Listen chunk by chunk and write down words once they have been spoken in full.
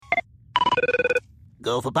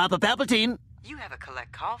Go for Papa Palpatine. You have a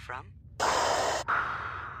collect call from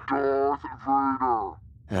Darth Vader.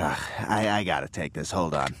 Ugh, I gotta take this.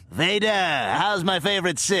 Hold on. Vader, how's my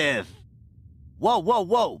favorite Sith?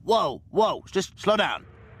 Whoa. Just slow down.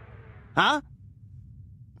 Huh?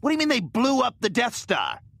 What do you mean they blew up the Death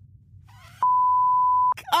Star?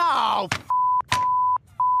 Oh,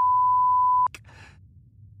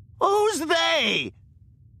 who's they?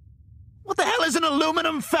 What the hell is an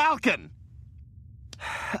aluminum falcon?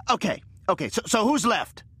 Okay, so who's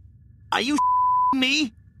left? Are you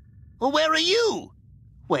me? Well, where are you?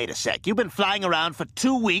 Wait a sec, you've been flying around for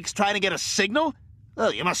 2 weeks trying to get a signal? Oh,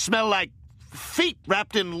 you must smell like feet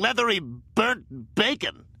wrapped in leathery, burnt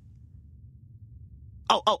bacon.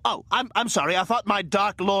 Oh, I'm sorry. I thought my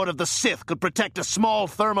Dark Lord of the Sith could protect a small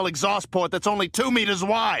thermal exhaust port that's only 2 meters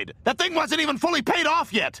wide. That thing wasn't even fully paid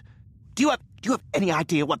off yet. Do you have any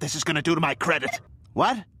idea what this is going to do to my credit?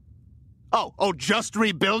 What? Oh, just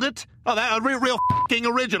rebuild it? Oh, that real f***ing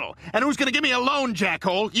original. And who's going to give me a loan,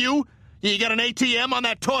 jackhole? You? You got an ATM on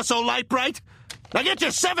that torso light bright? Now get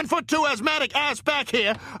your 7'2" asthmatic ass back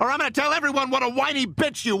here, or I'm going to tell everyone what a whiny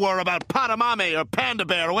bitch you were about Padamame or Panda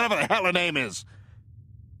Bear or whatever the hell her name is.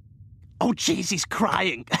 Oh, jeez, he's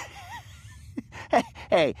crying.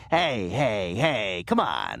 Hey, come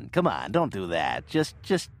on, don't do that. Just,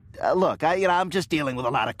 look, I'm just dealing with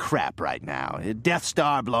a lot of crap right now. Death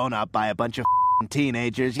Star blown up by a bunch of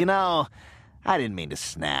teenagers, I didn't mean to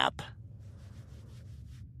snap.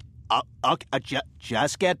 Okay,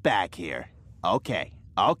 just get back here. Okay,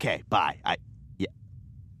 bye. I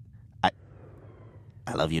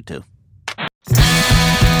love you too.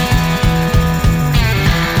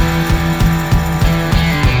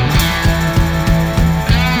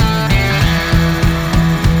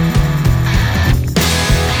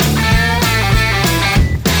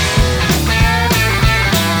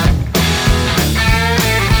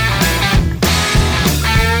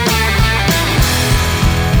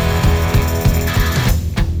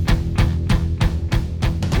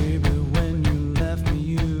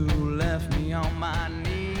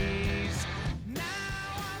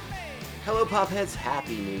 Popheads,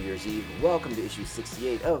 happy New Year's Eve. Welcome to issue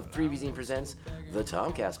 68 of 3BZine Presents, the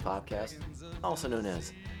Tomcast Podcast, also known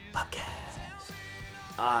as Popcast.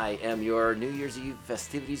 I am your New Year's Eve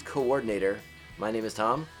festivities coordinator. My name is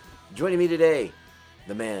Tom. Joining me today,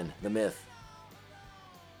 the man, the myth,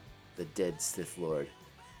 the dead Sith Lord.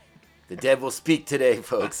 The dead will speak today,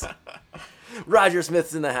 folks. Roger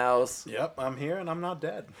Smith's in the house. Yep, I'm here and I'm not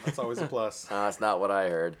dead. That's always a plus. That's not what I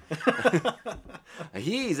heard.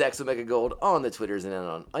 He's Exomega Gold on the Twitters and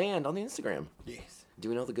on the Instagram. Yes.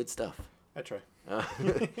 Doing all the good stuff. I try.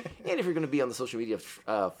 And if you're going to be on the social media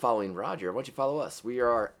following Roger, why don't you follow us? We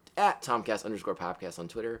are at Tomcast_Popcast on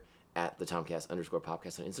Twitter, at the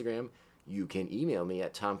Tomcast_Popcast on Instagram. You can email me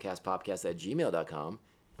at tomcastpopcast@gmail.com.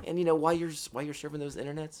 And while you're surfing those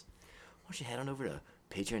internets, why don't you head on over to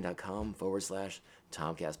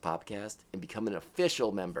patreon.com/TomcastPopcast and become an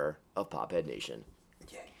official member of Pophead Nation.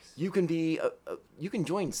 Yes. You can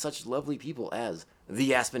join such lovely people as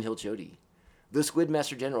the Aspen Hill Chody, the Squid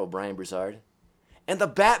Master General Brian Broussard, and the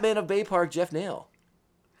Batman of Bay Park Jeff Nail.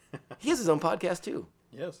 He has his own podcast too.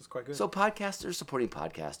 Yes, it's quite good. So podcasters supporting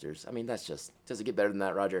podcasters. I mean, does it get better than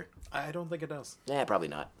that, Roger? I don't think it does. Yeah, probably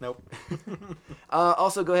not. Nope.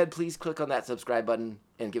 Also, go ahead, please click on that subscribe button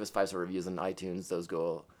and give us 5-star reviews on iTunes. Those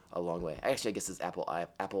go a long way. Actually, I guess it's Apple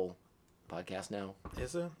Podcast now.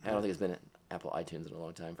 Is it? I don't think it's been Apple iTunes in a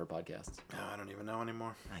long time for podcasts. Oh, I don't even know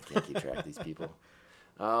anymore. I can't keep track of these people.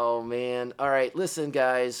 Oh, man. All right, listen,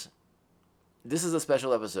 guys. This is a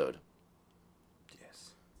special episode.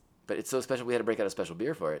 Yes. But it's so special we had to break out a special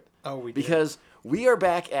beer for it. Oh, we did. Because we are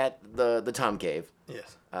back at the Tom Cave.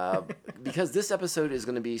 Yes. Because this episode is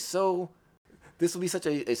going to be this will be such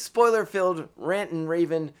a spoiler-filled, rant and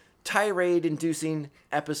raven, tirade-inducing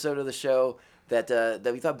episode of the show that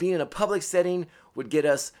we thought being in a public setting would get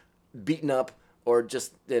us beaten up or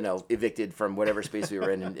just, evicted from whatever space we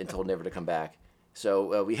were in and told never to come back.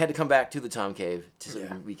 So we had to come back to the Tom Cave so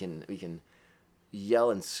we can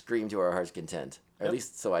yell and scream to our heart's content. Or at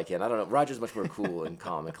least so I can. I don't know. Roger's much more cool and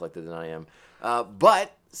calm and collected than I am.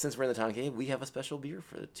 But since we're in the Tom Cave, we have a special beer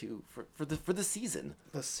for the season.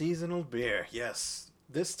 The seasonal beer, yes.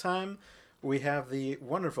 This time we have the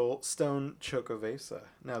wonderful Stone Chocovesa.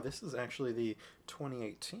 Now, this is actually the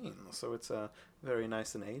 2018, so it's very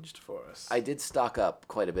nice and aged for us. I did stock up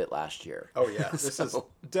quite a bit last year. Oh, yeah. This is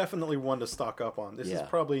definitely one to stock up on. This is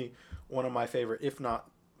probably one of my favorite, if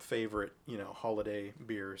not favorite, holiday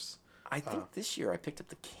beers. I think this year I picked up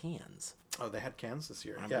the cans. Oh, they had cans this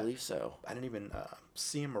year. I believe so. I didn't even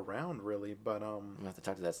see him around really, but I'm gonna have to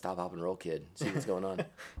talk to that Stop Hop and Roll kid, see what's going on.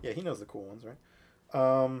 yeah, he knows the cool ones, right?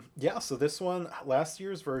 Yeah, so this one, last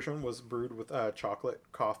year's version was brewed with chocolate,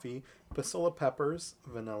 coffee, pasilla peppers,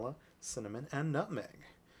 vanilla, cinnamon, and nutmeg.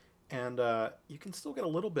 And you can still get a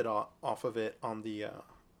little bit off of it on the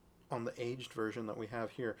aged version that we have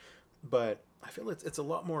here, but I feel it's a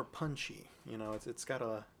lot more punchy. You know, it's got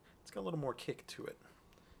a little more kick to it.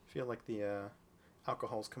 I feel like the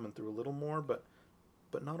alcohol's coming through a little more, but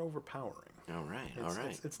not overpowering. All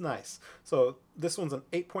right. It's nice. So this one's an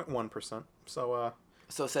 8.1%. So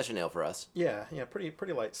session ale for us. yeah,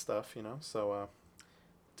 pretty light stuff, you know. So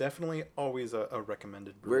definitely always a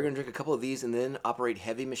recommended brew. We're gonna drink a couple of these and then operate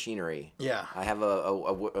heavy machinery. Yeah. I have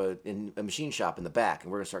a machine shop in the back,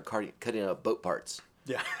 and we're gonna start cutting up boat parts.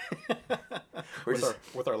 Yeah. We're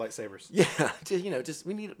with our lightsabers. Yeah, just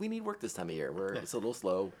we need work this time of year. It's a little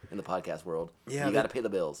slow in the podcast world. Yeah, you got to pay the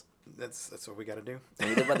bills. That's what we got to do. And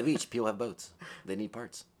we live by the beach. People have boats. They need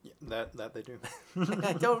parts. Yeah, that they do.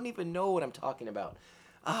 I don't even know what I'm talking about.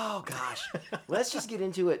 Oh gosh, let's just get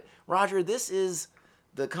into it, Roger. This is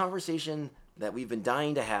the conversation that we've been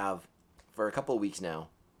dying to have for a couple of weeks now.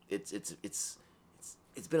 It's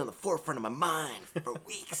been on the forefront of my mind for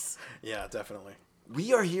weeks. Yeah, definitely.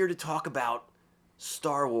 We are here to talk about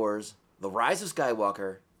Star Wars: The Rise of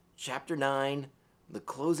Skywalker, Chapter 9, the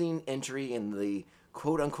closing entry in the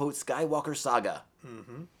quote-unquote Skywalker saga.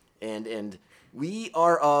 Mm-hmm. And we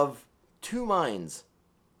are of two minds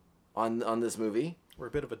on this movie. We're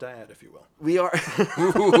a bit of a dyad, if you will. We are...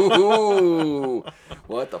 Ooh,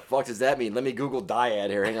 what the fuck does that mean? Let me Google dyad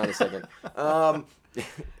here. Hang on a second.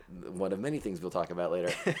 One of many things we'll talk about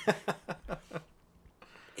later.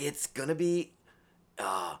 It's going to be...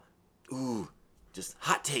 just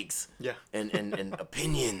hot takes. Yeah. And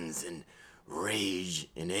opinions and rage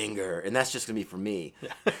and anger. And that's just going to be for me.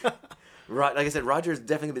 Yeah. Like I said, Roger is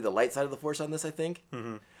definitely going to be the light side of the force on this, I think.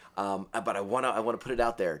 Mm-hmm. But I want to put it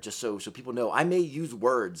out there just so people know. I may use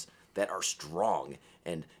words that are strong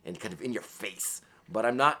and kind of in your face, but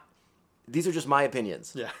I'm not. These are just my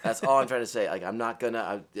opinions. Yeah. That's all I'm trying to say. Like, I'm not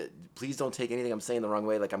gonna. Please don't take anything I'm saying the wrong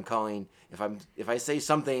way. Like, I'm calling. If I say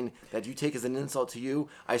something that you take as an insult to you,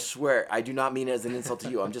 I swear I do not mean it as an insult to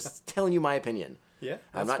you. I'm just telling you my opinion. Yeah.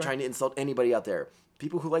 I'm not fair. trying to insult anybody out there.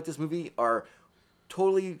 People who like this movie are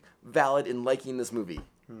totally valid in liking this movie.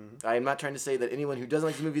 I am not trying to say that anyone who doesn't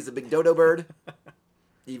like the movie is a big dodo bird,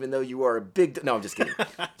 even though you are a big... No, I'm just kidding.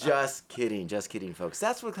 Just kidding, folks.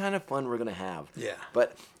 That's what kind of fun we're going to have. Yeah.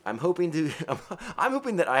 But I'm hoping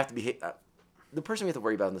that I have to behave... the person we have to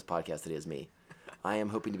worry about in this podcast today is me. I am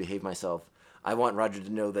hoping to behave myself. I want Roger to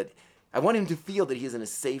know that... I want him to feel that he is in a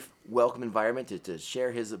safe, welcome environment to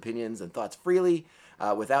share his opinions and thoughts freely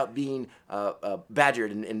without being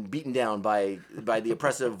badgered and beaten down by the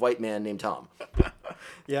oppressive white man named Tom.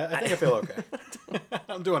 Yeah, I think I feel okay.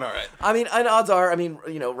 I'm doing all right. I mean, and odds are,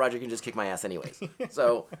 Roger can just kick my ass anyways.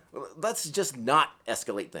 So let's just not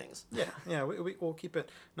escalate things. Yeah, we'll keep it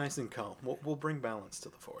nice and calm. We'll bring balance to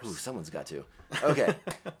the force. Ooh, someone's got to. Okay,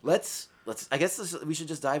 let's. I guess we should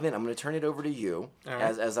just dive in. I'm going to turn it over to you right.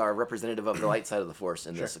 as our representative of the light side of the force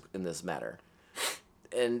in this matter,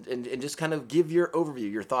 and just kind of give your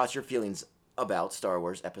overview, your thoughts, your feelings about Star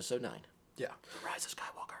Wars Episode 9. Yeah. The Rise of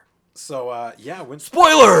Skywalker. So, when...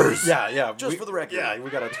 Spoilers! Yeah. Just for the record. Yeah, we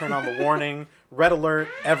got to turn on the warning, red alert,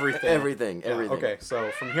 everything. Everything. Okay, so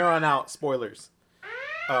from here on out, spoilers.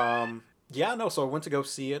 So I went to go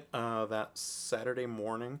see it that Saturday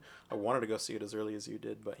morning. I wanted to go see it as early as you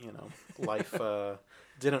did, but, life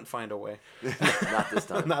didn't find a way. Not this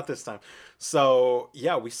time. Not this time. So,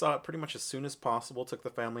 yeah, we saw it pretty much as soon as possible, took the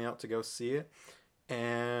family out to go see it.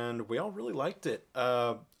 And we all really liked it.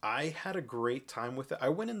 I had a great time with it. I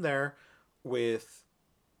went in there with,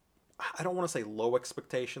 I don't want to say low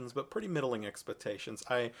expectations, but pretty middling expectations.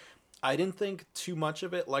 I didn't think too much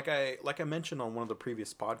of it. Like I mentioned on one of the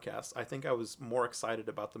previous podcasts, I think I was more excited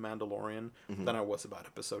about The Mandalorian than I was about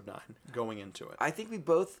Episode 9 going into it. I think we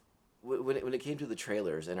both, when it came to the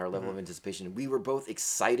trailers and our level of anticipation, we were both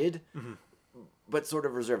excited. But sort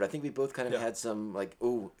of reserved. I think we both kind of had some like,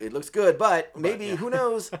 "Ooh, it looks good, but maybe who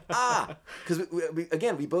knows?" Because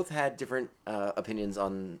we both had different opinions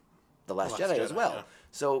on The Last Jedi as well. Yeah.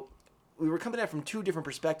 So we were coming at it from two different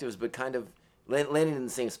perspectives, but kind of landing in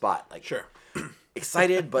the same spot. Like, Sure.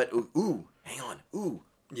 excited, but ooh, hang on, ooh.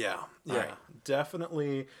 Yeah, right.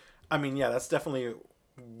 Definitely. I mean, yeah, that's definitely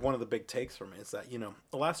one of the big takes for me is that,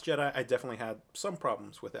 The Last Jedi, I definitely had some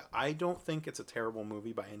problems with it. I don't think it's a terrible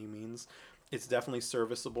movie by any means. It's definitely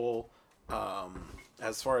serviceable.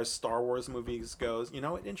 As far as Star Wars movies goes,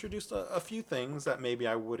 it introduced a few things that maybe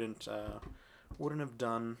I wouldn't wouldn't have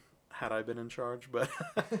done had I been in charge. But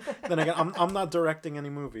then again, I'm not directing any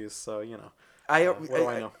movies, so you know. What do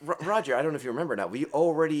I know? Roger, I don't know if you remember now. We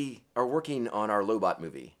already are working on our Lobot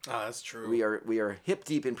movie. Ah, that's true. We are hip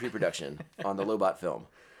deep in pre-production on the Lobot film.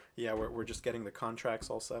 Yeah, we're just getting the contracts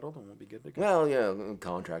all settled, and we'll be good to go. Well, yeah,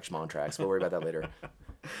 contracts, schmontracts. We'll worry about that later.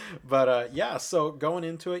 But yeah, so going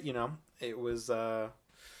into it, you know, it was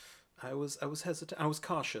I was hesitant. I was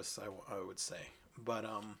cautious, I would say. But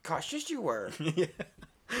Cautious you were. yeah.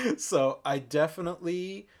 So I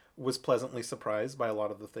definitely was pleasantly surprised by a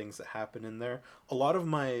lot of the things that happened in there. A lot of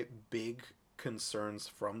my big concerns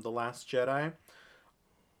from The Last Jedi,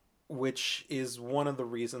 which is one of the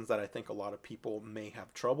reasons that I think a lot of people may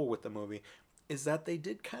have trouble with the movie, is that they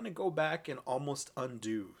did kind of go back and almost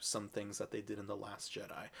undo some things that they did in The Last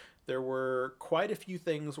Jedi. There were quite a few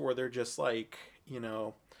things where they're just like, you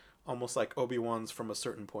know, almost like Obi-Wan's from a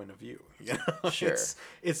certain point of view. You know? Sure.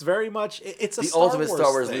 It's very much, it's a the Star ultimate Wars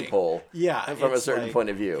Star Wars thing. loophole. Yeah. From a it's certain like- point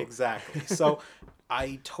of view. Exactly. So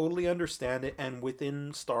I totally understand it. And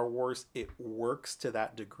within Star Wars, it works to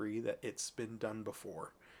that degree that it's been done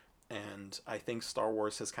before. And I think Star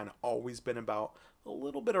Wars has kind of always been about a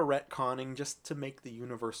little bit of retconning just to make the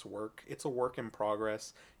universe work. It's a work in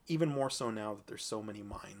progress, even more so now that there's so many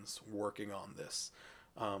minds working on this.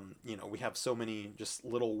 You know, we have so many just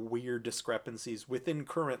little weird discrepancies within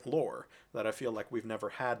current lore that I feel like we've never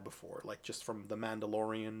had before. Like just from The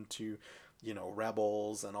Mandalorian to, you know,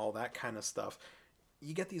 Rebels and all that kind of stuff.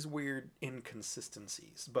 You get these weird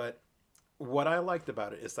inconsistencies. But what I liked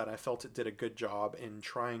about it is that I felt it did a good job in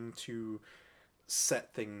trying to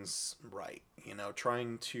set things right. You know,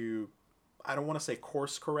 trying to, I don't want to say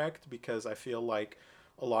course correct, because I feel like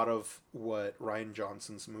a lot of what Rian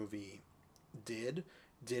Johnson's movie did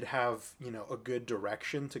have, you know, a good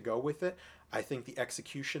direction to go with it. I think the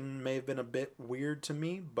execution may have been a bit weird to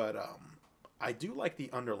me, but I do like the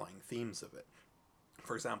underlying themes of it.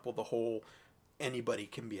 For example, the whole anybody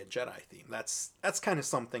can be a Jedi theme. That's kind of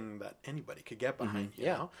something that anybody could get behind, you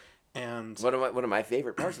know? And One of my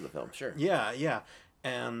favorite parts of the film, sure. yeah.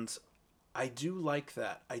 And I do like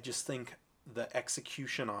that. I just think the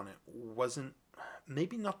execution on it wasn't,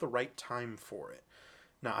 maybe not the right time for it.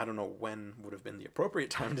 Now, I don't know when would have been the appropriate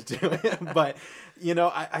time to do it, but, you know,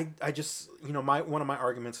 I just, you know, one of my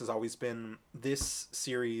arguments has always been this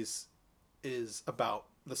series is about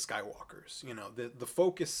the Skywalkers. You know, the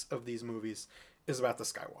focus of these movies is about the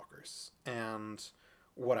Skywalkers. And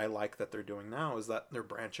what I like that they're doing now is that they're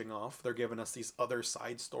branching off. They're giving us these other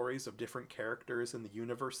side stories of different characters in the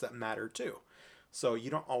universe that matter too. So you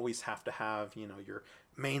don't always have to have, you know, your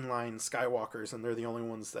mainline Skywalkers and they're the only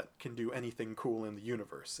ones that can do anything cool in the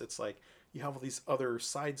universe. It's like you have all these other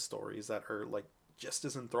side stories that are like just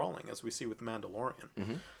as enthralling as we see with Mandalorian.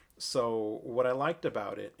 Mm-hmm. So what I liked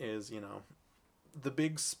about it is, you know, the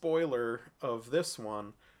big spoiler of this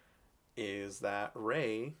one is that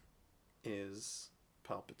Rey is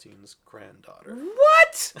Palpatine's granddaughter.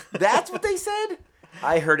 What? That's what they said?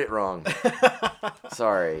 I heard it wrong.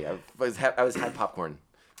 Sorry, I was had popcorn.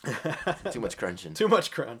 Too much crunching. Too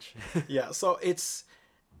much crunch. Yeah, so it's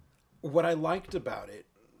what I liked about it.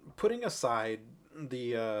 Putting aside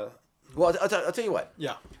the Well, I'll tell you what.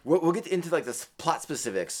 yeah. We'll get into like the plot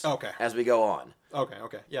specifics. Okay. As we go on. Okay.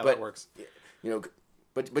 Yeah, But- that works. You know,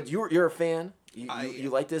 but you're a fan. You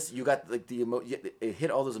like this. You got like it hit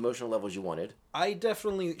all those emotional levels you wanted. I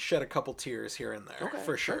definitely shed a couple tears here and there, Okay,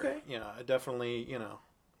 for sure. okay. Yeah, I definitely, you know,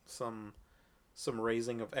 some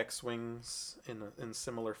raising of X-wings in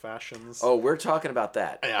similar fashions. Oh, we're talking about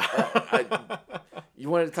that. Yeah. You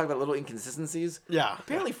wanted to talk about little inconsistencies? Yeah.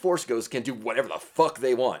 Apparently, Force Ghosts can do whatever the fuck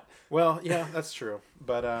they want. Well, yeah, that's true.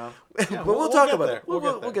 But yeah, But we'll talk get about there. it.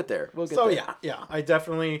 We'll get there. We'll get So there. yeah, I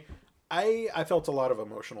definitely, I felt a lot of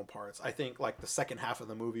emotional parts. I think like the second half of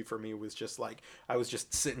the movie for me was just like I was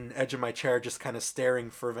just sitting edge of my chair, just kind of staring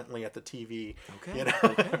fervently at the TV. Okay, You know,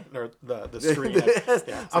 okay. or the screen. Yes.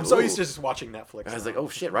 Yeah, It's I'm like, so used ooh. to just watching Netflix. I was now. like, oh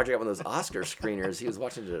shit, Roger got one of those Oscar screeners. He was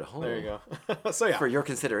watching it at home. There you go. So yeah, For your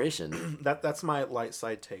consideration. that's my light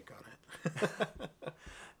side take on it.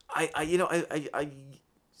 I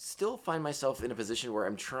still find myself in a position where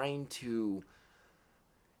I'm trying to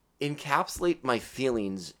encapsulate my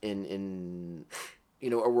feelings in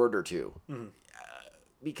a word or two,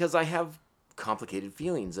 because I have complicated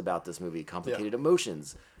feelings about this movie, complicated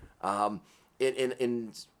emotions.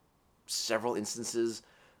 In several instances,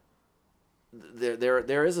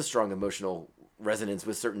 there is a strong emotional resonance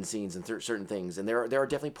with certain scenes and certain things, and there are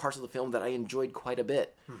definitely parts of the film that I enjoyed quite a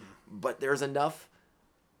bit, but there's enough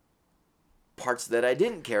parts that I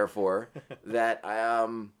didn't care for that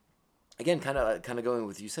again kind of going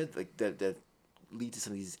with you said, like the lead to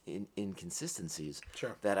some of these inconsistencies.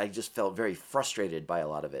 Sure. That I just felt very frustrated by a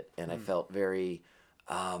lot of it, and I felt very.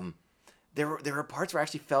 There were parts where I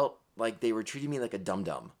actually felt like they were treating me like a dum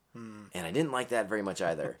dum, and I didn't like that very much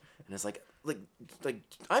either. And it's like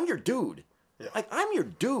I'm your dude. Yeah. Like, I'm your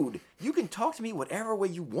dude. You can talk to me whatever way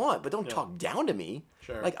you want, but don't talk down to me.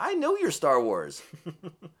 Sure. Like, I know you're Star Wars.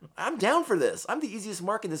 I'm down for this. I'm the easiest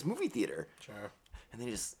mark in this movie theater. Sure. And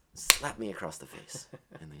they just slapped me across the face.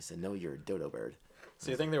 And they said, no, you're a dodo bird.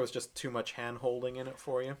 So you think there was just too much hand-holding in it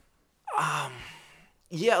for you?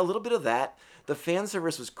 Yeah, a little bit of that. The fan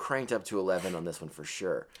service was cranked up to 11 on this one for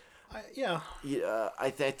sure. Yeah. Yeah,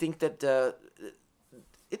 I think that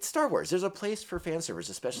it's Star Wars. There's a place for fan service,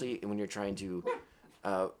 especially when you're trying to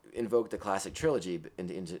invoke the classic trilogy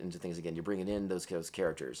into things again. You're bringing in those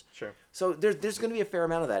characters. Sure. So there's going to be a fair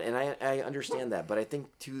amount of that, and I understand that. But I think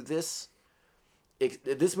this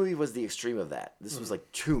movie was the extreme of that. This was like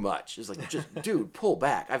too much. It's like, just dude, pull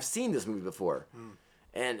back. I've seen this movie before,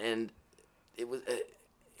 and it was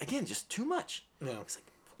again just too much. Yeah. It's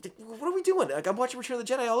like, what are we doing? Like, I'm watching Return of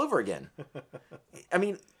the Jedi all over again. I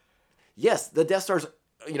mean, yes, the Death Star's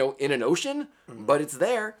in an ocean, but it's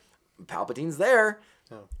there. Palpatine's there.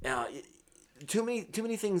 Oh. Too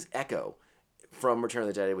many things echo from Return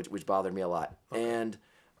of the Jedi, which bothered me a lot. Okay. And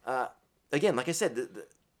again, like I said,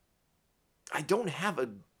 I don't have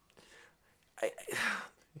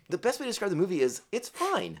the best way to describe the movie is it's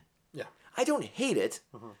fine. Yeah. I don't hate it.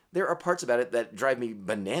 There are parts about it that drive me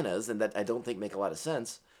bananas and that I don't think make a lot of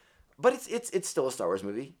sense. But it's still a Star Wars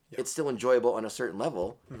movie. Yeah. It's still enjoyable on a certain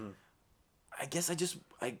level. I guess it's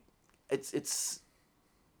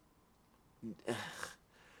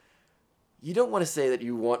you don't want to say that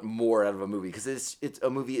you want more out of a movie because it's a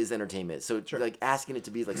movie is entertainment. So sure. Like asking it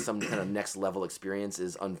to be like some kind of next level experience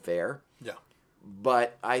is unfair. Yeah.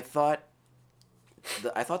 But I thought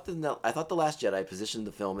the Last Jedi positioned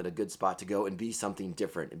the film in a good spot to go and be something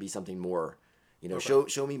different and be something more, okay.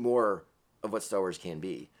 show me more of what Star Wars can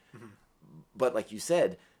be. But like you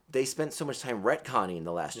said, they spent so much time retconning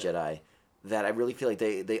The Last Jedi that I really feel like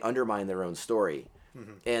they undermine their own story.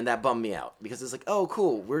 And that bummed me out because it's like, oh,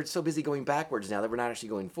 cool, we're so busy going backwards now that we're not actually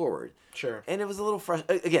going forward. Sure. And it was a little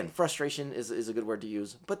frustration is a good word to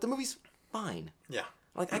use, but the movie's fine. Yeah.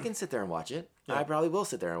 Like, I can sit there and watch it. Yeah. I probably will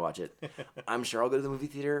sit there and watch it. I'm sure I'll go to the movie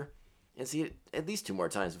theater and see it at least 2 more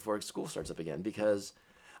times before school starts up again because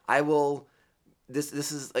I will. This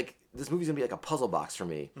movie's gonna be like a puzzle box for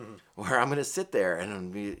me, where I'm gonna sit there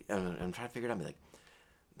and I'm trying to figure it out. And be like,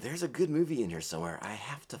 there's a good movie in here somewhere. I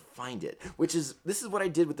have to find it. This is what I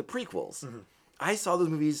did with the prequels. I saw those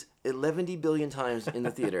movies 11 billion times in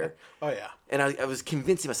the theater. Oh yeah. And I was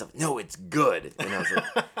convincing myself, no, it's good. And I was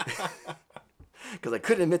like, because I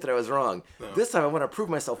couldn't admit that I was wrong. No. This time I want to prove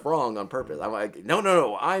myself wrong on purpose. I'm like,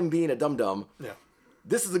 no, I'm being a dum-dum. Yeah.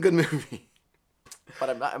 This is a good movie.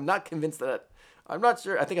 But I'm not convinced that. I'm not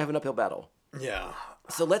sure. I think I have an uphill battle. Yeah.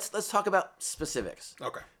 So let's talk about specifics.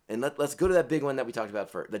 Okay. And let's go to that big one that we talked about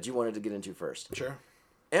first, that you wanted to get into first. Sure.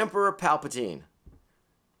 Emperor Palpatine.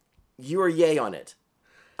 You are yay on it.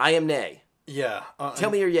 I am nay. Yeah. Tell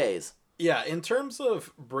me your yays. Yeah, in terms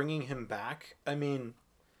of bringing him back, I mean,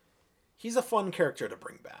 he's a fun character to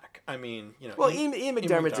bring back. I mean, Well, Ian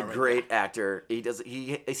McDiarmid's a great actor. He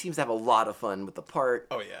seems to have a lot of fun with the part.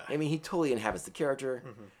 Oh yeah. I mean, he totally inhabits the character.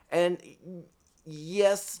 And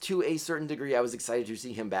yes, to a certain degree, I was excited to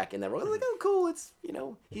see him back in that role. I was like, oh, cool, it's,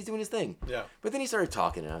 he's doing his thing. Yeah. But then he started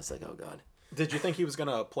talking, and I was like, oh, God. Did you think he was going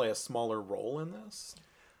to play a smaller role in this?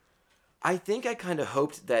 I think I kind of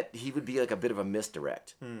hoped that he would be like a bit of a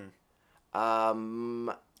misdirect.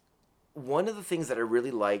 One of the things that I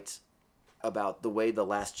really liked about the way The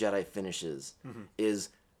Last Jedi finishes is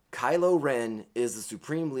Kylo Ren is the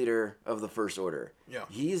supreme leader of the First Order. Yeah.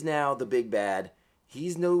 He is now the big bad.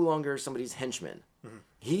 He's no longer somebody's henchman.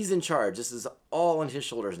 He's in charge. This is all on his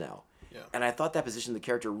shoulders now. Yeah. And I thought that positioned the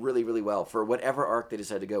character really, really well for whatever arc they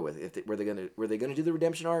decided to go with. Were they going to do the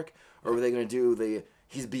redemption arc, or were they going to do the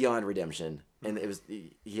he's beyond redemption and it was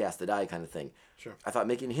he has to die kind of thing? Sure. I thought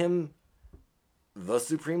making him the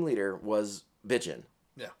supreme leader was bitchin'.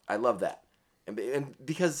 Yeah. I love that, and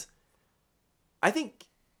because I think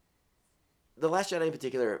The Last Jedi in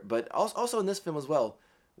particular, but also in this film as well.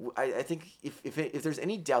 I think if there's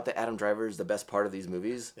any doubt that Adam Driver is the best part of these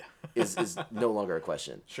movies, is no longer a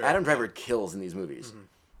question. Sure. Adam Driver kills in these movies.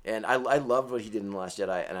 And I loved what he did in The Last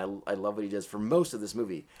Jedi, and I love what he does for most of this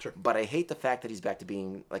movie. Sure. But I hate the fact that he's back to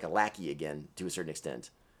being like a lackey again to a certain extent.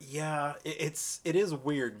 Yeah, it is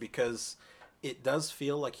weird because it does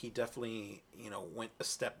feel like he definitely, went a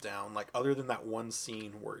step down. Like, other than that one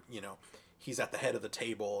scene where, he's at the head of the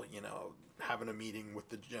table, having a meeting with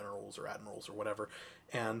the generals or admirals or whatever,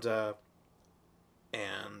 and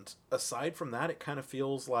aside from that, it kind of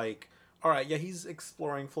feels like, all right, yeah, he's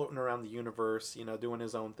exploring, floating around the universe, doing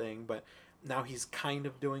his own thing, but now he's kind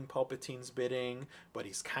of doing Palpatine's bidding, but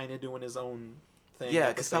he's kind of doing his own thing. Yeah,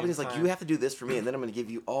 because Palpatine's like, you have to do this for me, and then I'm going to give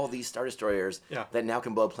you all these Star Destroyers that now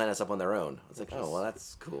can blow planets up on their own. It's like, oh, well,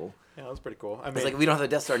 that's cool. Yeah, that's pretty cool. I mean, it's like, we don't have the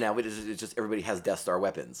Death Star now. It's just everybody has Death Star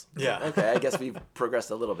weapons. Yeah. Okay, I guess we've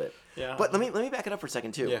progressed a little bit. Yeah. But let me back it up for a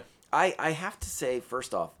second, too. Yeah. I have to say,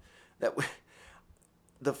 first off, that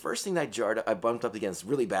the first thing that I bumped up against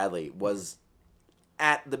really badly was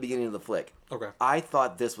at the beginning of the flick. Okay. I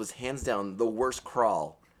thought this was hands down the worst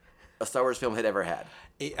crawl a Star Wars film had ever had.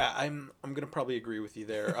 I'm gonna probably agree with you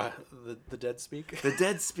there. The dead speak. The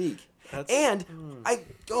dead speak.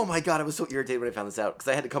 Oh my god, I was so irritated when I found this out because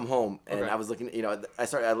I had to come home and I was looking.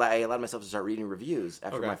 I allowed myself to start reading reviews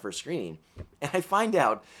after my first screening, and I find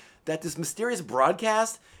out that this mysterious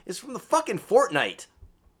broadcast is from the fucking Fortnite.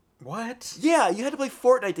 What? Yeah, you had to play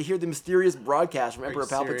Fortnite to hear the mysterious broadcast from Emperor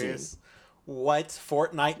Palpatine. Serious? What?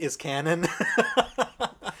 Fortnite is canon?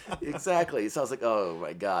 Exactly. So I was like, oh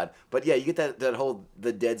my god. But yeah, you get that whole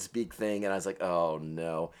the dead speak thing, and I was like, oh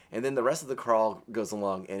no. And then the rest of the crawl goes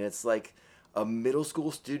along, and it's like a middle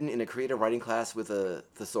school student in a creative writing class with a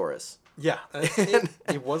thesaurus. Yeah,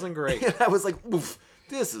 it wasn't great. And I was like, oof,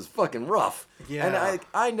 this is fucking rough. Yeah. And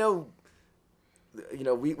I know,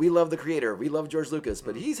 we love the creator, we love George Lucas,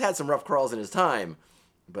 but he's had some rough crawls in his time.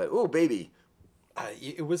 But oh baby.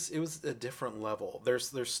 It was a different level.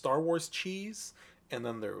 There's Star Wars cheese, and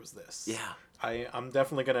then there was this. Yeah. I'm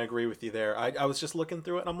definitely gonna agree with you there. I was just looking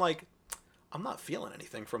through it, and I'm like, I'm not feeling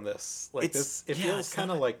anything from this. Like it feels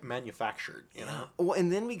kind of like manufactured, you know? Well,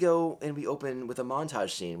 and then we go and we open with a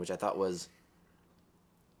montage scene, which I thought was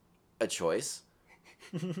a choice.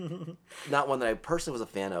 Not one that I personally was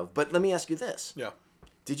a fan of. But let me ask you this. Yeah.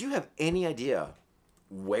 Did you have any idea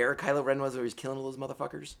where Kylo Ren was when he was killing all those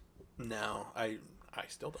motherfuckers? No, I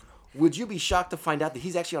still don't know. Would you be shocked to find out that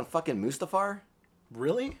he's actually on fucking Mustafar?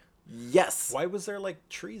 Really? Yes. Why was there like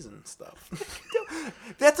trees and stuff?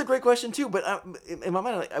 That's a great question too. But in my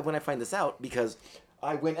mind, when I find this out, because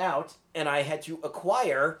I went out and I had to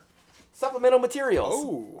acquire supplemental materials.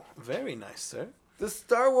 Oh, very nice, sir. The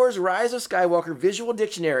Star Wars Rise of Skywalker Visual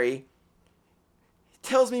Dictionary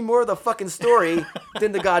tells me more of the fucking story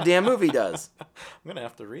than the goddamn movie does. I'm gonna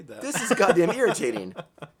have to read that. This is goddamn irritating.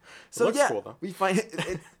 So looks yeah, cool, though. we find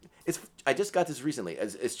it's. I just got this recently.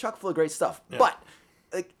 It's chock full of great stuff, Yeah. but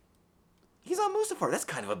like, he's on Mustafar. That's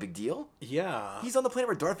kind of a big deal. Yeah. He's on the planet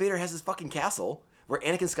where Darth Vader has his fucking castle, where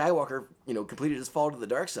Anakin Skywalker, completed his fall to the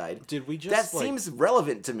dark side. Did we just That seems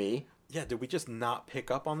relevant to me. Yeah, did we just not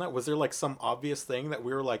pick up on that? Was there like some obvious thing that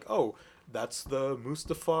we were like, oh, that's the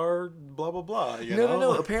Mustafar blah blah blah?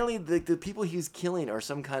 No. Apparently, the people he's killing are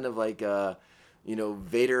some kind of like,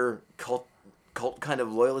 Vader cult kind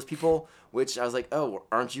of loyalist people. Which I was like, oh,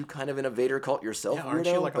 aren't you kind of in a Vader cult yourself? Yeah, aren't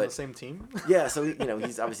weirdo? you like on the same team? Yeah, so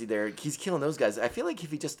he's obviously there. He's killing those guys. I feel like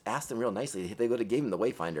if he just asked them real nicely, they would have gave him the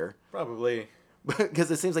Wayfinder. Probably. Because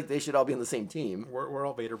it seems like they should all be on the same team. We're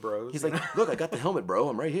all Vader bros. He's like, look, I got the helmet, bro.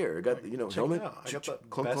 I'm right here. I got Check helmet. it out. I got the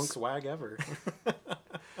clunk, best clunk. swag ever.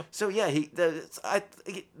 So yeah,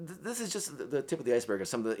 this is just the tip of the iceberg of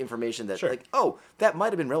some of the information that, Sure. like, oh, that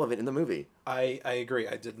might have been relevant in the movie. I agree.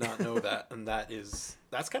 I did not know that, and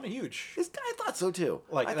that's kind of huge. I thought so too.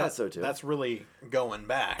 I thought so too. That's really going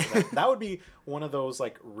back. That would be one of those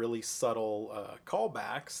like really subtle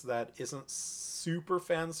callbacks that isn't super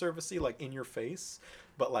fan servicey, like in your face.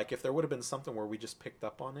 But like if there would have been something where we just picked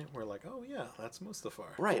up on it, we're like, oh yeah, that's Mustafar.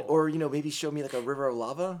 Right, Cool. or maybe show me like a river of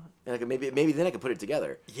lava, and like maybe then I could put it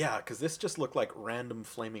together. Yeah, because this just looked like random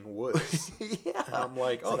flaming woods. Yeah, And I'm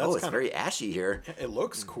like, oh, it's that's it's kind very ashy here. It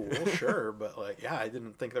looks cool, sure, but like, yeah, I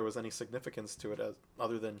didn't think there was any significance to it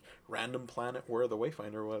other than random planet where the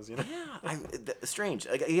Wayfinder was, Yeah, strange.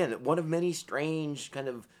 Like, again, one of many strange kind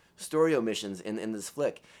of story omissions in this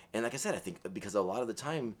flick. And like I said, I think because a lot of the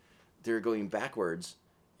time they're going backwards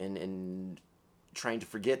and trying to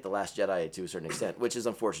forget The Last Jedi to a certain extent, which is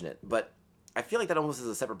unfortunate. But I feel like that almost is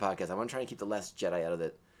a separate podcast. I want to try and keep The Last Jedi out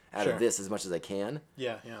Sure. of this as much as I can.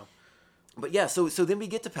 Yeah. But yeah, so then we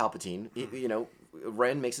get to Palpatine.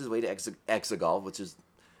 Ren makes his way to Exegol, which is,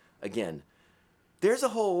 again, there's a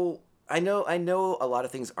whole. I know a lot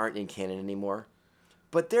of things aren't in canon anymore,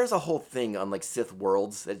 but there's a whole thing on like Sith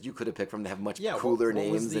worlds that you could have picked from that have much cooler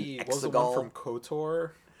names than Exegol. What was the one from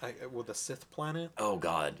KOTOR with the Sith planet? Oh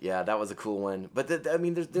God, yeah, that was a cool one. But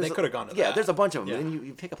there's They could have gone to yeah, that. there's a bunch of them. Yeah. And then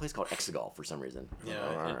you pick a place called Exegol for some reason. Yeah,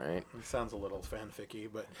 all right. It sounds a little fanficky,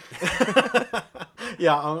 but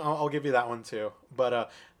yeah, I'll give you that one too.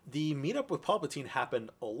 But The meetup with Palpatine happened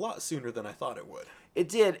a lot sooner than I thought it would. It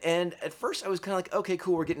did, and at first I was kind of like, okay,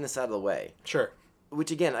 cool, we're getting this out of the way. Sure. Which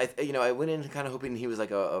again, I went in kind of hoping he was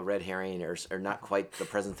like a red herring or not quite the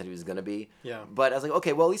presence that he was going to be. Yeah. But I was like,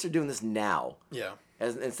 okay, well, at least they're doing this now. Yeah.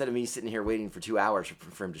 Instead of me sitting here waiting for 2 hours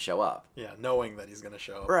for him to show up. Yeah, knowing that he's going to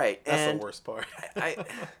show up. Right. That's and the worst part.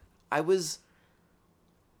 I was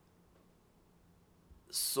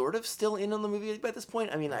sort of still in on the movie by this point.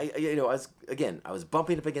 I mean, I was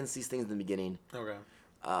bumping up against these things in the beginning. Okay.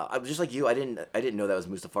 I was just like you. I didn't know that was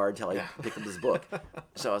Mustafar until I picked up this book.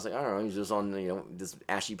 So I was like, I don't know, he's just on this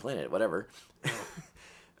ashy planet, whatever.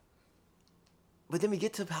 But then we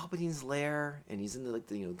get to Palpatine's lair, and he's in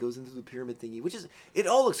the goes into the pyramid thingy, which is it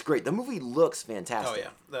all looks great. The movie looks fantastic.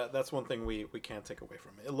 Oh yeah, that's one thing we can't take away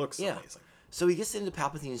from it. It looks amazing. So he gets into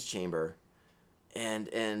Palpatine's chamber,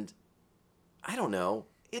 and I don't know,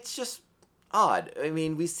 it's just odd. I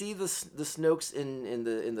mean, we see the Snokes in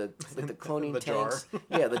the cloning the tanks. jar.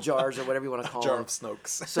 Yeah, the jars or whatever you want to call Jar them. of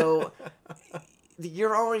Snokes. So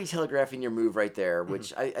you're already telegraphing your move right there,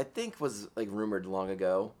 which I think was rumored long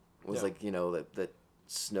ago. Was that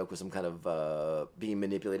Snoke was some kind of being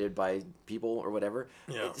manipulated by people or whatever.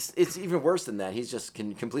 Yeah. It's even worse than that. He's just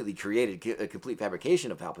completely created a complete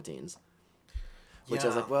fabrication of Palpatine's. Which I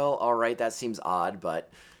was like, well, all right, that seems odd,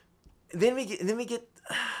 but then we get.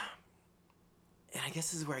 And I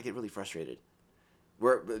guess this is where I get really frustrated.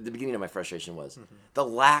 Where the beginning of my frustration was the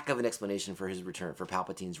lack of an explanation for his return, for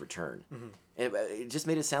Palpatine's return, and it just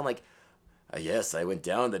made it sound like, yes, I went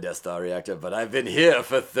down the Death Star reactor, but I've been here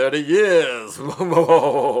for 30 years.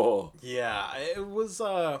 Yeah, it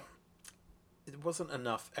wasn't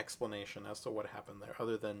enough explanation as to what happened there,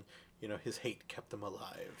 other than his hate kept him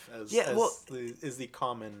alive. Is the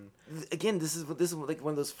common. Again, this is like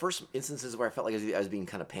one of those first instances where I felt like I was being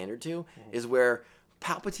kind of pandered to, is where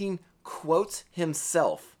Palpatine quotes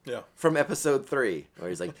himself from Episode 3, where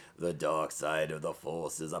he's like, "The dark side of the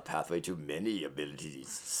Force is a pathway to many abilities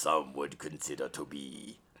some would consider to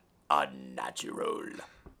be unnatural."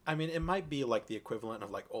 I mean, it might be like the equivalent of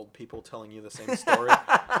like old people telling you the same story.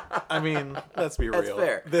 I mean, let's be real. That's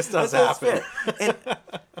fair. This does happen. And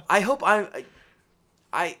I hope I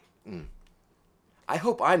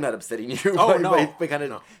hope I'm not upsetting you by kind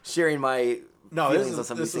of sharing my feelings on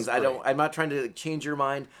some of these things. I'm not trying to change your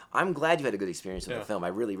mind. I'm glad you had a good experience with the film. I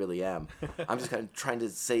really, really am. I'm just kind of trying to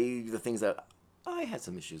say the things that I had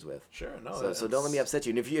some issues with. Sure, no. So don't let me upset you.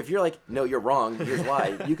 And if you're like, no, you're wrong, here's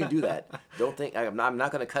why, you can do that. Don't think I'm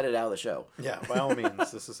not going to cut it out of the show. Yeah, by all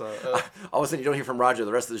means. This is all of a sudden you don't hear from Roger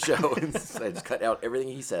the rest of the show. I just cut out everything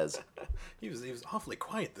he says. He was awfully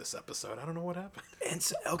quiet this episode. I don't know what happened.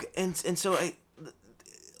 And so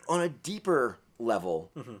on a deeper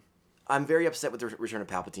level, I'm very upset with the return of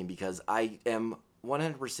Palpatine because I am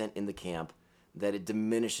 100% in the camp that it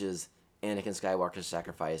diminishes Anakin Skywalker's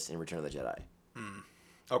sacrifice in Return of the Jedi.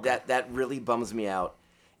 Okay. That really bums me out.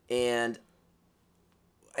 And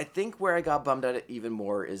I think where I got bummed out even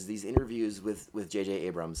more is these interviews with J.J.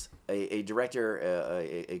 Abrams, a director,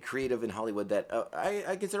 a creative in Hollywood that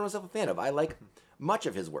I consider myself a fan of. I like much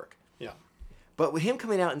of his work. Yeah. But with him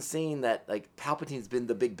coming out and saying that like Palpatine's been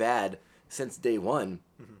the big bad since day one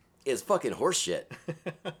is fucking horseshit.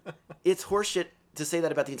 It's horseshit to say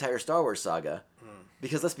that about the entire Star Wars saga.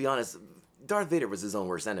 Because let's be honest, Darth Vader was his own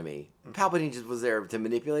worst enemy. Palpatine just was there to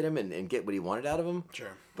manipulate him and get what he wanted out of him. Sure.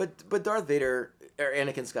 But Darth Vader, or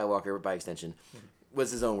Anakin Skywalker by extension, was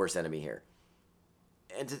his own worst enemy here.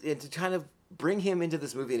 And to kind of bring him into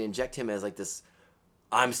this movie and inject him as like this,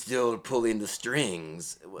 I'm still pulling the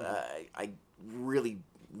strings, I really,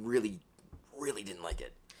 really, really didn't like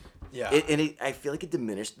it. Yeah. I feel like it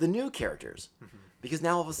diminished the new characters. Because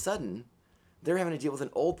now all of a sudden, they're having to deal with an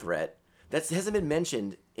old threat that hasn't been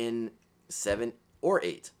mentioned in 7 or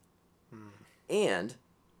 8. And,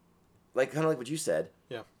 kind of like what you said,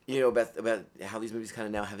 about how these movies kind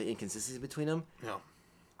of now have an inconsistency between them. Yeah.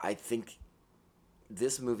 I think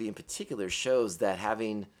this movie in particular shows that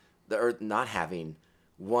having, or not having,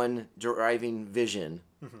 one driving vision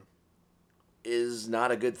is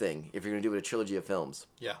not a good thing if you're going to do a trilogy of films.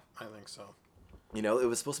 Yeah, I think so. It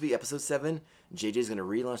was supposed to be Episode 7. JJ's going to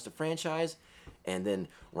relaunch the franchise. And then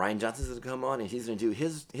Rian Johnson's going to come on and he's going to do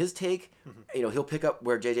his take. He'll pick up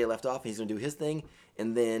where JJ left off and he's going to do his thing.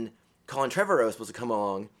 And then Colin Trevorrow is supposed to come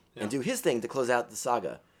along and do his thing to close out the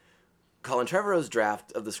saga. Colin Trevorrow's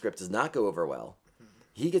draft of the script does not go over well.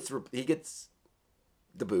 He gets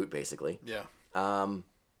the boot, basically. Yeah.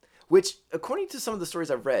 Which, according to some of the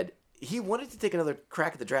stories I've read, he wanted to take another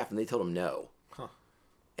crack at the draft and they told him no. Huh.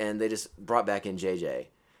 And they just brought back in JJ.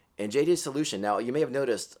 And JJ's solution. Now, you may have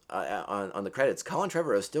noticed on the credits, Colin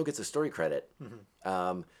Trevorrow still gets a story credit.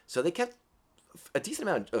 So they kept a decent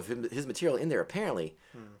amount of his material in there, apparently.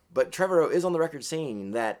 But Trevorrow is on the record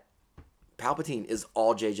saying that Palpatine is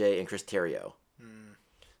all JJ and Chris Terrio.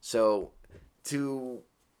 So to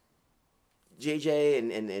JJ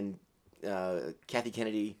and Kathy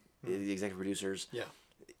Kennedy, the executive producers,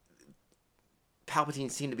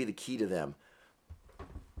 Palpatine seemed to be the key to them.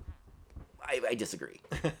 I disagree.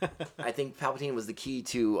 I think Palpatine was the key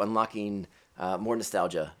to unlocking more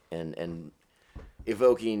nostalgia and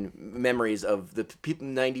evoking memories of the people,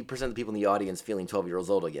 90% of the people in the audience feeling 12 years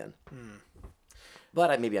old again.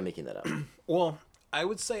 But maybe I'm making that up. Well, I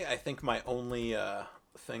would say I think my only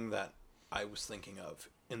thing that I was thinking of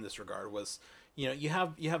in this regard was, you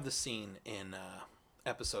have the scene in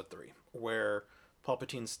Episode 3 where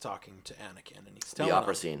Palpatine's talking to Anakin, and he's telling The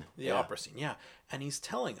opera him, scene. opera scene, and he's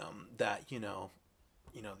telling him that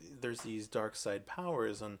there's these dark side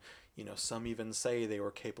powers, and some even say they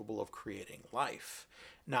were capable of creating life.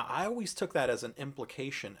 Now, I always took that as an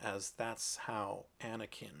implication, as that's how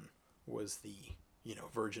Anakin was the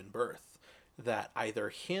virgin birth, that either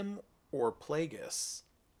him or Plagueis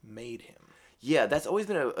made him. Yeah, that's always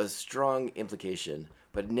been a strong implication,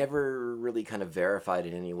 but never really kind of verified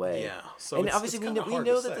in any way. Yeah, so and it's obviously we kinda know hard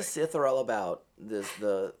to that the say. Sith are all about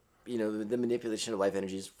the manipulation of life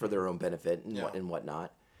energies for their own benefit and Yeah.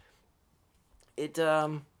 whatnot. It's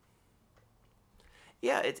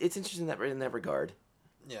interesting in that regard.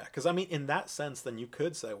 Yeah, because I mean, in that sense, then you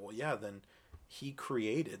could say, well, yeah, then he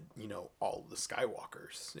created, all the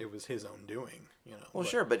Skywalkers. It was his own doing, Well,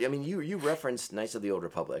 sure, but I mean, you referenced Knights of the Old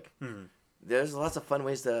Republic. There's lots of fun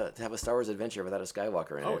ways to have a Star Wars adventure without a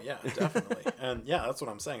Skywalker in it. Oh, yeah, definitely. And yeah, that's what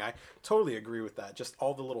I'm saying. I totally agree with that. Just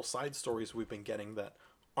all the little side stories we've been getting that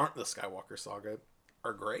aren't the Skywalker saga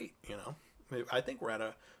are great, I think we're at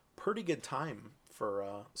a pretty good time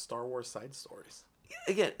for Star Wars side stories.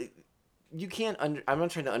 Again, you can't. I'm not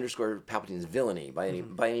trying to underscore Palpatine's villainy by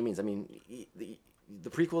any means. I mean, the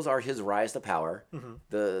prequels are his rise to power,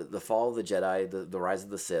 the fall of the Jedi, the rise of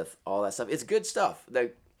the Sith, all that stuff. It's good stuff.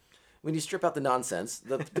 When you strip out the nonsense,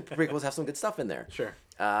 the prequels have some good stuff in there. Sure.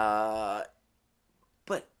 But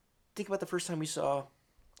think about the first time we saw,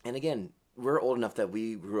 and again, we're old enough that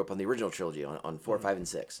we grew up on the original trilogy on 4, 5, and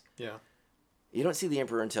 6. Yeah. You don't see the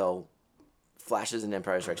Emperor until Flashes and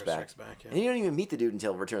Empire Strikes Back. Yeah. And you don't even meet the dude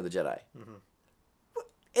until Return of the Jedi.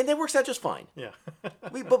 And that works out just fine. Yeah.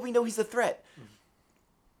 But we know he's a threat.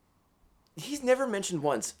 He's never mentioned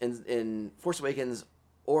once in Force Awakens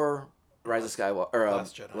or Rise of Skywalker or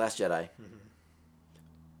Last Jedi.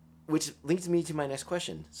 Which leads me to my next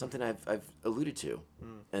question, something I've alluded to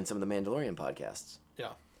in some of the Mandalorian podcasts.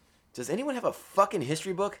 Yeah. Does anyone have a fucking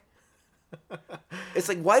history book? It's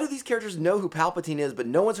like, why do these characters know who Palpatine is, but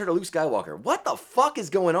no one's heard of Luke Skywalker? What the fuck is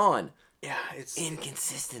going on? Yeah, it's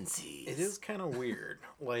Inconsistencies. It is kind of weird.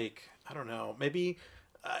 Like, I don't know. Maybe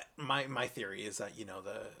my theory is that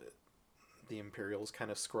the Imperials kind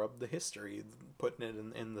of scrubbed the history, putting it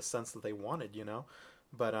in the sense that they wanted,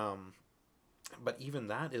 But even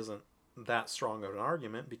that isn't that strong of an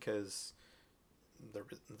argument because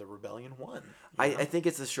the rebellion won. I think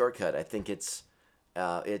it's a shortcut. I think it's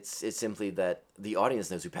simply that the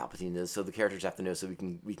audience knows who Palpatine is, so the characters have to know, so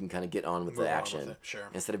we can kind of get on with Move the on action with it, sure.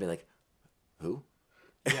 instead of being like, who?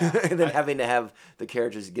 Yeah, and then having to have the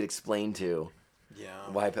characters get explained to Yeah.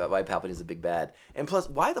 why Palpatine is a big bad, and plus,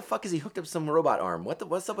 why the fuck is he hooked up some robot arm?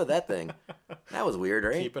 What's up with that thing? That was weird,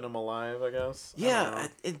 right? Keeping him alive, I guess. Yeah.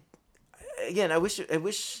 Again, I wish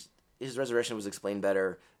his resurrection was explained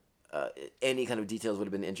better. Any kind of details would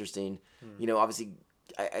have been interesting. Obviously,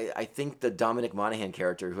 I think the Dominic Monaghan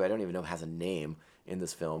character, who I don't even know has a name in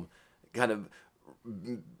this film, kind of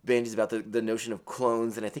bandies about the notion of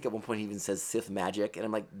clones, and I think at one point he even says Sith magic, and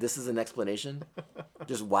I'm like, this is an explanation?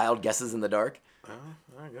 Just wild guesses in the dark?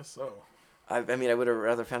 I guess so. I mean, I would have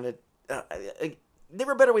rather found it... there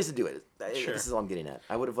were better ways to do it. Sure. This is all I'm getting at.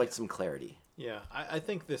 I would have liked some clarity. Yeah, I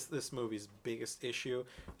think this movie's biggest issue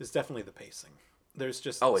is definitely the pacing. There's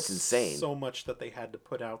just it's insane. So much that they had to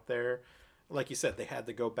put out there. Like you said, they had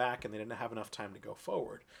to go back and they didn't have enough time to go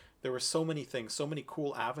forward. There were so many things, so many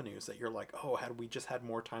cool avenues that you're like, oh, had we just had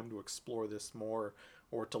more time to explore this more,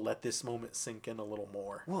 or to let this moment sink in a little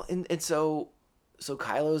more. Well, and so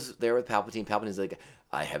Kylo's there with Palpatine. Palpatine's like,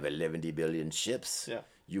 I have 11 billion ships. Yeah.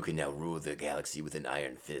 You can now rule the galaxy with an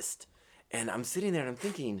iron fist. And I'm sitting there and I'm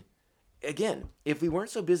thinking, again, if we weren't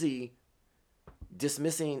so busy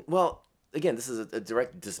dismissing... Well, again, this is a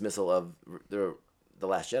direct dismissal of the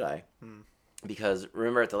Last Jedi. Because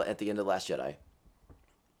remember at the end of The Last Jedi,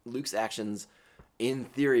 Luke's actions in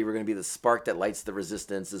theory, we're going to be the spark that lights the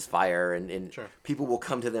resistance as fire, and Sure. people will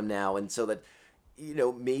come to them now, and so that,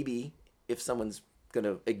 maybe if someone's going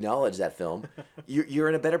to acknowledge that film, you're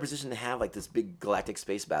in a better position to have like this big galactic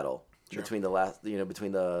space battle between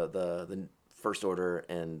between the First Order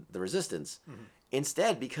and the Resistance. Mm-hmm.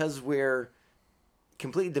 Instead, because we're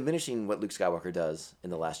completely diminishing what Luke Skywalker does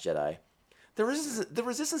in The Last Jedi, the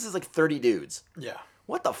Resistance is like 30 dudes. Yeah.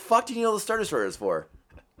 What the fuck do you know the Star Destroyer is for?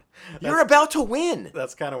 You're about to win.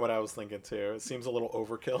 That's kind of what I was thinking too. It seems a little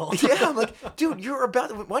overkill. Yeah, I'm like, dude, you're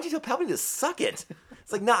about. Why don't you tell Palpatine to suck it?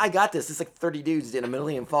 It's like, nah, I got this. It's like 30 dudes in a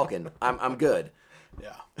Millennium Falcon. I'm good.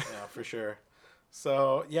 Yeah, for sure.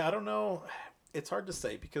 So yeah, I don't know. It's hard to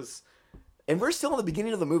say because. And we're still in the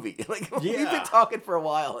beginning of the movie. Like we've Yeah. been talking for a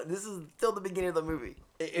while. This is still the beginning of the movie.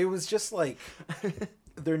 It was just like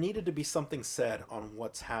there needed to be something said on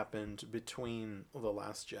what's happened between The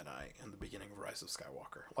Last Jedi and the beginning of Rise of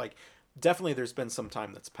Skywalker. Like, definitely there's been some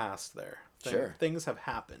time that's passed there. Sure. Things have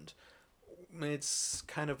happened. It's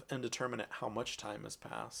kind of indeterminate how much time has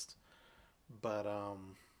passed. But,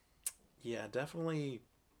 yeah, definitely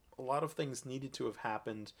a lot of things needed to have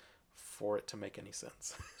happened for it to make any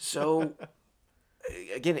sense. So,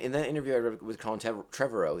 again, in that interview I read with Colin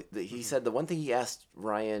Trevorrow, he said the one thing he asked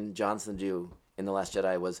Rian Johnson to do in The Last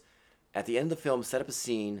Jedi was, at the end of the film, set up a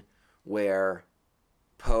scene where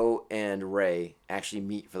Poe and Rey actually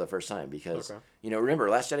meet for the first time. Because, remember,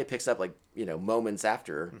 Last Jedi picks up, like, moments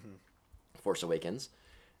after Force Awakens.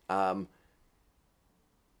 So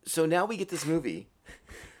now we get this movie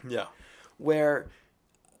Yeah. where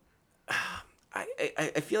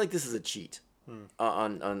I feel like this is a cheat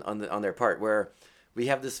on their part, where we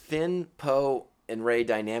have this Finn, Poe, and Rey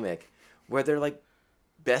dynamic where they're like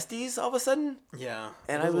besties all of a sudden. Yeah.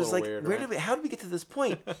 And I was like, weird, how did we get to this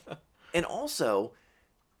point? And also,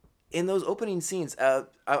 in those opening scenes,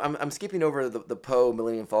 I'm skipping over the Poe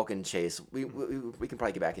Millennium Falcon chase. We can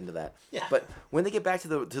probably get back into that. Yeah. But when they get back to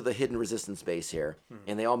the hidden resistance base here,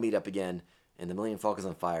 and they all meet up again, and the Millennium Falcon's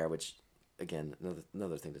on fire, which, again,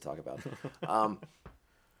 another thing to talk about.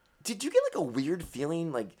 Did you get like a weird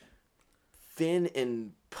feeling like Finn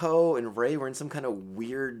and Poe and Rey were in some kind of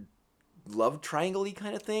weird love triangle-y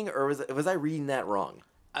kind of thing, or was I reading that wrong?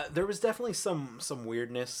 There was definitely some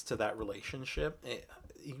weirdness to that relationship.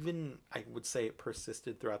 Even I would say it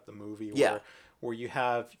persisted throughout the movie. Where you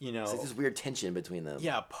have It's like this weird tension between them.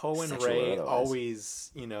 Yeah, Poe and Sexual or Rey otherwise.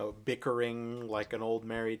 always bickering like an old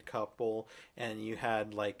married couple, and you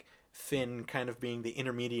had like Finn kind of being the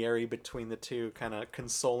intermediary between the two, kind of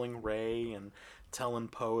consoling Rey and telling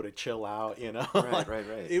Poe to chill out.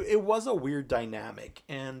 Right. It was a weird dynamic,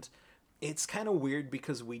 and it's kind of weird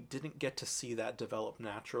because we didn't get to see that develop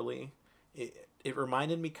naturally. It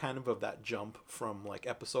reminded me kind of that jump from like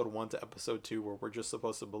episode 1 to episode 2, where we're just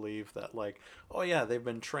supposed to believe that like, oh yeah, they've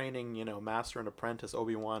been training, Master and Apprentice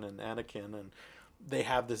Obi-Wan and Anakin, and they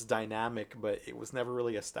have this dynamic, but it was never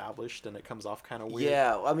really established, and it comes off kind of weird.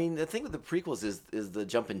 Yeah, I mean, the thing with the prequels is the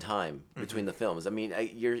jump in time between the films. I mean,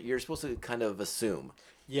 you're supposed to kind of assume.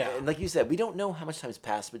 Yeah. And like you said, we don't know how much time's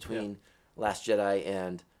passed between Last Jedi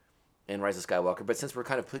and Rise of Skywalker, but since we're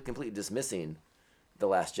kind of completely dismissing The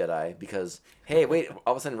Last Jedi because, hey, wait,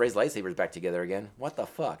 all of a sudden Rey's lightsaber's back together again. What the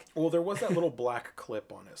fuck? Well, there was that little black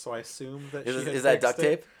clip on it, so I assume that Is that duct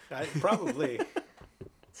tape? Probably.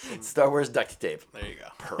 Star Wars duct tape. There you go.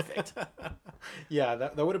 Perfect. Yeah,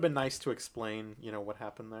 that would have been nice to explain, what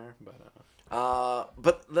happened there, but.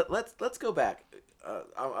 But let's go back.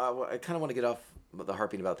 I kind of want to get off the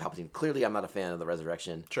harping about Palpatine. Clearly, I'm not a fan of the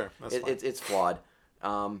resurrection. Sure, that's fine. It's flawed.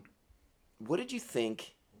 What did you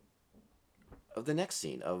think of the next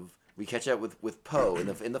scene? Of we catch up with Poe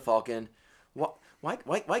in the Falcon.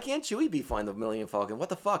 Why can't Chewie be flying the Millennium Falcon? What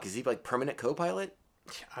the fuck? Is he like permanent co-pilot?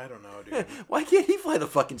 I don't know, dude. Why can't he fly the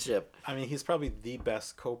fucking ship? I mean, he's probably the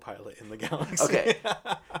best co-pilot in the galaxy. Okay.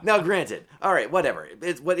 Now, granted. All right, whatever. It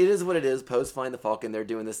is what it is. Poe's flying the Falcon. They're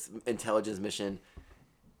doing this intelligence mission.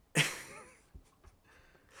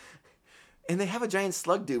 And they have a giant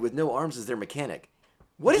slug dude with no arms as their mechanic.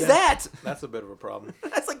 What is that? That's a bit of a problem.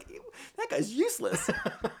 That's like, that guy's useless.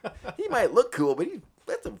 He might look cool, but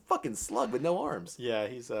that's a fucking slug with no arms. Yeah,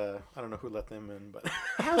 he's I don't know who let them in, but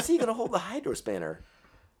How is he going to hold the hydro spanner?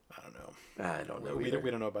 I don't know. I don't know. We either.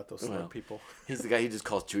 don't know about those slug Well. people. He's the guy who just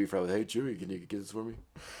calls Chewie for, hey, Chewie, can you get this for me?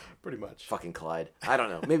 Pretty much. Fucking Clyde. I don't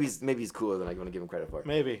know. Maybe he's cooler than I want to give him credit for.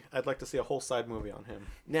 Maybe. I'd like to see a whole side movie on him.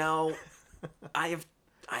 Now, I've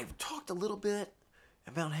talked a little bit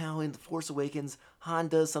about how in The Force Awakens, Han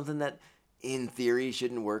does something that, in theory,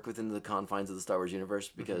 shouldn't work within the confines of the Star Wars universe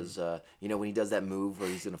because, when he does that move where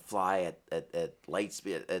he's going to fly at light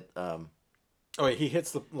speed, Oh, wait, he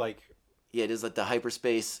hits the, Yeah, it is like the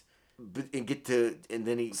hyperspace, and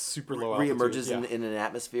then he Super low reemerges altitude, in an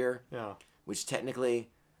atmosphere, Yeah. which technically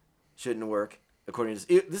shouldn't work according to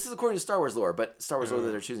this is according to Star Wars lore, but Star Wars lore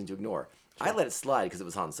that they're choosing to ignore. I let it slide because it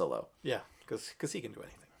was Han Solo. Yeah, because he can do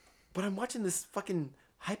anything. But I'm watching this fucking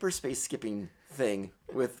hyperspace skipping thing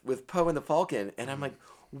with Poe and the Falcon, and I'm like,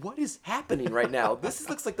 what is happening right now? This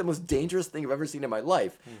looks like the most dangerous thing I've ever seen in my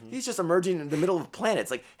life. He's just emerging in the middle of planets.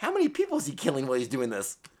 Like, how many people is he killing while he's doing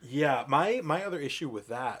this? Yeah, my other issue with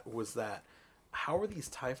that was that how are these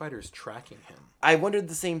TIE fighters tracking him? I wondered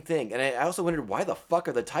the same thing, and I also wondered why the fuck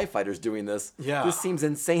are the TIE fighters doing this? Yeah. This seems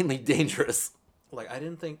insanely dangerous. Like, I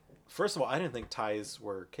didn't think TIEs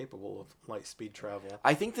were capable of light speed travel.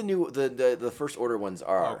 I think the First Order ones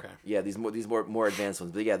are. Okay. Yeah, these more advanced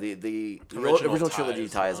ones. But yeah, the Original original trilogy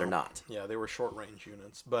TIEs, TIEs no. are not. Yeah, they were short range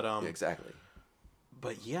units, but Exactly.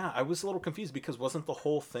 But yeah, I was a little confused because wasn't the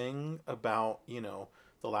whole thing about,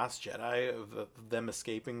 the Last Jedi of them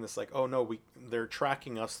escaping this, like, oh no, they're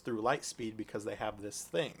tracking us through light speed because they have this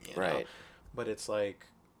thing, Right. But it's like,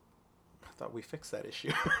 I thought we fixed that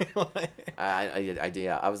issue.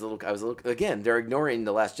 I was a little again. They're ignoring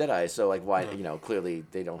the Last Jedi, so like why clearly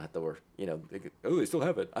they don't have to work. They still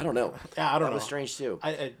have it. I don't know. Yeah, I don't know. That was strange too.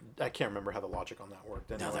 I can't remember how the logic on that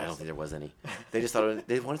worked. No, Anyways. I don't think there was any. They just thought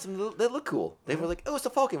they wanted something that looked cool. They were like, oh, it's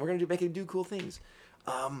a Falcon. We're gonna make it do cool things.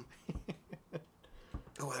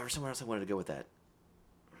 There was somewhere else I wanted to go with that.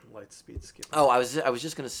 Light speed skip. Oh, I was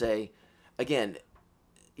just gonna say, again,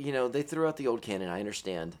 they threw out the old canon. I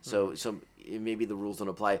understand. So maybe the rules don't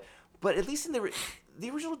apply, but at least in the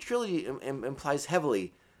original trilogy implies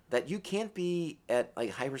heavily that you can't be at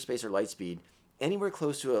like hyperspace or light speed anywhere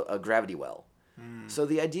close to a gravity well. So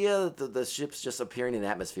the idea that the ship's just appearing in the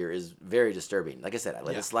atmosphere is very disturbing. Like I said, I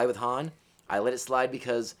let it slide with Han. I let it slide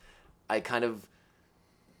because I kind of,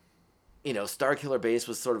 Starkiller Base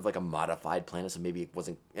was sort of like a modified planet, so maybe it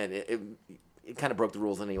wasn't, and it kind of broke the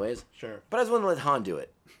rules anyways. Sure. But I was willing to let Han do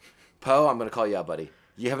it. Poe, I'm going to call you out, buddy.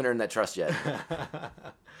 You haven't earned that trust yet.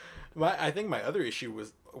 I think my other issue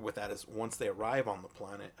with that is once they arrive on the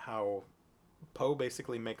planet, how Poe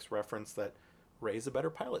basically makes reference that Rey's a better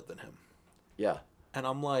pilot than him. Yeah. And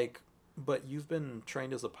I'm like, but you've been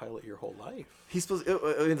trained as a pilot your whole life. He's supposed.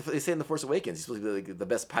 They say in The Force Awakens, he's supposed to be like the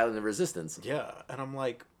best pilot in the Resistance. Yeah, and I'm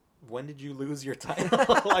like, when did you lose your title?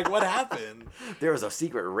 Like, what happened? There was a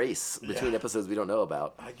secret race between episodes we don't know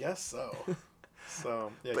about. I guess so.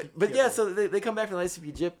 So yeah, so they come back from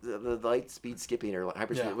the light speed skipping or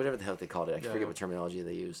hyperspeed, whatever the hell they called it. I forget what terminology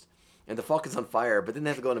they used. And the Falcon's on fire, but then they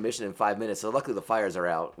have to go on a mission in 5 minutes. So luckily the fires are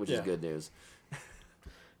out, which is good news.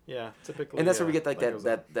 Yeah, typically. And that's where we get like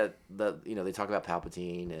that they talk about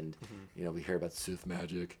Palpatine and we hear about Sith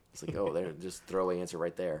magic. It's like, oh, they're just throwaway answer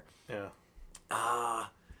right there. Yeah.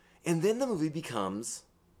 And then the movie becomes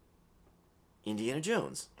Indiana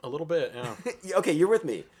Jones. A little bit, yeah. Okay, you're with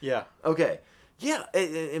me. Yeah. Okay. Yeah,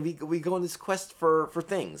 and we go on this quest for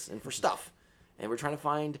things and for stuff. And we're trying to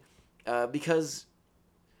find because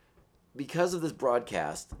of this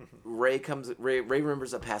broadcast, Rey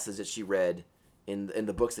remembers a passage that she read in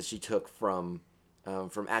the books that she took from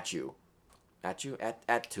Attu. Attu?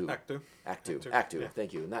 Attu. Yeah.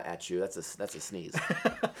 Thank you. Not Attu. That's a sneeze.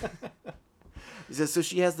 He says, so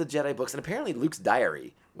she has the Jedi books and apparently Luke's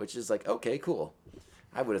diary, which is like, okay, cool.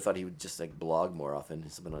 I would have thought he would just like blog more often,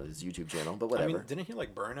 something on his YouTube channel, but whatever. I mean, didn't he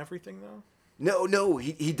like burn everything though? No,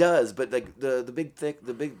 he does, but like the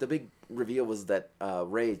big reveal was that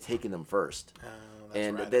Rey had taken them first.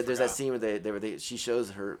 And right, there's that scene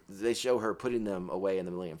where they show her putting them away in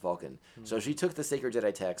the Millennium Falcon. So she took the sacred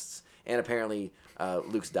Jedi texts and apparently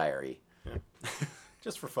Luke's diary. Yeah.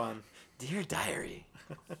 Just for fun. Dear diary,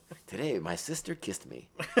 today my sister kissed me.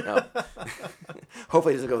 No.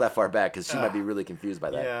 Hopefully it doesn't go that far back because she might be really confused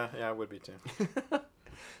by that. Yeah, I would be too.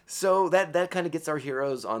 So that kind of gets our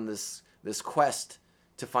heroes on this quest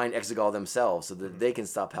to find Exegol themselves so that they can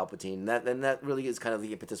stop Palpatine. And that really is kind of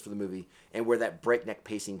the impetus for the movie and where that breakneck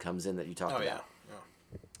pacing comes in that you talked about. Yeah.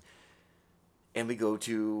 And we go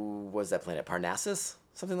to, what's that planet? Parnassus?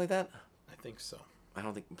 Something like that? I think so. I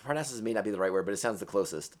don't think, Parnassus may not be the right word, but it sounds the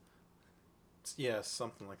closest. Yeah,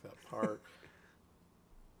 something like that.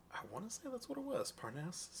 I want to say that's what it was.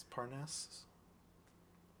 Parnassus.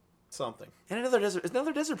 Something. And another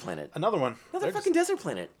desert planet. Another one. Another fucking desert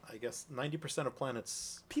planet. I guess 90% of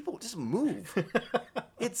planets. People just move.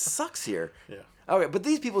 It sucks here. Yeah. Okay, but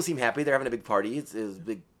these people seem happy. They're having a big party. It's a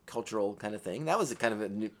big cultural kind of thing. That was a kind of a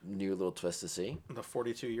new little twist to see. The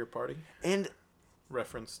 42-year party. And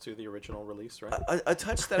reference to the original release, right? A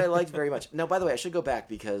touch that I liked very much. Now, by the way, I should go back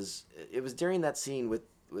because it was during that scene with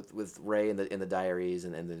with Ray in the diaries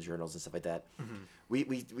and the journals and stuff like that. We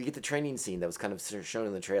get the training scene that was kind of shown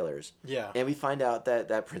in the trailers. Yeah. And we find out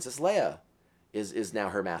that Princess Leia is now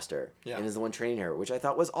her master and is the one training her, which I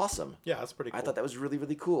thought was awesome. Yeah, that's pretty cool. I thought that was really,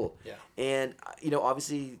 really cool. Yeah. And,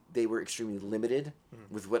 obviously they were extremely limited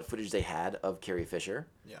with what footage they had of Carrie Fisher.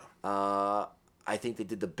 Yeah. I think they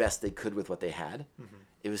did the best they could with what they had.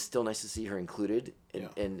 It was still nice to see her included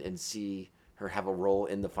and see her have a role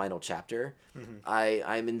in the final chapter.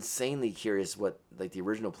 I'm insanely curious what the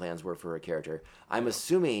original plans were for her character. I'm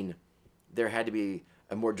assuming there had to be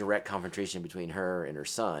a more direct confrontation between her and her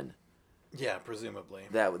son. Yeah, presumably.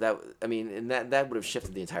 That would have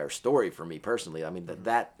shifted the entire story for me personally. I mean,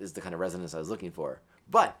 that is the kind of resonance I was looking for.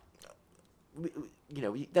 But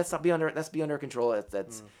that's not beyond our control.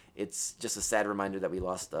 It's just a sad reminder that we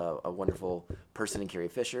lost a wonderful person in Carrie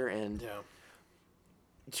Fisher. And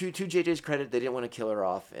to JJ's credit, they didn't want to kill her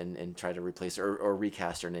off and try to replace her or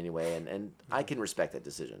recast her in any way. And I can respect that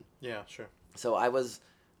decision. Yeah, sure. So I was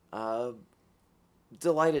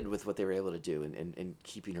delighted with what they were able to do and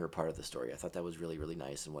keeping her a part of the story. I thought that was really, really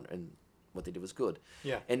nice, and what they did was good.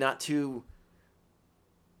 Yeah. And not too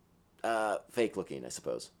fake looking, I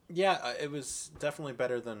suppose. Yeah, it was definitely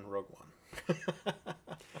better than Rogue One.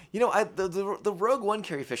 The Rogue One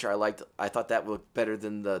Carrie Fisher I liked. I thought that looked better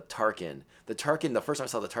than the Tarkin. The first time I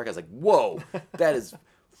saw the Tarkin, I was like, whoa, that is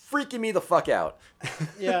freaking me the fuck out.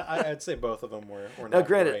 Yeah, I'd say both of them were not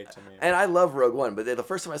great to me. And I love Rogue One, but the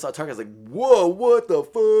first time I saw Tarkin, I was like, whoa, what the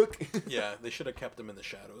fuck? Yeah, they should have kept him in the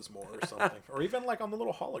shadows more or something. Or even like on the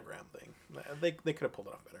little hologram thing. They could have pulled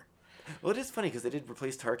it off better. Well, it is funny because they did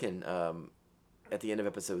replace Tarkin at the end of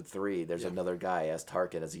episode 3. There's another guy as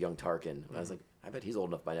Tarkin, as a young Tarkin. I was like, I bet he's old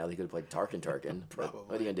enough by now that he could have played Tarkin. Probably.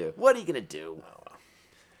 What are you going to do? Oh, well.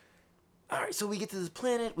 All right, so we get to this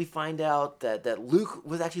planet. We find out that Luke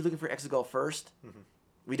was actually looking for Exegol first.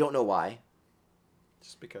 We don't know why.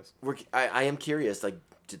 Just because. I am curious. Like,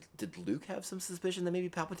 did Luke have some suspicion that maybe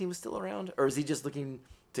Palpatine was still around? Or is he just looking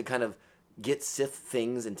to kind of get Sith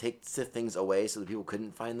things and take Sith things away so that people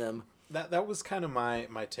couldn't find them? That was kind of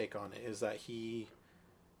my take on it, is that he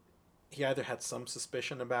either had some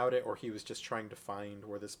suspicion about it or he was just trying to find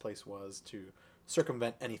where this place was to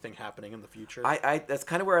circumvent anything happening in the future. That's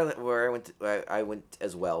kind of where I went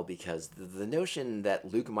as well, because the notion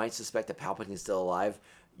that Luke might suspect that Palpatine is still alive,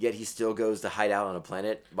 yet he still goes to hide out on a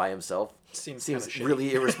planet by himself seems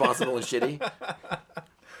really irresponsible and shitty.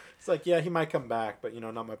 It's like, yeah, he might come back, but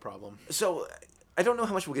not my problem. So I don't know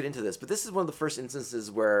how much we'll get into this, but this is one of the first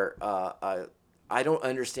instances where I don't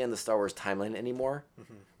understand the Star Wars timeline anymore,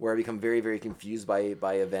 where I become very, very confused by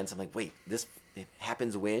events. I'm like, wait, this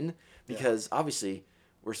happens when? Because obviously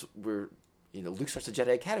we're Luke starts the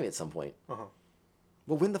Jedi Academy at some point. Well,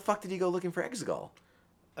 when the fuck did he go looking for Exegol?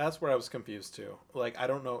 That's where I was confused too. Like, I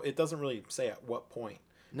don't know. It doesn't really say at what point.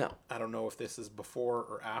 No. I don't know if this is before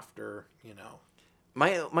or after.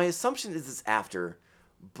 My assumption is it's after,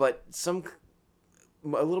 but a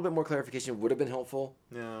little bit more clarification would have been helpful.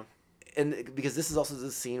 Yeah. And because this is also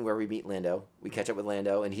the scene where we meet Lando, we catch up with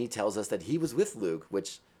Lando, and he tells us that he was with Luke,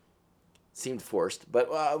 which seemed forced, but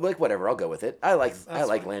whatever, I'll go with it. I like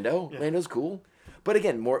Lando. Yeah. Lando's cool. But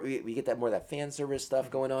again, we get more of that fan service stuff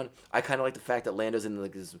going on. I kind of like the fact that Lando's in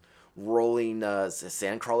this rolling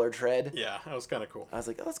sandcrawler tread. Yeah, that was kind of cool. I was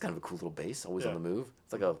like, oh, that's kind of a cool little base, always on the move.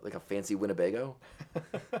 It's like a fancy Winnebago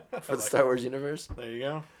for the Star Wars universe. There you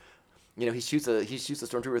go. He shoots a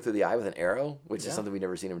stormtrooper through the eye with an arrow, which is something we've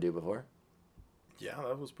never seen him do before. Yeah,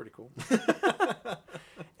 that was pretty cool.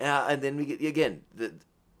 And then we get again.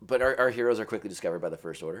 But our heroes are quickly discovered by the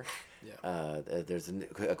First Order. Yeah. There's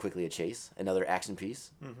quickly a chase, another action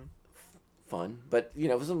piece. Fun, but it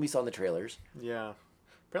was something we saw in the trailers. Yeah.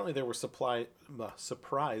 Apparently they were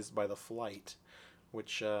surprised by the flight,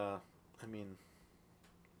 which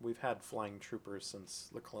we've had flying troopers since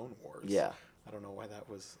the Clone Wars. Yeah. I don't know why that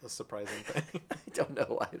was a surprising thing. I don't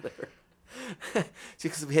know either.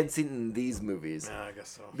 Because we hadn't seen these movies. Yeah, I guess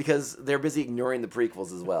so. Because they're busy ignoring the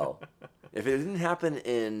prequels as well. If it didn't happen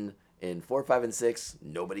in 4, 5, and 6,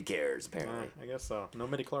 nobody cares, apparently. I guess so. No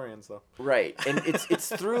midichlorians, though. Right. And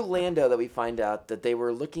it's through Lando that we find out that they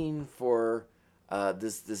were looking for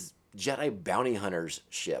this Jedi bounty hunters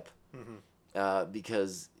ship.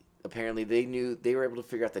 Because apparently they were able to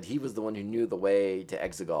figure out that he was the one who knew the way to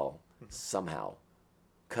Exegol somehow.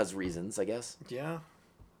 'Cause reasons, I guess. Yeah.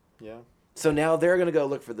 Yeah. So now they're gonna go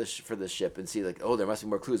look for this ship and see, like, oh, there must be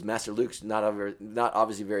more clues. Master Luke's not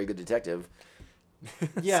obviously a very good detective.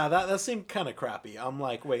 Yeah, that seemed kind of crappy. I'm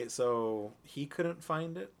like, wait, so he couldn't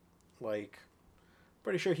find it? Like,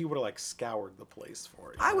 pretty sure he would have scoured the place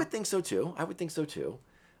for it. I would think so too.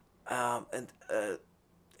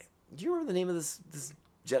 Do you remember the name of this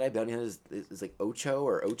Jedi bounty hunter? Is like Ocho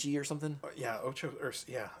or Ochi or something? Yeah, Ocho, or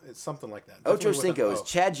yeah, it's something like that. Ocho Definitely with an Cinco O. is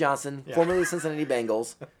Chad Johnson, formerly Cincinnati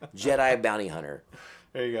Bengals, Jedi bounty hunter.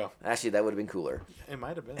 There you go. Actually, that would have been cooler It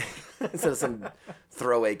might have been. instead of some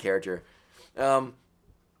throwaway character. Oh,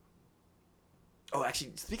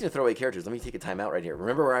 actually, speaking of throwaway characters, let me take a time out right here.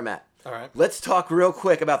 Remember where I'm at. All right. Let's talk real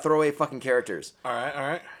quick about throwaway fucking characters. All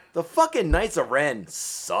right. The fucking Knights of Ren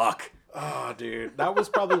suck. Oh, dude, that was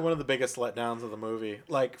probably one of the biggest letdowns of the movie.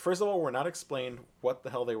 Like, first of all, we're not explained what the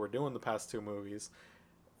hell they were doing the past 2 movies.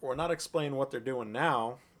 We're not explained what they're doing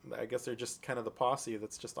now. I guess they're just kind of the posse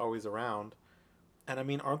that's just always around. And I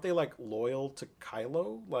mean, aren't they like loyal to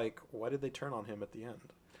Kylo? Like, why did they turn on him at the end?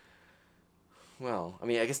 Well, I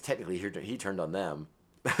mean, I guess technically he turned on them.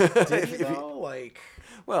 Did he though? Like,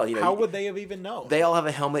 Well, you know, how would they have even known? they all have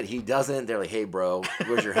a helmet. He doesn't. They're like, "Hey, bro,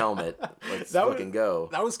 where's your helmet? Let's fucking go."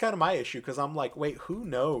 That was kind of my issue because I'm like, wait, who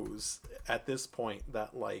knows at this point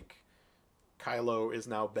that like Kylo is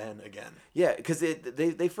now Ben again? Yeah, because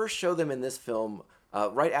they first show them in this film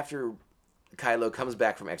right after Kylo comes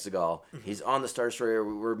back from Exegol. He's on the Star Destroyer.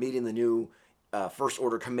 We're meeting the new First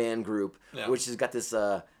Order Command Group, which has got this,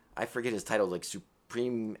 I forget his title, like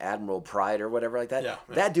Supreme Admiral Pride or whatever like that. Yeah.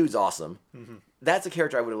 That dude's awesome. That's a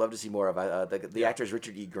character I would have loved to see more of. The actor is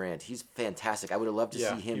Richard E. Grant. He's fantastic. I would have loved to see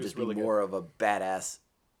him he was just be really good. more of a badass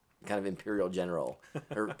kind of Imperial General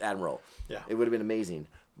or Admiral. Yeah. It would have been amazing.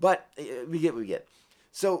 But we get what we get.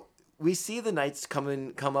 So we see the Knights come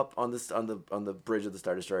up on the bridge of the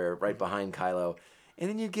Star Destroyer right behind Kylo, and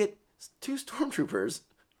then you get 2 stormtroopers.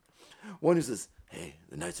 One who says, "Hey,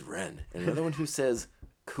 the Knights of Ren," and another one who says,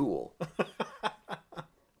 "Cool."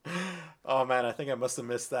 Oh man, I think I must have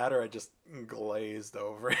missed that, or I just glazed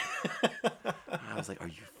over. I was like, "Are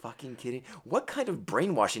you fucking kidding? What kind of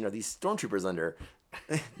brainwashing are these stormtroopers under?"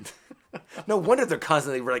 No wonder they're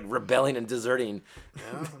constantly like rebelling and deserting.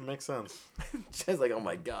 Yeah, that makes sense. She's like, "Oh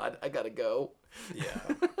my god, I gotta go." Yeah.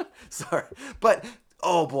 Sorry, but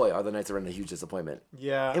oh boy, are the Knights of Ren a huge disappointment.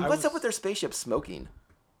 Yeah. And what's up with their spaceship smoking?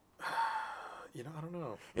 You know, I don't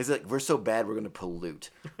know. It's like, we're so bad, we're gonna pollute.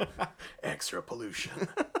 Extra pollution.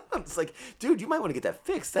 It's like, dude, you might want to get that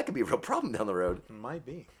fixed. That could be a real problem down the road. Might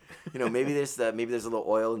be. You know, maybe there's a little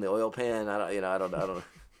oil in the oil pan. I don't know.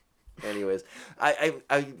 Anyways,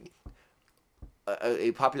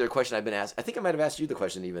 a popular question I've been asked. I think I might have asked you the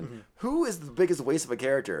question even. Who is the biggest waste of a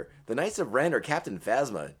character? The Knights of Ren or Captain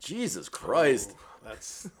Phasma? Jesus Christ! Ooh,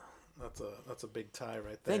 that's a big tie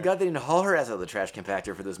right there. Thank God they didn't haul her ass out of the trash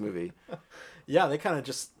compactor for this movie. Yeah, they kind of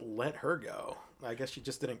just let her go. I guess she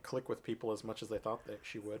just didn't click with people as much as they thought that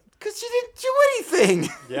she would. Because she didn't do anything.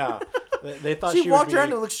 Yeah, they thought she she walked would around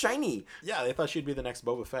be, and looked shiny. Yeah, they thought she'd be the next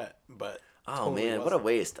Boba Fett, but Oh totally man, what a wasn't.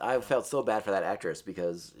 waste! I felt so bad for that actress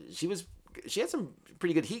because she had some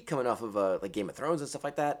pretty good heat coming off of like Game of Thrones and stuff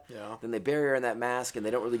like that. Yeah. Then they bury her in that mask and they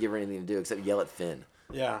don't really give her anything to do except yell at Finn.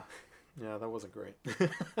 Yeah, that wasn't great.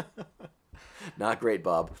 Not great,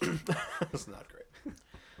 Bob. It's not great.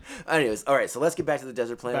 Anyways, all right, so let's get back to the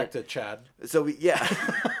desert planet. Back to Chad. So He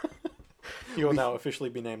will now officially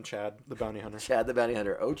be named Chad, the bounty hunter. Chad the Bounty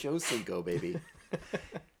Hunter, Ocho Cinco, baby.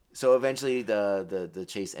 So eventually the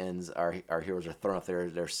chase ends. Our heroes are thrown off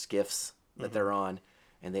their skiffs that they're on,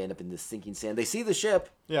 and they end up in this sinking sand. They see the ship.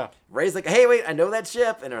 Yeah. Ray's like, "Hey, wait, I know that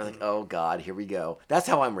ship," and they're like, "Oh God, here we go." That's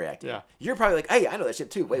how I'm reacting. Yeah. You're probably like, "Hey, I know that ship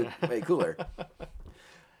too. Way cooler."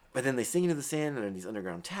 But then they sink into the sand and in these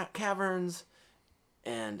underground caverns,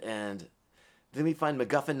 and then we find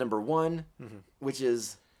MacGuffin number 1, which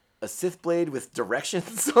is a Sith blade with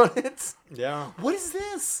directions on it. Yeah. What is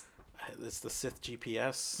this? It's the Sith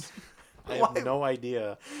GPS. I Why- have no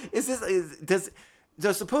idea.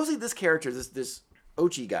 So supposedly this character, this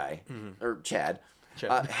Ochi guy or Chad,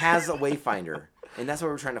 Chad. has a wayfinder, and that's why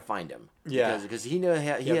we're trying to find him. Yeah. because he the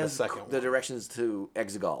has second the one. directions to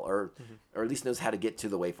Exegol, or at least knows how to get to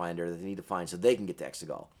the wayfinder that they need to find, so they can get to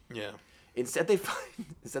Exegol. Yeah. Instead, they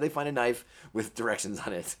find a knife with directions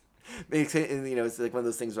on it. They say, you know, it's like one of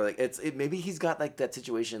those things where like maybe he's got like that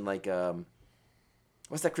situation like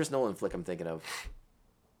what's that Chris Nolan flick I'm thinking of?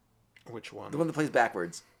 Which one? The one that plays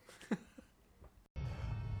backwards.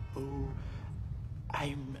 Oh,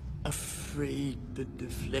 I'm afraid the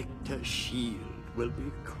deflector shield will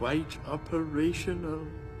be quite operational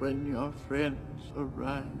when your friends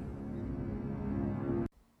arrive.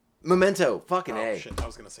 Memento, fucking Oh A. shit! I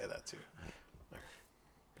was gonna say that too.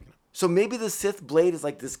 So maybe the Sith blade is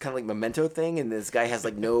like this kind of like memento thing, and this guy has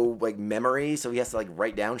like no like memory, so he has to like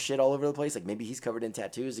write down shit all over the place. Like maybe he's covered in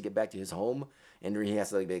tattoos to get back to his home, and he has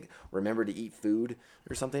to like remember to eat food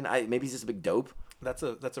or something. Maybe he's just a big dope. That's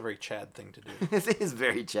a very Chad thing to do. It is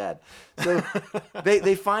very Chad. So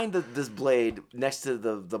they find this blade next to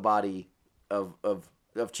the body of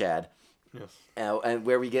Chad. Yes. And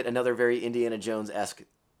where we get another very Indiana Jones-esque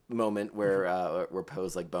moment where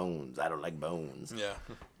Poe's like, bones, I don't like bones. Yeah.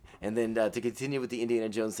 And then to continue with the Indiana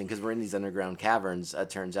Jones thing, because we're in these underground caverns,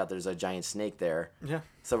 turns out there's a giant snake there. Yeah.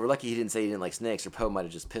 So we're lucky he didn't say he didn't like snakes, or Poe might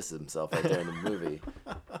have just pissed himself right there in the movie,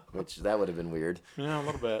 which that would have been weird. Yeah, a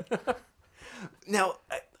little bit. Now,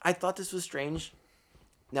 I thought this was strange.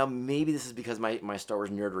 Now, maybe this is because my Star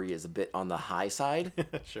Wars nerdery is a bit on the high side.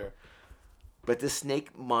 Sure. But this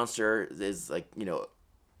snake monster is like,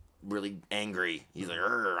 really angry. He's like,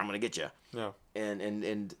 "Arr, I'm gonna get you." Yeah.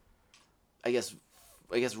 And I guess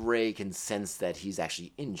Rey can sense that he's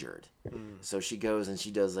actually injured. So she goes and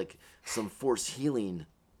she does like some force healing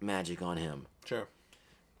magic on him. Sure.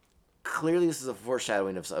 Clearly, this is a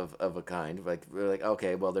foreshadowing of a kind. Like we're like,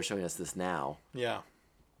 okay, well, they're showing us this now. Yeah.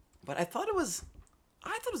 But I thought it was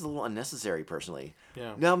a little unnecessary, personally.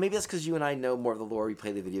 Yeah. Now, maybe that's because you and I know more of the lore. We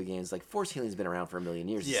play the video games. Like, force healing's been around for a million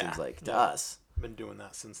years, it seems like, to us. Been doing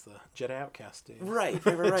that since the Jedi Outcast days. Right.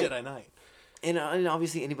 Jedi Knight. And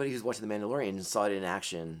obviously, anybody who's watching The Mandalorian saw it in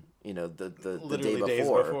action, the day Literally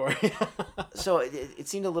before. days before. So it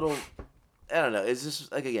seemed a little... I don't know. It's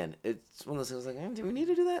just, like, again, it's one of those things like, do we need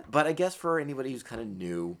to do that? But I guess for anybody who's kind of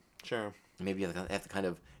new... Sure. Maybe you have to kind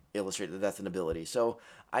of illustrate that that's an ability. So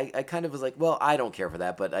I kind of was like, well, I don't care for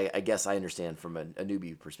that, but I guess I understand from a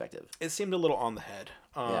newbie perspective. It seemed a little on the head.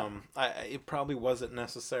 It probably wasn't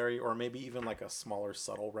necessary, or maybe even like a smaller,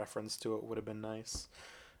 subtle reference to it would have been nice.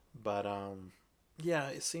 But yeah,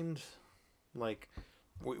 it seemed like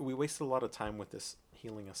we wasted a lot of time with this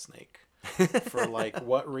healing a snake. For like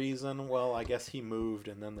what reason? Well, I guess he moved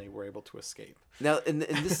and then they were able to escape. Now in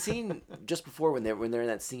this scene just before when they're in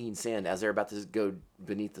that singing sand, as they're about to go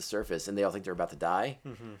beneath the surface and they all think they're about to die,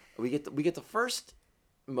 we get the first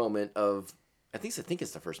moment of I think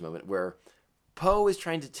it's the first moment where Poe is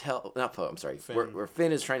trying to tell Finn. Where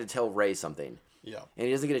Finn is trying to tell Rey something. Yeah. And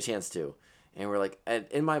he doesn't get a chance to. And we're like, and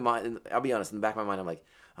in my mind, I'll be honest, in the back of my mind, I'm like,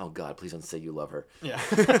 oh God, please don't say you love her. Yeah.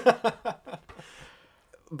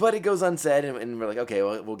 But it goes unsaid, and we're like, okay,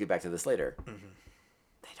 well, we'll get back to this later. Mm-hmm.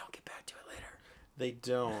 They don't get back to it later. They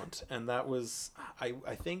don't, and that was, I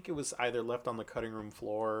think it was either left on the cutting room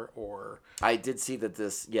floor or... I did see that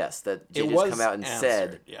that Jay just come out and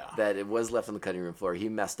said yeah. that it was left on the cutting room floor. He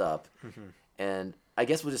messed up, and I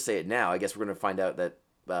guess we'll just say it now. I guess we're going to find out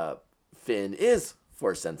that Finn is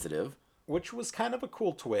force sensitive. Which was kind of a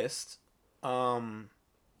cool twist.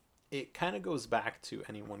 It kind of goes back to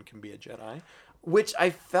anyone can be a Jedi. Which I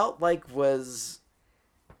felt like was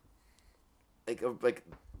like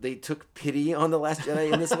they took pity on The Last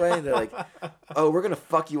Jedi in this way. They're like, oh, we're going to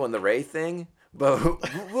fuck you on the Rey thing, but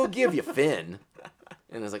we'll give you Finn.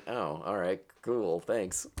 And it's like, oh, all right, cool,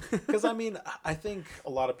 thanks. Because, I mean, I think a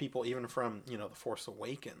lot of people, even from, The Force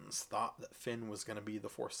Awakens, thought that Finn was going to be the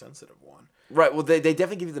Force-sensitive one. Right, well, they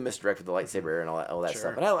definitely give you the misdirect with the lightsaber and all that Sure.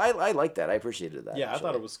 stuff. And I like that. I appreciated that. Yeah, actually. I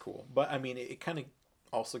thought it was cool. But, I mean, it kind of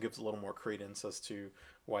also gives a little more credence as to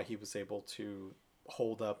why he was able to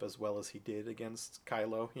hold up as well as he did against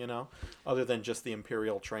Kylo, other than just the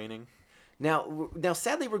Imperial training. Now,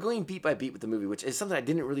 sadly, we're going beat by beat with the movie, which is something I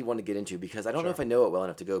didn't really want to get into because I don't know if I know it well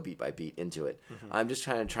enough to go beat by beat into it. Mm-hmm. I'm just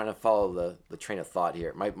trying to follow the train of thought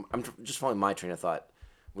here. I'm just following my train of thought,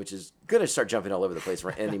 which is going to start jumping all over the place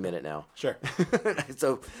for any minute now. Sure.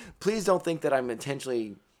 So please don't think that I'm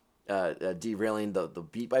intentionally derailing the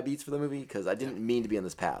beat by beats for the movie because I didn't mean to be on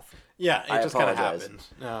this path. Yeah, it just kind of apologize. happened.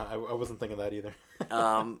 No, I wasn't thinking that either.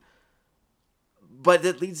 But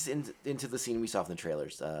that leads into the scene we saw from the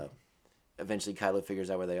trailers. Eventually, Kylo figures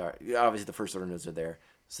out where they are. Obviously, the First Order knows they're there,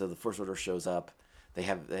 so the First Order shows up. They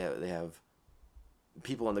have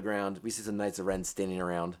people on the ground. We see some Knights of Ren standing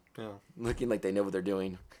around, looking like they know what they're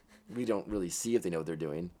doing. We don't really see if they know what they're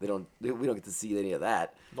doing. We don't get to see any of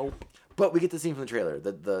that. Nope. But we get the scene from the trailer.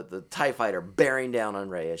 The TIE fighter bearing down on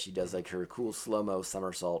Rey as she does like her cool slow-mo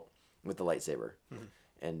somersault with the lightsaber,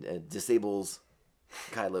 and disables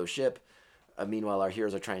Kylo's ship. Meanwhile, our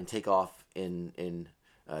heroes are trying to take off in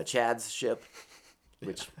Chad's ship,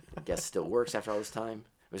 which I guess still works after all this time.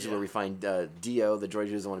 This is where we find Dio, the droid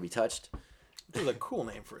who doesn't want to be touched. This is a cool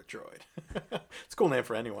name for a droid. It's a cool name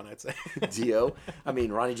for anyone, I'd say. Dio? I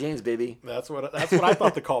mean, Ronnie James, baby. That's what I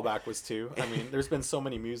thought the callback was too. I mean, there's been so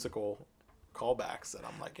many musical callbacks that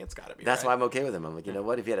I'm like, it's got to be That's right. why I'm okay with him. I'm like, you know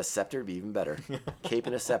what? If he had a scepter, it'd be even better. Cape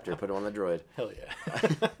and a scepter, put him on the droid. Hell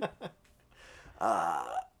yeah.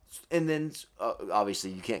 And then,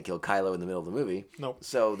 obviously, you can't kill Kylo in the middle of the movie. Nope.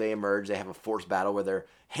 So they emerge. They have a force battle where they're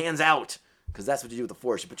hands out. because that's what you do with the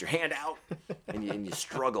Force. You put your hand out and you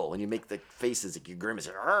struggle and you make the faces like you grimace.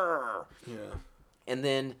 Arr! Yeah. And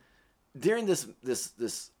then during this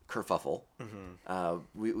kerfuffle,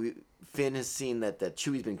 Finn has seen that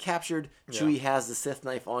Chewie's been captured. Chewie has the Sith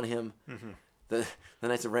knife on him. The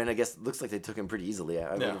Knights of Ren, I guess, looks like they took him pretty easily.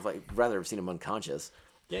 I would have rather have seen him unconscious.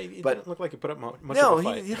 Yeah, he didn't look like he put up much no, of a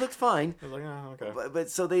fight. he looked fine. I was like, oh, okay. But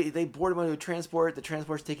so they board him onto a transport. The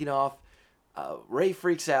transport's taking off. Rey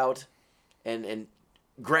freaks out and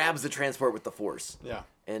grabs the transport with the Force. Yeah.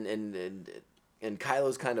 And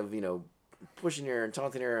Kylo's kind of, pushing her and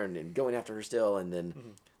taunting her and going after her still. And then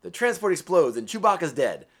the transport explodes and Chewbacca's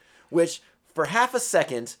dead. Which, for half a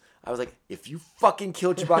second, I was like, if you fucking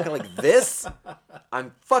kill Chewbacca like this,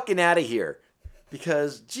 I'm fucking out of here.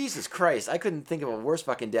 Because, Jesus Christ, I couldn't think of a worse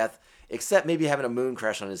fucking death except maybe having a moon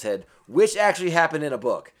crash on his head, which actually happened in a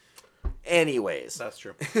book. Anyways. That's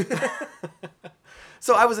true.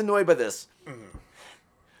 So I was annoyed by this.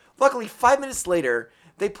 Luckily, 5 minutes later,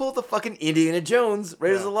 they pulled the fucking Indiana Jones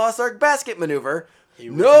Raiders of the Lost Ark basket maneuver.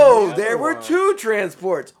 No, there were 2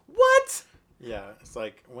 transports. What? Yeah, it's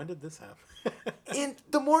like, when did this happen? And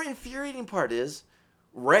the more infuriating part is,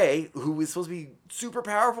 Rey, who is supposed to be super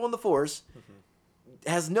powerful in the Force,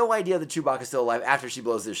 has no idea that Chewbacca's still alive after she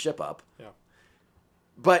blows this ship up. Yeah.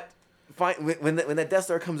 But when that Death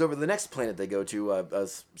Star comes over the next planet they go to,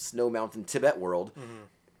 Snow Mountain Tibet world,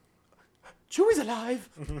 Chewie's alive.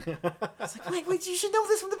 I was like, wait, you should know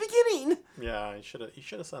this from the beginning. Yeah, you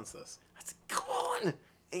should have sensed this. I said, come on.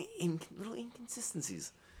 Little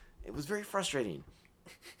inconsistencies. It was very frustrating.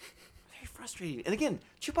 Very frustrating. And again,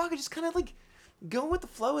 Chewbacca just kind of like going with the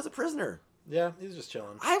flow as a prisoner. Yeah, he's just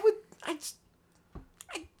chilling. I mean,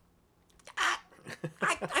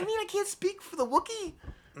 I can't speak for the Wookiee.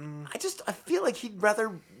 I feel like he'd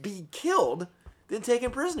rather be killed than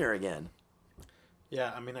taken prisoner again.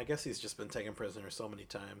 Yeah, I mean, I guess he's just been taken prisoner so many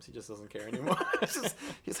times. He just doesn't care anymore.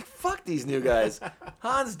 He's like, fuck these new guys.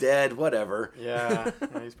 Han's dead, whatever. Yeah,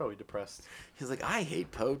 he's probably depressed. He's like, I hate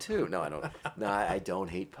Poe too. No, I don't. No, I don't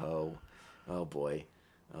hate Poe. Oh boy.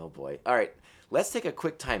 All right, let's take a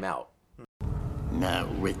quick time out. Now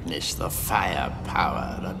witness the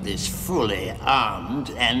firepower of this fully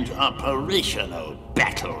armed and operational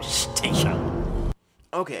battle station.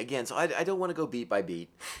 Okay, again, so I don't want to go beat by beat.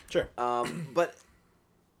 Sure. But,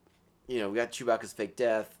 we got Chewbacca's fake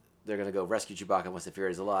death. They're going to go rescue Chewbacca once the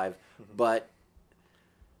Fury is alive. But,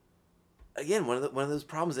 again, one of those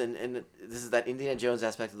problems, and this is that Indiana Jones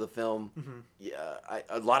aspect of the film. Yeah,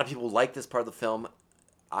 a lot of people like this part of the film.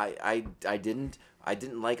 I didn't. I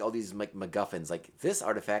didn't like all these MacGuffins. Like, this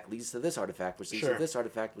artifact leads to this artifact, which leads to this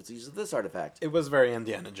artifact, which leads to this artifact. It was very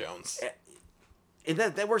Indiana Jones. And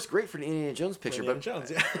that works great for an Indiana Jones picture, Indiana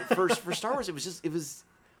Jones, yeah. for Star Wars,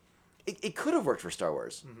 it could have worked for Star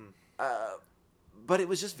Wars, but it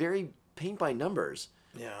was just very paint by numbers.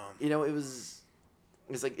 Yeah, it's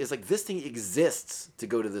like this thing exists to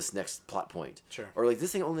go to this next plot point, sure, or like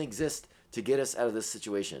this thing only exists to get us out of this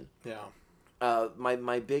situation. Yeah,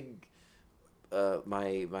 my big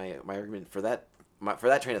my argument for that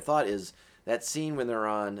train of thought is that scene when they're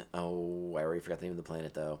on. Oh, I already forgot the name of the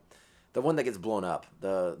planet though. The one that gets blown up,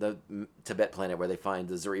 the Tibet planet where they find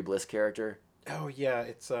the Zuri Bliss character. Oh yeah,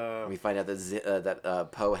 it's We find out that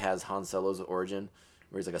Poe has Han Solo's origin,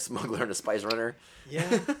 where he's like a smuggler and a spice runner.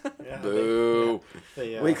 Yeah. Boo.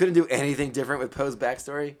 We couldn't do anything different with Poe's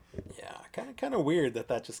backstory. Yeah, kind of weird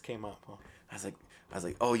that just came up. Huh? I was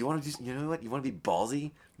like, oh, you want to do? You know what? You want to be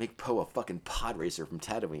ballsy? Make Poe a fucking pod racer from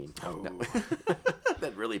Tatooine. Oh. No.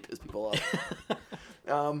 That really pissed people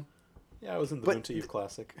off. Yeah, I was in the Moon to Eve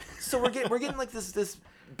classic. So we're getting like this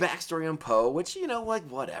backstory on Poe, which like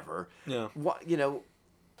whatever. Yeah. What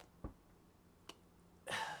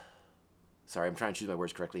Sorry, I'm trying to choose my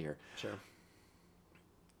words correctly here. Sure.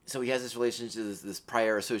 So he has this relationship, this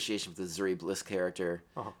prior association with the Zuri Bliss character.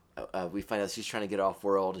 Uh-huh. We find out she's trying to get off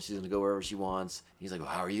world and she's going to go wherever she wants. He's like, well,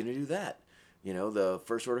 how are you going to do that? The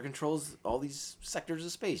First Order controls all these sectors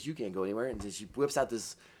of space. You can't go anywhere. And then she whips out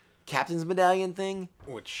this captain's medallion thing.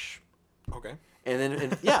 Which, okay. And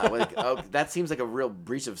then, that seems like a real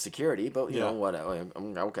breach of security. But, you know what?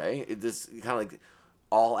 Okay. This kind of like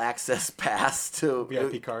all access pass to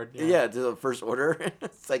VIP card. Yeah, to the First Order.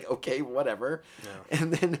 It's like, okay, whatever. Yeah.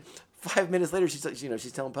 And then 5 minutes later, she's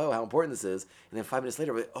telling Poe how important this is. And then 5 minutes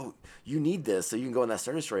later, we're like, oh, you need this so you can go on that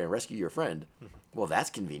Star Destroyer and rescue your friend. Well, that's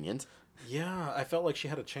convenient. Yeah, I felt like she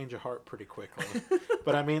had a change of heart pretty quickly.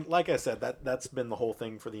 But I mean, like I said, that's been the whole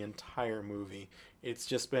thing for the entire movie. It's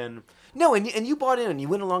just been... No, and you bought in and you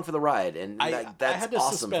went along for the ride. And that's I had to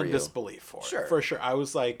awesome suspend for you. disbelief for it. Sure. For sure. I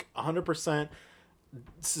was like 100%.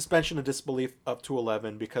 suspension of disbelief up to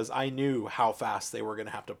 11 because I knew how fast they were going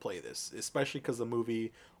to have to play this, especially because the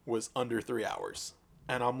movie was under 3 hours.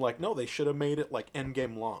 And I'm like, no, they should have made it like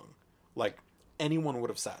Endgame long. Like anyone would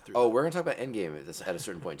have sat through. Oh, that. we're gonna talk about Endgame at a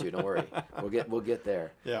certain point too. Don't worry, we'll get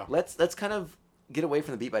there. Yeah. Let's kind of get away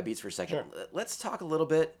from the beat by beats for a second. Sure. Let's talk a little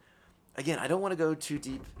bit. Again, I don't want to go too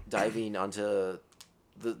deep diving onto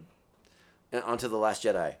the Last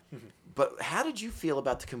Jedi. Mm-hmm. But how did you feel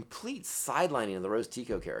about the complete sidelining of the Rose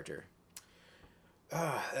Tico character?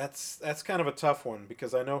 That's kind of a tough one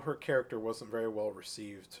because I know her character wasn't very well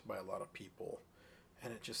received by a lot of people,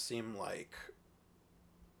 and it just seemed like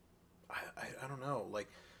I don't know, like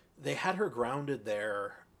they had her grounded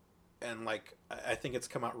there, and like I think it's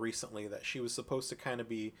come out recently that she was supposed to kind of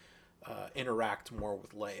be interact more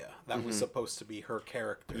with Leia. That was supposed to be her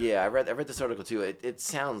character. Yeah, I read this article too. It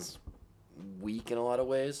sounds weak in a lot of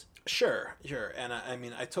ways. Sure, and I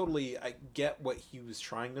mean, I get what he was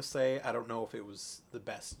trying to say. I don't know if it was the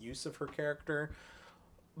best use of her character,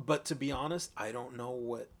 but to be honest, I don't know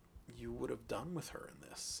what you would have done with her in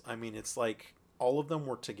this. I mean, it's like all of them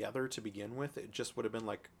were together to begin with. It just would have been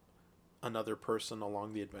like another person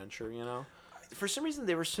along the adventure, you know? For some reason,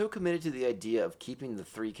 they were so committed to the idea of keeping the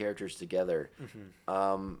three characters together.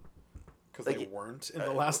 Because like, they weren't in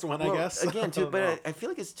the last one, well, I guess. Again, too, but I feel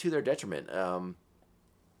like it's to their detriment.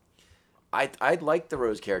 I like the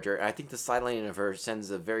Rose character, and I think the sidelining of her sends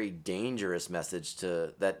a very dangerous message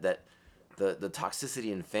to that the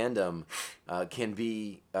toxicity in fandom can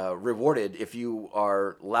be rewarded if you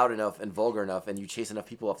are loud enough and vulgar enough and you chase enough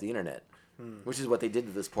people off the internet, which is what they did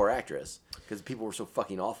to this poor actress because people were so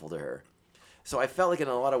fucking awful to her. So I felt like in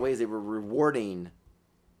a lot of ways they were rewarding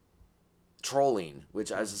trolling,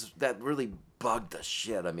 which that really bugged the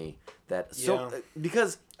shit out of me.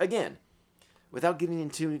 Because again, without getting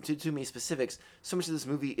into too many specifics, so much of this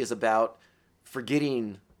movie is about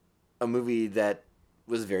forgetting a movie that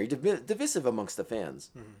was very divisive amongst the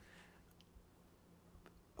fans.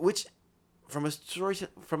 Which, from a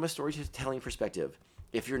storytelling perspective,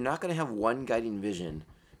 if you're not going to have one guiding vision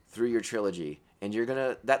through your trilogy, and you're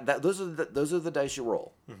gonna those are the dice you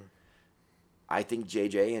roll. I think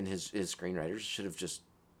JJ and his screenwriters should have just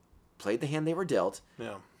played the hand they were dealt,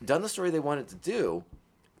 done the story they wanted to do.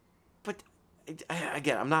 But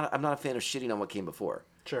again, I'm not a fan of shitting on what came before.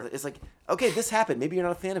 Sure. It's like, okay, this happened. Maybe you're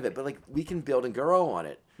not a fan of it, but like we can build and grow on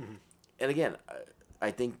it. And again, I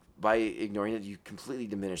think by ignoring it, you completely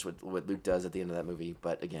diminish what Luke does at the end of that movie.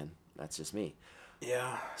 But again, that's just me.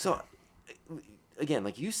 Yeah. So, again,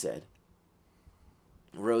 like you said,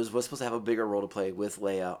 Rose was supposed to have a bigger role to play with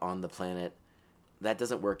Leia on the planet. That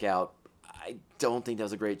doesn't work out. I don't think that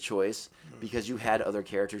was a great choice because you had other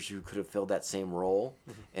characters who could have filled that same role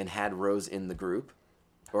and had Rose in the group,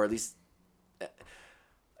 or at least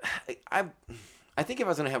I think if I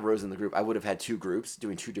was going to have Rose in the group, I would have had two groups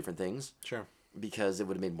doing two different things. Sure. Because it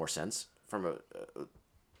would have made more sense from a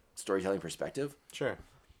storytelling perspective. Sure.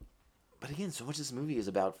 But again, so much of this movie is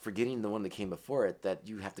about forgetting the one that came before it that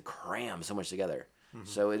you have to cram so much together.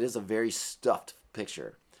 So it is a very stuffed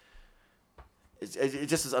picture. It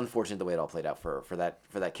just is unfortunate the way it all played out for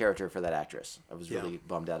that character, for that actress. I was really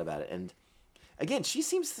bummed out about it. And again, she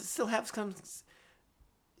seems to still have some.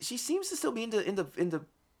 She seems to still be into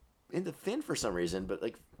Finn for some reason, but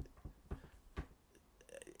like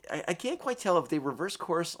I can't quite tell if they reverse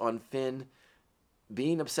course on Finn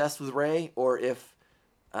being obsessed with Rey or if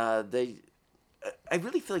they. I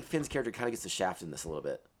really feel like Finn's character kind of gets the shaft in this a little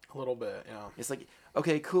bit. A little bit, yeah. It's like,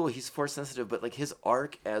 okay, cool, he's force sensitive, but like his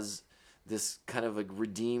arc as this kind of like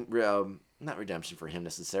not redemption for him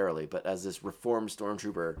necessarily, but as this reformed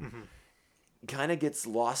stormtrooper kind of gets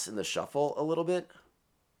lost in the shuffle a little bit,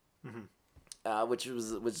 which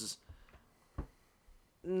was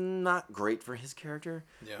not great for his character.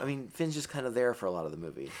 Yeah. I mean, Finn's just kind of there for a lot of the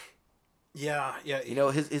movie. Yeah. You know,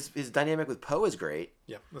 his dynamic with Poe is great.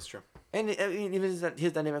 Yeah, that's true. And I mean, even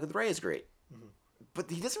his dynamic with Rey is great. But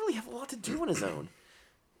he doesn't really have a lot to do on his own.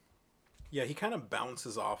 Yeah, he kind of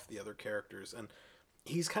bounces off the other characters, and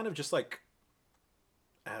he's kind of just like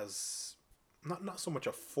as not so much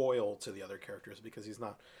a foil to the other characters because he's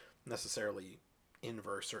not necessarily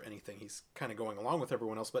inverse or anything. He's kind of going along with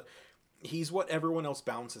everyone else, but he's what everyone else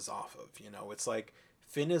bounces off of. You know, it's like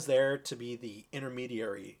Finn is there to be the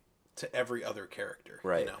intermediary to every other character.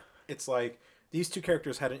 Right. You know, it's like these two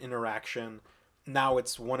characters had an interaction. Now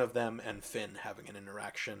it's one of them and Finn having an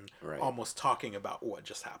interaction, almost talking about what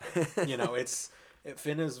just happened. You know,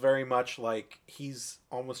 Finn is very much like he's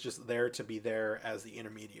almost just there to be there as the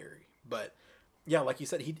intermediary. But yeah, like you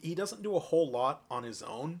said, he doesn't do a whole lot on his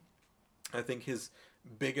own. I think his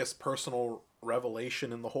biggest personal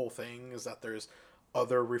revelation in the whole thing is that there's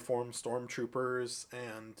other reformed stormtroopers,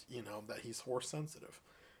 and that he's Force sensitive,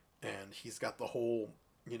 and he's got the whole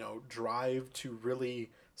drive to really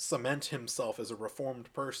cement himself as a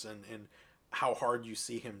reformed person, and how hard you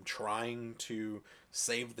see him trying to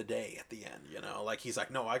save the day at the end. Like he's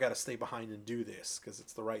like, no, I got to stay behind and do this because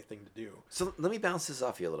it's the right thing to do. So let me bounce this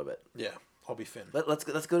off you a little bit. Yeah, I'll be Finn. Let's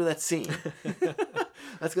go to that scene.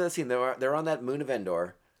 Let's go to that scene. They're on that moon of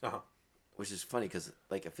Endor, which is funny because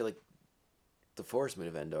like I feel like the forest moon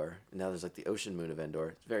of Endor, and now there's like the ocean moon of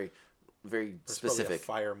Endor. It's very, very There's specific.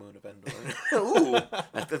 probably a fire moon of Endor. Ooh,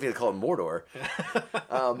 I think they call it Mordor.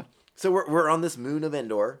 So we're on this moon of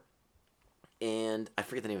Endor, and I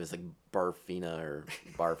forget the name. It's like Barfina or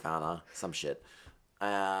Barfana, some shit.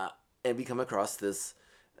 And we come across this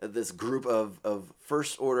group of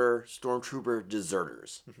First Order Stormtrooper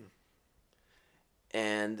deserters.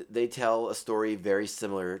 And they tell a story very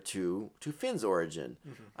similar to Finn's origin.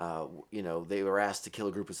 They were asked to kill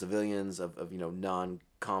a group of civilians of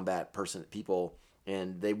non-combat people,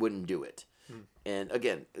 and they wouldn't do it. And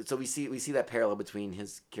again, so we see that parallel between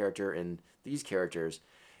his character and these characters,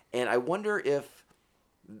 and I wonder if,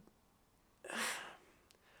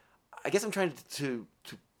 I guess I'm trying to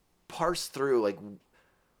parse through like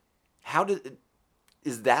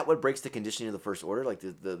is that what breaks the conditioning of the First Order? Like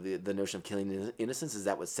the notion of killing innocents? Is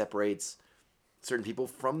that what separates certain people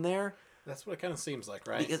from there? That's what it kind of seems like,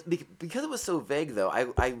 right? Because it was so vague, though,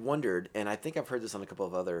 I wondered, and I think I've heard this on a couple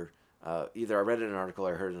of other, either I read it in an article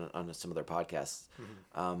or I heard it on some other podcasts.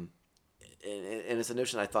 And it's a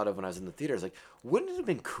notion I thought of when I was in the theaters. Like, wouldn't it have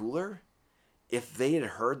been cooler if they had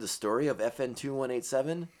heard the story of FN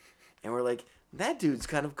 2187 and were like, that dude's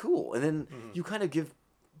kind of cool. And then you kind of give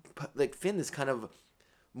like Finn this kind of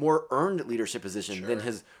more earned leadership position than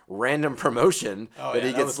his random promotion that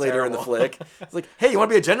he gets later in the flick. It's like, hey, you want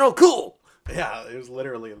to be a general? Cool. Yeah, it was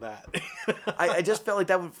literally that. I just felt like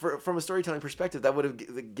that would, from a storytelling perspective, that would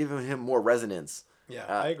have given him more resonance. Yeah,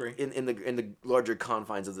 I agree. In the larger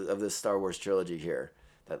confines of this Star Wars trilogy here,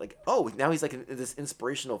 that like, oh, now he's like this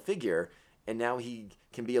inspirational figure, and now he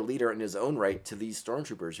can be a leader in his own right to these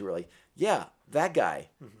stormtroopers who are like, yeah, that guy.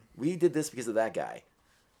 We did this because of that guy.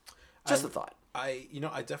 Just a thought. I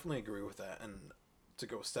definitely agree with that. And to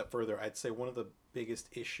go a step further, I'd say one of the biggest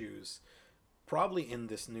issues probably in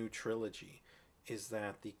this new trilogy is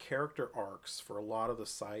that the character arcs for a lot of the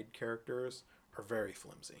side characters are very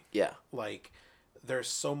flimsy. Yeah. Like, there's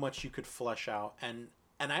so much you could flesh out, and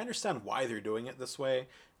I understand why they're doing it this way.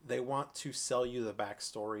 They want to sell you the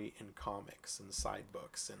backstory in comics and side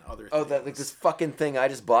books and other things. Oh, that like this fucking thing I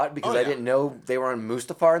just bought because I didn't know they were on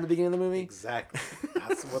Mustafar in the beginning of the movie? Exactly.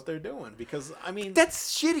 That's what they're doing. Because, I mean...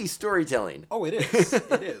 That's shitty storytelling. Oh, it is.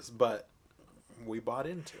 It is. But we bought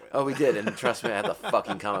into it. Oh, we did. And trust me, I had the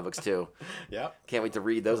fucking comic books, too. Yep. Can't wait to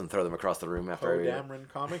read those and throw them across the room after I read it. Poe Dameron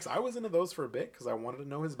comics. I was into those for a bit because I wanted to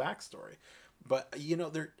know his backstory. But,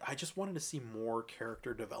 I just wanted to see more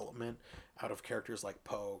character development out of characters like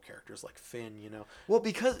Poe, characters like Finn, Well,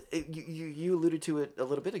 because you alluded to it a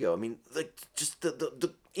little bit ago. I mean, like, just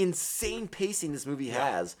the insane pacing this movie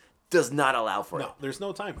has does not allow for it. No, there's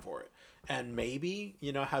no time for it. And maybe,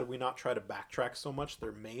 had we not tried to backtrack so much,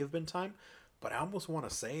 there may have been time. But I almost want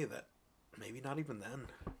to say that maybe not even then.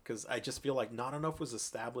 Because I just feel like not enough was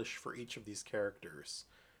established for each of these characters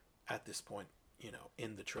at this point,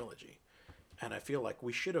 in the trilogy. And I feel like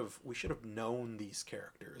we should have known these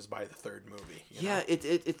characters by the third movie. Yeah,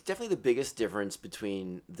 it's definitely the biggest difference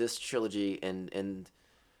between this trilogy and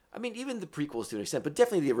I mean, even the prequels to an extent, but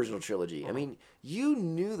definitely the original trilogy. I mean, you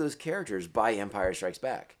knew those characters by Empire Strikes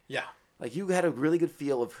Back. Yeah. Like, you had a really good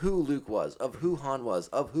feel of who Luke was, of who Han was,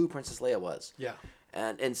 of who Princess Leia was. Yeah.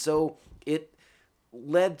 And so it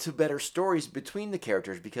led to better stories between the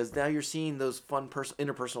characters because now you're seeing those fun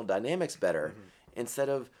interpersonal dynamics better instead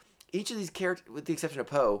of each of these characters, with the exception of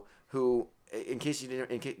Poe, who, in case you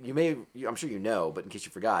didn't, I'm sure you know, but in case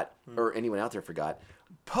you forgot, or anyone out there forgot,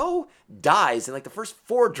 Poe dies in like the first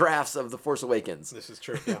 4 drafts of The Force Awakens. This is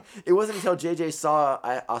true, yeah. It wasn't until JJ saw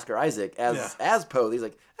Oscar Isaac as Poe that he's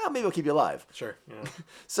like, oh, maybe I'll keep you alive. Sure, yeah.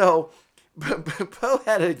 So, Poe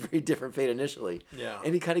had a very different fate initially. Yeah.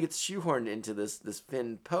 And he kind of gets shoehorned into this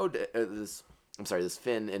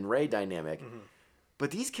Finn and Rey dynamic. But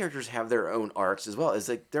these characters have their own arcs as well. It's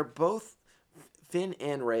like they're both, Finn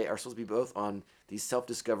and Rey are supposed to be both on these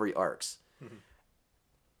self-discovery arcs.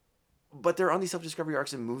 But they're on these self-discovery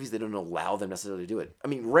arcs in movies that don't allow them necessarily to do it. I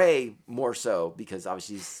mean, Rey more so because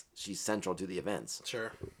obviously she's central to the events.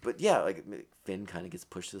 Sure. But yeah, like Finn kind of gets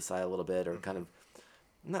pushed to the side a little bit, or kind of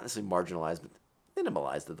not necessarily marginalized, but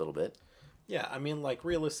minimalized a little bit. Yeah, I mean, like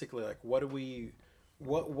realistically, like what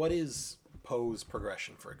is Poe's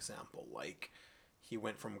progression, for example? Like, he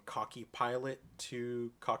went from cocky pilot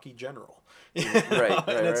to cocky general. Right,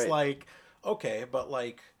 And it's right. like, okay, but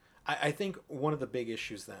like, I think one of the big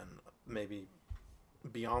issues then, maybe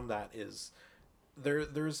beyond that, is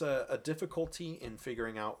there's a difficulty in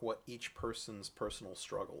figuring out what each person's personal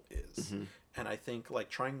struggle is. And I think like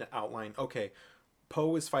trying to outline, okay,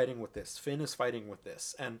 Poe is fighting with this, Finn is fighting with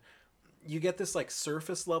this, and you get this like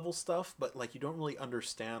surface level stuff, but like you don't really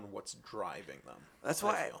understand what's driving them. That's I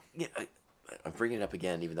why feel. I'm bringing it up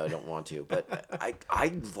again, even though I don't want to. But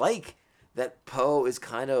I like that Poe is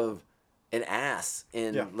kind of an ass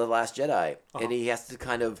in Yeah. The Last Jedi, and he has to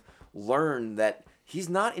kind of learn that he's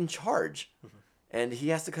not in charge, and he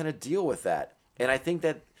has to kind of deal with that. And I think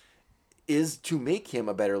that is to make him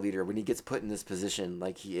a better leader when he gets put in this position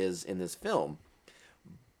like he is in this film.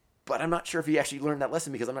 But I'm not sure if he actually learned that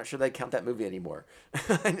lesson, because I'm not sure they count that movie anymore.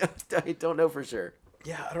 I don't know for sure.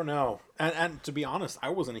 Yeah, I don't know. And to be honest, I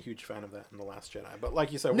wasn't a huge fan of that in The Last Jedi. But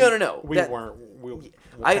like you said, No. We That- weren't.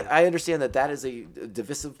 I understand that is a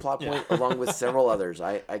divisive plot point, along with several others.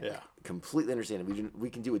 I Yeah. completely understand it. We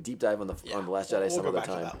can do a deep dive on the Last Jedi we'll some go other back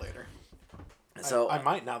time. to that later. So, I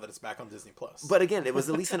might now that it's back on Disney Plus. but again, it was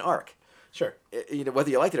at least an arc. Sure, Whether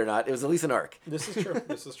you liked it or not, it was at least an arc. this is true.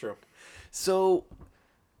 This is true. So,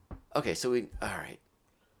 okay, all right.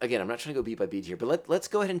 Again, I'm not trying to go beat by beat here, but let's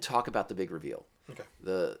go ahead and talk about the big reveal. Okay.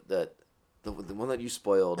 The one that you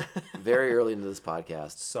spoiled very early into this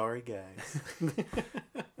podcast. Sorry, guys.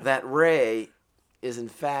 That Rey is in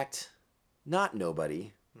fact not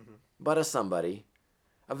nobody, but a somebody,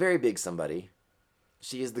 a very big somebody.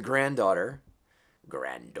 She is the granddaughter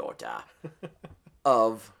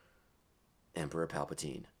of Emperor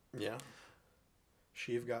Palpatine. Yeah.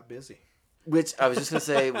 Sheev got busy. Which I was just gonna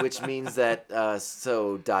say, which means that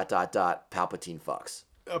Palpatine fucks.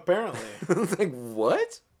 Apparently. Like,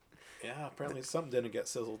 what? Yeah, apparently something didn't get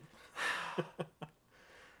sizzled.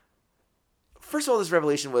 First of all, this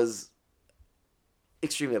revelation was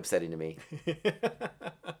extremely upsetting to me.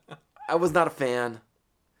 I was not a fan.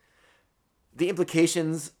 The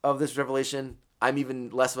implications of this revelation, I'm even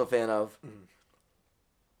less of a fan of.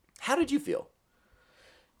 How did you feel?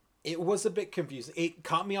 It was a bit confusing. It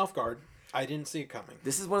caught me off guard. I didn't see it coming.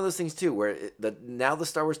 This is one of those things too, where now the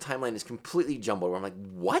Star Wars timeline is completely jumbled. Where I'm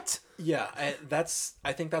like, what? Yeah,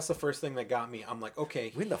 I think that's the first thing that got me. I'm like,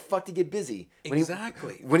 okay, When the fuck did he get busy?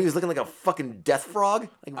 Exactly. When he was looking like a fucking death frog?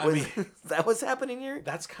 Like, I was, mean- is that what's happening here?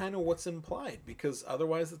 that's kind of what's implied, because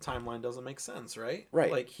otherwise the timeline doesn't make sense, right?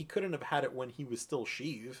 Right. Like, he couldn't have had it when he was still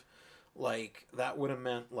Sheev. Like, that would have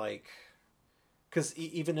meant, like... Because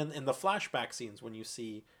even in the flashback scenes, when you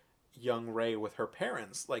see young Rey with her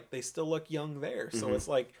parents, like, they still look young there. So it's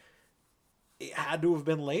like, it had to have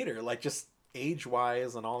been later, like, just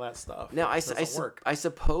age-wise and all that stuff. Now, It doesn't work. I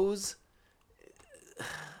suppose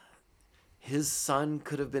his son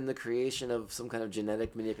could have been the creation of some kind of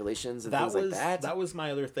genetic manipulations and things like that. That was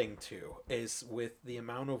my other thing too, is with the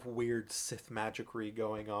amount of weird Sith magicry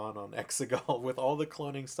going on Exegol with all the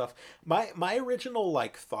cloning stuff. My original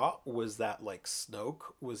like thought was that like Snoke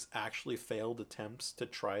was actually failed attempts to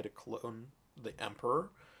try to clone the Emperor,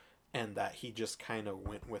 and that he just kind of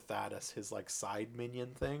went with that as his like side minion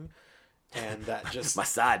thing. And that just My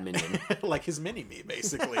side minion. like his mini me,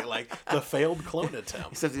 basically, like the failed clone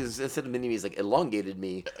attempt. Except instead of mini me, he's like elongated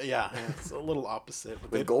me Yeah, it's a little opposite.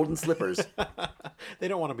 But with golden slippers. they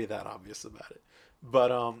don't want to be that obvious about it. But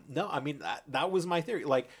no, I mean that was my theory.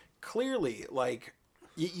 Like clearly, like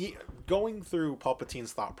going through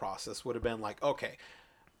Palpatine's thought process would have been like, okay,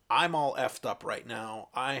 I'm all effed up right now.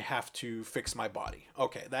 I have to fix my body.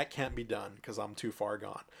 Okay, that can't be done because I'm too far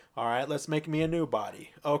gone. All right, let's make me a new body.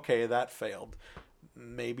 Okay, that failed.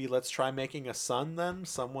 Maybe let's try making a son then.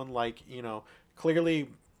 Someone like, clearly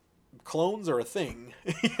clones are a thing.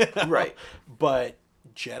 Right. But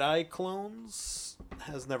Jedi clones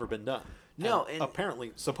has never been done. No, And and-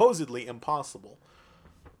 apparently, supposedly impossible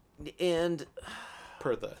And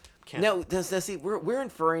per the canon. now, see, we're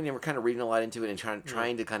inferring and we're kind of reading a lot into it and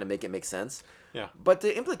trying to kind of make it make sense. Yeah. But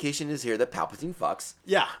the implication is here that Palpatine fucks,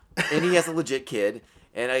 Yeah. and he has a legit kid,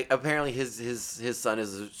 and apparently his son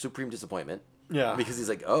is a supreme disappointment. Yeah. Because he's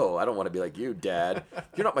like, oh, I don't want to be like you, Dad.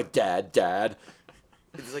 You're not my dad.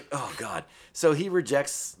 It's like, oh God. So he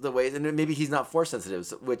rejects the ways, and maybe he's not force sensitive,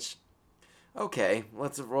 which, okay,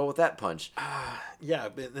 let's roll with that punch. Yeah,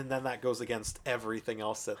 and then that goes against everything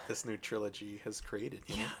else that this new trilogy has created.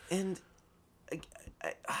 you know? Yeah, and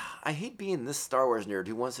I hate being this Star Wars nerd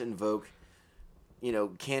who wants to invoke,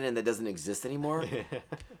 canon that doesn't exist anymore.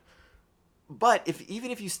 But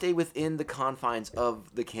even if you stay within the confines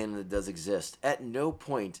of the canon that does exist, at no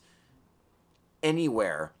point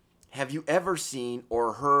anywhere have you ever seen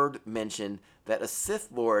or heard mention that a Sith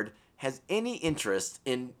Lord has any interest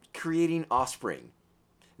in creating offspring.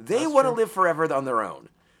 They want to live forever on their own.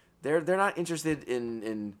 They're not interested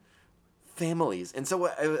in families. And so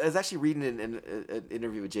I was actually reading an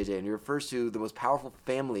interview with JJ, and he refers to the most powerful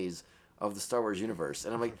families of the Star Wars universe.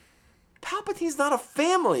 And I'm like, Palpatine's not a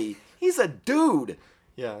family. He's a dude.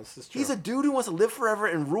 Yeah, this is true. He's a dude who wants to live forever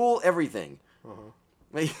and rule everything.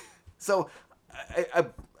 Like, so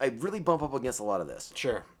I really bump up against a lot of this.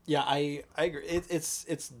 Sure. Yeah, I agree.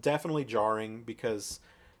 It's definitely jarring because,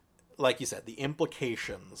 like you said, the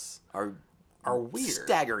implications Are weird.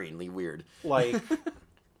 Staggeringly weird. Like,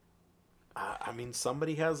 I mean,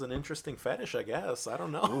 somebody has an interesting fetish, I guess. I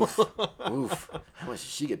don't know. Oof. How much did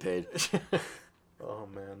she get paid? Oh,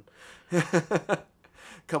 man.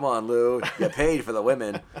 Come on, Lou. You paid for the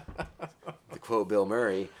women. To quote Bill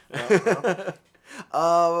Murray.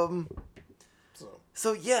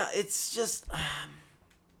 So yeah, it's just...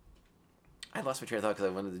 I lost my train of thought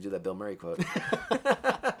because I wanted to do that Bill Murray quote.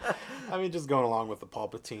 I mean, just going along with the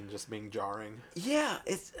Palpatine just being jarring Yeah,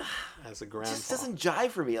 it's... as a It grandpa. just doesn't jive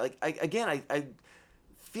for me. Like, I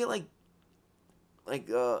feel like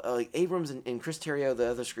Abrams and Chris Terrio, the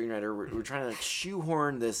other screenwriter, were trying to like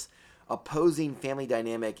shoehorn this opposing family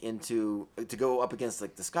dynamic to go up against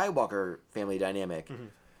like the Skywalker family dynamic,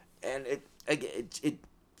 and it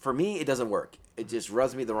for me it doesn't work. It just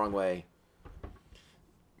rubs me the wrong way.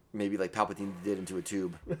 Maybe like Palpatine did into a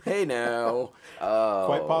tube. Hey now,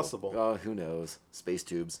 Quite possible. Oh, who knows? Space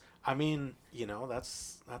tubes. I mean, you know,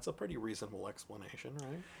 that's a pretty reasonable explanation,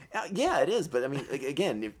 right? Yeah, it is. But I mean,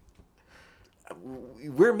 again,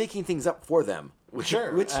 we're making things up for them.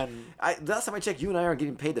 Sure, Which and- last time I checked, you and I aren't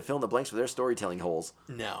getting paid to fill in the blanks for their storytelling holes.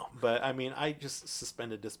 No, but I mean, I just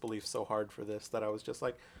suspended disbelief so hard for this that I was just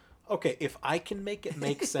like, okay, if I can make it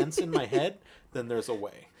make sense in my head, then there's a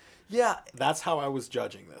way. Yeah, That's how I was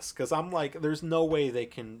judging this, because I'm like, there's no way they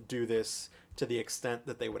can do this to the extent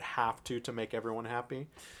that they would have to make everyone happy.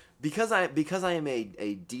 because I am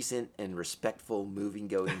a decent and respectful moving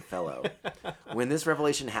going fellow. When this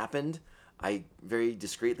revelation happened, I very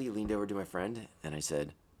discreetly leaned over to my friend and I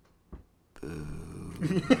said,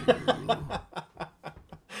 "Boo."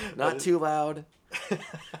 Not too loud,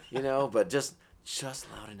 but just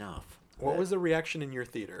loud enough. What was the reaction in your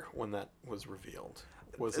theater when that was revealed?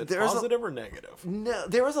 Was it There's positive or negative? No,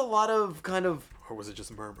 there was a lot of kind of... Or was it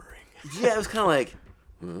just murmuring? Yeah, it was kind of like,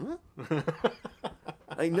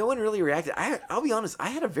 like no one really reacted. I'll be honest, I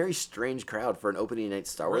had a very strange crowd for an opening night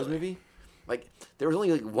Star Wars Really? movie. Like there was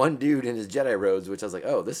only like one dude in his Jedi robes, which I was like,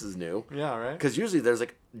 oh, this is new. Yeah, right? Because usually there's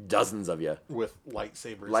like dozens of you, With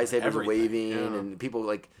lightsabers. and lightsabers everything. waving, Yeah. and people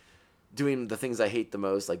like doing the things I hate the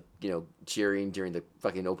most, like cheering during the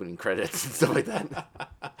fucking opening credits and stuff like that,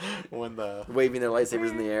 When the... waving their lightsabers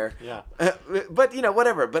in the air. Yeah. But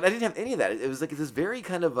whatever. But I didn't have any of that. It was like this very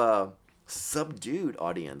kind of subdued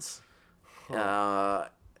audience.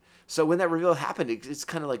 So when that reveal happened, it's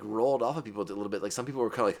kind of like rolled off of people a little bit. Like some people were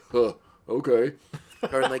kind of like, huh, okay.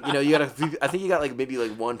 Or like, you got I think you got like maybe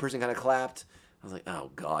like one person kind of clapped. I was like,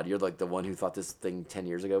 oh God, you're like the one who thought this thing 10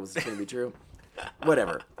 years ago was going to be true.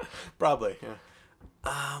 Whatever. Probably,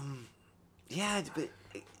 yeah. Yeah, but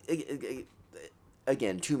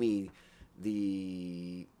again, to me,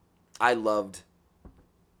 I loved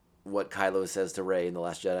what Kylo says to Rey in The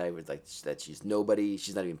Last Jedi, with like that she's nobody,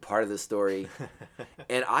 she's not even part of this story,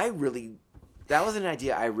 and that was an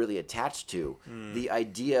idea I really attached to. The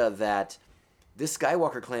idea that this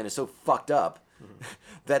Skywalker clan is so fucked up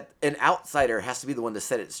that an outsider has to be the one to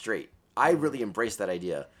set it straight. I really embraced that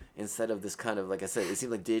idea instead of this kind of, like I said, it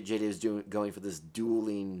seemed like JJ was going for this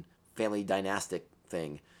dueling family dynastic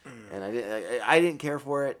thing, and I didn't care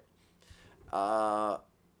for it. Yeah,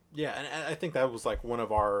 and I think that was like one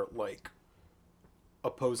of our like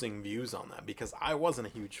opposing views on that, because I wasn't a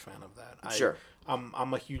huge fan of that. Sure.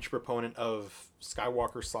 I'm a huge proponent of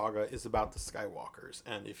Skywalker Saga is about the Skywalkers,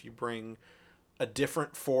 and if you bring a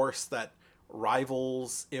different force that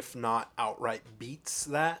rivals, if not outright beats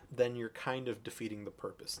that, then you're kind of defeating the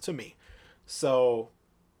purpose to me. So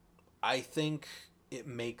I think it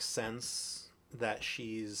makes sense that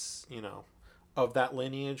she's, of that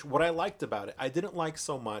lineage. What I liked about it, I didn't like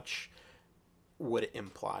so much what it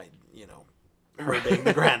implied, her being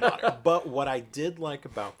the granddaughter. But what I did like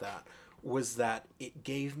about that was that it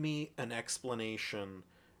gave me an explanation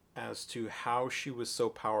as to how she was so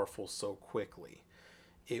powerful so quickly.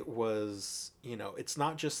 It was, it's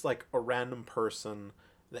not just like a random person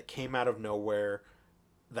that came out of nowhere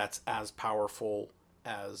that's as powerful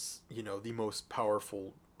as, the most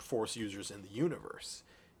powerful Force users in the universe.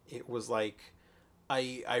 It was like,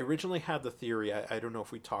 I originally had the theory, I don't know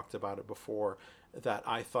if we talked about it before, that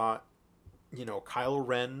I thought Kylo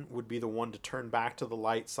Ren would be the one to turn back to the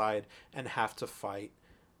light side and have to fight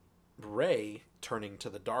Rey turning to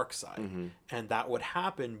the dark side. Mm-hmm. And that would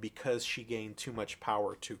happen because she gained too much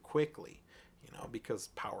power too quickly, because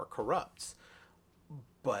power corrupts.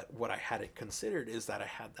 But what I hadn't considered is that I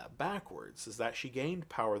had that backwards, is that she gained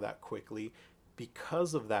power that quickly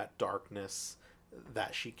because of that darkness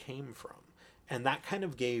that she came from. And that kind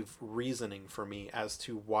of gave reasoning for me as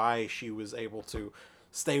to why she was able to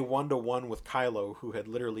stay 1-to-1 with Kylo, who had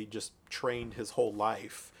literally just trained his whole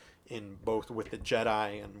life in both with the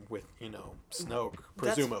Jedi and with, Snoke,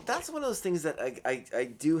 presumably. That's one of those things that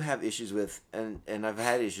I do have issues with, and I've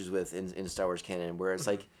had issues with in Star Wars canon, where it's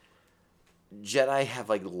like Jedi have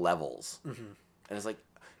like levels. And it's like,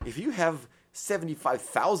 if you have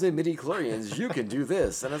 75,000 midi-chlorians, you can do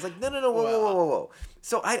this. And I was like, no, whoa.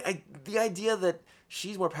 So the idea that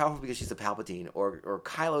she's more powerful because she's a Palpatine, or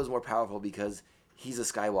Kylo's more powerful because he's a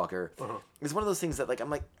Skywalker, is one of those things that, like, I'm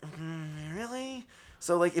like, really?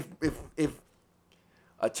 So, like, if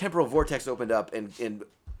a temporal vortex opened up and Ewan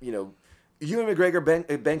McGregor,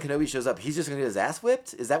 Ben Kenobi shows up, he's just going to get his ass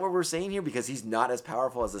whipped? Is that what we're saying here? Because he's not as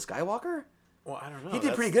powerful as the Skywalker? Well, I don't know. He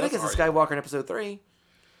did pretty good against the Skywalker in Episode 3.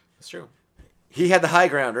 That's true. He had the high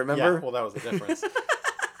ground, remember? Yeah, well, that was the difference.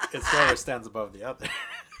 It's whoever stands above the other.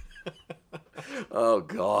 Oh,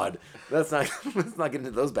 God. Let's not get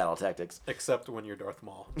into those battle tactics. Except when you're Darth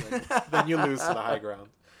Maul. Then you lose to the high ground.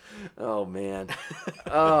 Oh, man.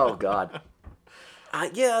 Oh, God.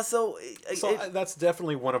 Yeah, so that's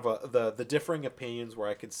definitely one of the differing opinions where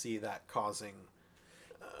I could see that causing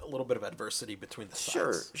a little bit of adversity between the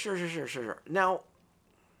sides. Sure. Now,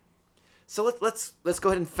 so let's go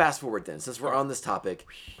ahead and fast forward then, since we're on this topic.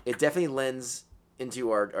 It definitely lends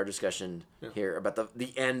into our discussion here about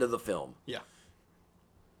the end of the film. Yeah.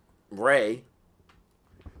 Rey,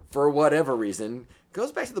 for whatever reason,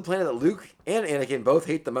 goes back to the planet that Luke and Anakin both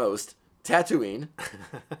hate the most, Tatooine.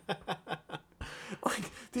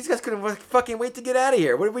 Like, these guys couldn't fucking wait to get out of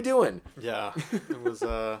here. What are we doing? Yeah, it was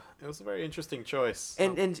a very interesting choice.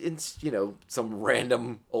 And some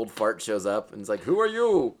random old fart shows up and is like, "Who are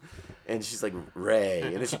you?" And she's like, "Rey."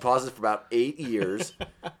 And then she pauses for about 8 years,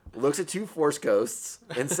 looks at 2 Force ghosts,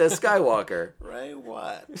 and says, "Skywalker." Rey,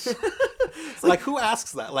 what? like, who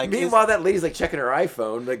asks that? Like, meanwhile, that lady's like checking her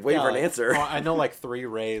iPhone, like waiting for an answer. I know like 3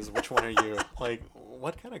 Reys. Which one are you? Like,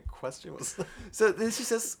 what kind of question was that? So then she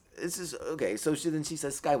says, okay. So she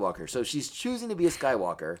says Skywalker. So she's choosing to be a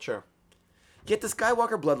Skywalker. Sure. Yet the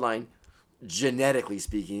Skywalker bloodline, genetically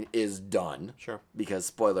speaking, is done. Sure. Because,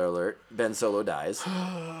 spoiler alert, Ben Solo dies.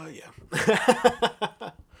 Yeah.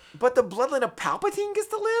 But the bloodline of Palpatine gets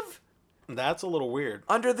to live? That's a little weird.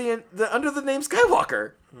 Under the name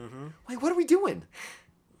Skywalker. Mm-hmm. Like, what are we doing?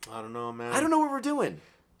 I don't know, man. I don't know what we're doing.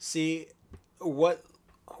 See, what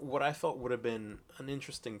I felt would have been an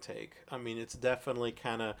interesting take. I mean, it's definitely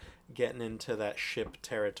kind of getting into that ship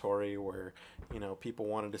territory where, people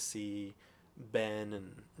wanted to see Ben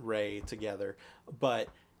and Rey together. But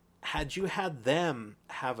had you had them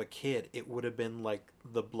have a kid, it would have been like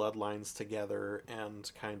the bloodlines together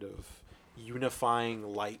and kind of unifying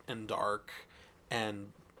light and dark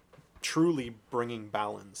and truly bringing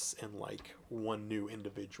balance in like one new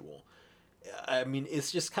individual. I mean,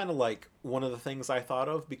 it's just kind of like one of the things I thought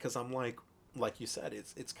of, because I'm like you said,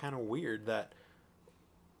 it's kind of weird that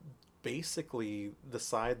basically the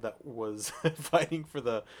side that was fighting for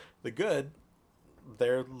the good,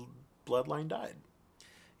 their bloodline died.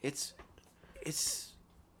 It's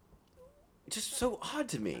just so odd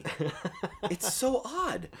to me. It's so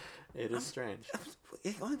odd. It is strange.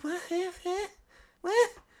 What?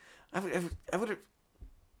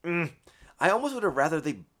 I almost would have rather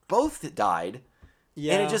they both died.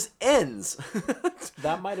 Yeah. And it just ends.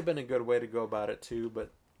 That might have been a good way to go about it too,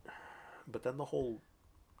 but then the whole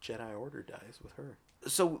Jedi Order dies with her.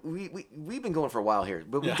 So we've been going for a while here,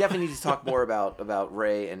 but we definitely need to talk more about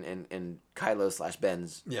Rey and Kylo /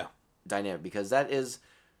 Ben's dynamic, because that is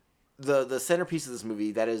the centerpiece of this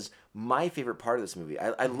movie. That is my favorite part of this movie.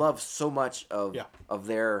 I love so much of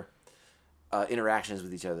their interactions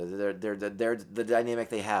with each other. They're the dynamic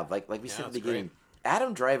they have. Like we said at the beginning, great.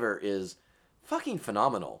 Adam Driver is fucking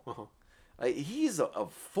phenomenal. Uh-huh. He's a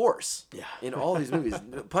force in all these movies,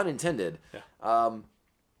 pun intended. Yeah.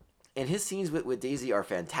 And his scenes with Daisy are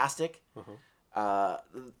fantastic. Uh-huh.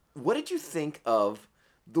 What did you think of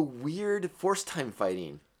the weird Force time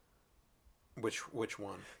fighting? Which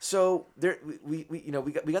one? So there we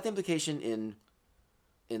got the implication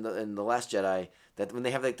in the Last Jedi that when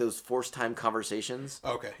they have like those Force time conversations.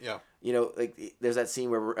 Okay, yeah. Like there's that scene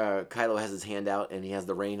where Kylo has his hand out and he has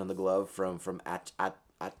the rain on the glove from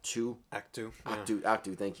Attu. Actu.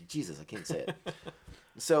 Actu, thank you. Jesus, I can't say it.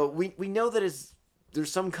 So we know that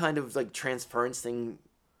there's some kind of like transference thing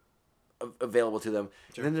available to them.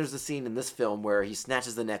 Sure. And then there's the scene in this film where he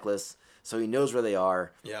snatches the necklace so he knows where they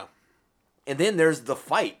are. Yeah. And then there's the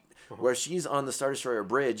fight where she's on the Star Destroyer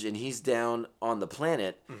bridge and he's down on the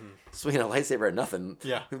planet swinging a lightsaber at nothing.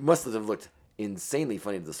 Yeah. It must have looked insanely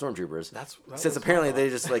funny to the stormtroopers. That Since was apparently my they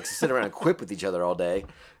just like sit around and quip with each other all day.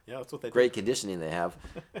 Yeah, that's what they Great do. conditioning they have.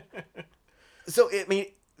 So, I mean,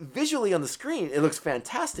 visually on the screen, it looks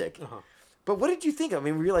fantastic. But what did you think? I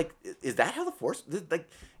mean, were you like, is that how the Force... Like,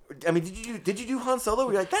 I mean, did you do Han Solo?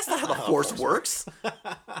 Were you like, that's not how the Force works?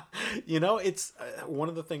 You know, it's one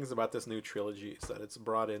of the things about this new trilogy is that it's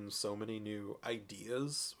brought in so many new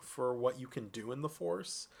ideas for what you can do in the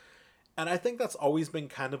Force. And I think that's always been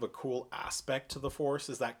kind of a cool aspect to the Force,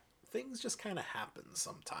 is that things just kind of happen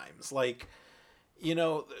sometimes. Like, you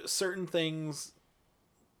know, certain things...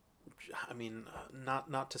 I mean,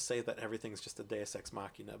 not to say that everything's just a Deus Ex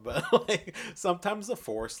Machina, but like sometimes the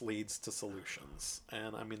Force leads to solutions,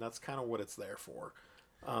 and I mean that's kind of what it's there for.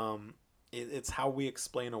 It's how we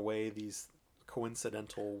explain away these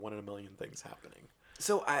coincidental 1 in a million things happening.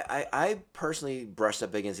 So I personally brushed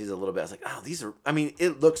up against these a little bit. I was like, oh, these are... I mean,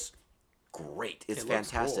 it looks great. It's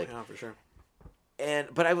fantastic. Cool. Yeah, for sure.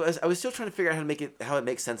 But I was still trying to figure out how it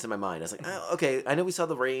makes sense in my mind. I was like, oh, okay, I know we saw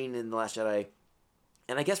the rain in The Last Jedi.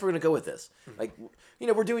 And I guess we're going to go with this. Like, you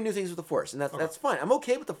know, we're doing new things with the Force, and that's fine. I'm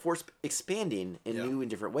okay with the Force expanding in new and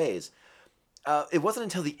different ways. It wasn't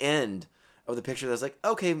until the end of the picture that I was like,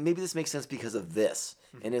 okay, maybe this makes sense because of this.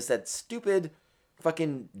 And it's that stupid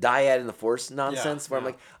fucking dyad in the Force nonsense where I'm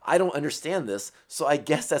like, I don't understand this, so I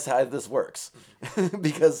guess that's how this works.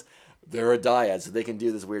 Because they're a dyad, so they can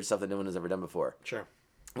do this weird stuff that no one has ever done before. Sure.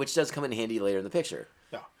 Which does come in handy later in the picture.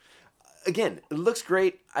 Yeah. Again, it looks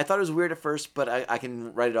great. I thought it was weird at first, but I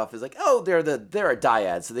can write it off as like, oh, they're a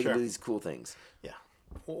dyad, so they can do these cool things. Yeah,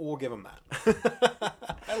 we'll give them that.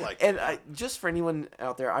 I like it. And just for anyone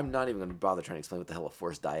out there, I'm not even going to bother trying to explain what the hell a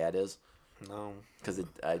Force dyad is. No. Because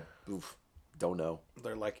don't know.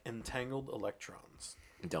 They're like entangled electrons.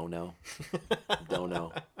 Don't know. Don't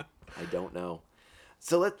know. I don't know.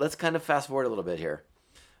 So let's kind of fast forward a little bit here.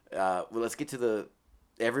 Well, let's get to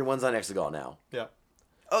everyone's on Exegol now. Yeah.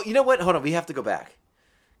 Oh, you know what? Hold on. We have to go back.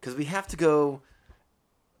 Because we have to go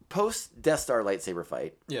post Death Star lightsaber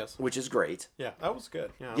fight. Yes. Which is great. Yeah, that was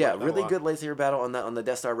good. Yeah, Yeah, really good lightsaber battle on the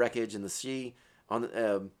Death Star wreckage and the sea.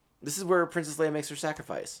 This is where Princess Leia makes her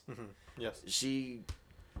sacrifice. Mm-hmm. Yes. She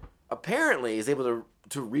apparently is able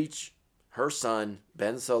to reach her son,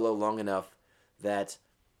 Ben Solo, long enough that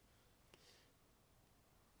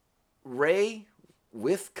Rey,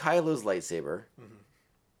 with Kylo's lightsaber,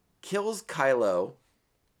 kills Kylo,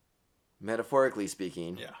 metaphorically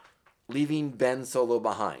speaking, leaving Ben Solo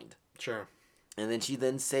behind. Sure. And then she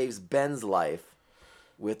saves Ben's life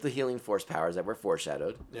with the healing Force powers that were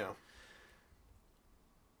foreshadowed. Yeah.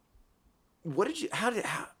 What did you...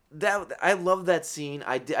 I love that scene.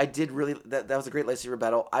 I did really... That was a great lightsaber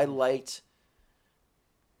battle. I liked...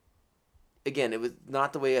 Again, it was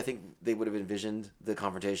not the way I think they would have envisioned the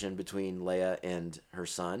confrontation between Leia and her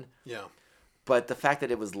son. Yeah. But the fact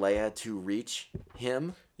that it was Leia to reach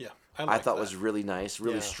him, Yeah. I thought was really nice,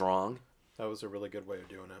 really strong. That was a really good way of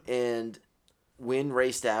doing it. And when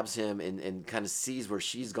Rey stabs him and kind of sees where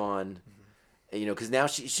she's gone, you know, because now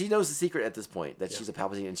she knows the secret at this point that she's a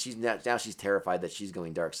Palpatine, and she's now she's terrified that she's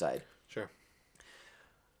going dark side. Sure.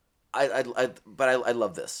 But I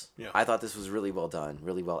love this. Yeah. I thought this was really well done,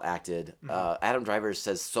 really well acted. Adam Driver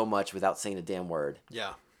says so much without saying a damn word.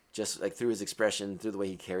 Yeah. Just like through his expression, through the way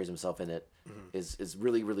he carries himself in it, is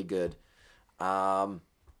really, really good. But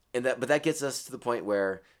that gets us to the point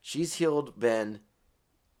where she's healed Ben.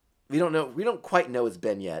 We don't quite know it's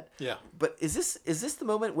Ben yet. Yeah. But is this the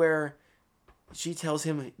moment where she tells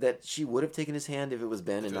him that she would have taken his hand if it was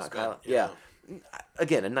Ben and not Kylo? Yeah.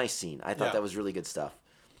 Again, a nice scene. I thought that was really good stuff.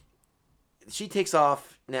 She takes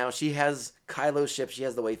off. Now she has Kylo's ship. She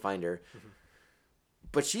has the Wayfinder.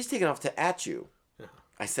 But she's taken off to Attu. Yeah.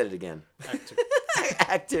 I said it again. Act 2.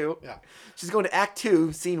 Act 2. Yeah. She's going to Act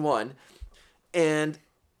 2, Scene 1. And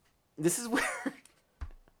this is where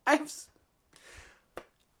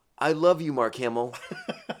I love you, Mark Hamill.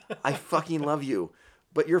 I fucking love you.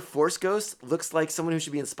 But your Force Ghost looks like someone who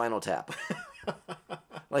should be in Spinal Tap.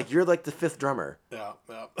 Like, you're like the fifth drummer. Yeah.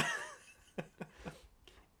 Yeah.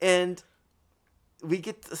 And we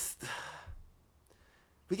get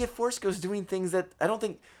Force Ghost doing things that I don't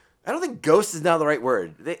think Ghost is now the right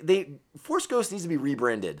word. Force Ghost needs to be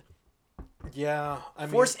rebranded. Yeah. I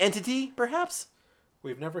mean, Force Entity, perhaps?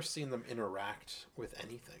 We've never seen them interact with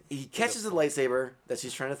anything. He catches the lightsaber that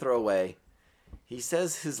she's trying to throw away. He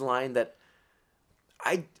says his line that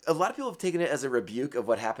a lot of people have taken it as a rebuke of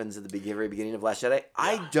what happens at the very beginning of Last Jedi. Yeah.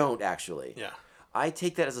 I don't actually. Yeah. I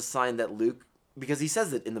take that as a sign that Luke, because he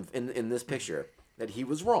says it in this picture, that he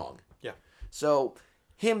was wrong. Yeah. So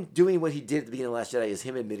him doing what he did at the beginning of Last Jedi is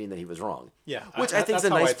him admitting that he was wrong. Yeah. Which I think is a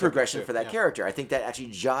nice progression for that character. I think that actually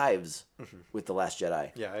jives with The Last Jedi.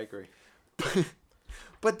 Yeah, I agree.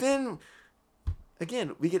 But then,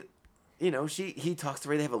 again, we get, he talks to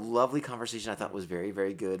Rey. They have a lovely conversation. I thought was very,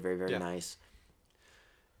 very good, very, very nice.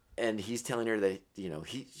 And he's telling her that,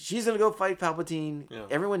 she's going to go fight Palpatine. Yeah.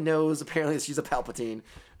 Everyone knows, apparently, that she's a Palpatine,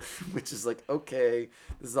 which is like, okay,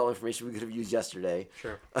 this is all information we could have used yesterday.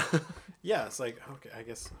 Sure. Yeah, it's like, okay, I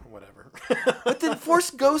guess, whatever. But then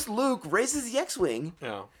Force Ghost Luke raises the X-Wing.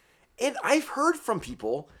 Yeah. And I've heard from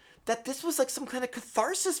people that this was like some kind of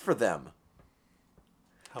catharsis for them.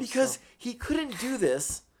 Because he couldn't do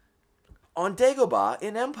this on Dagobah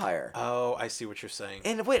in Empire. Oh, I see what you're saying.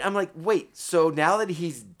 And I'm like, so now that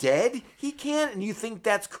he's dead, he can't? And you think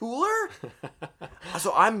that's cooler?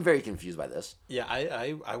 So I'm very confused by this. Yeah,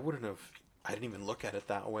 I wouldn't have... I didn't even look at it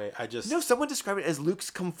that way. No, someone described it as Luke's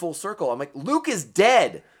come full circle. I'm like, Luke is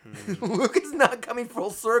dead. Luke is not coming full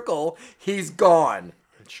circle. He's gone.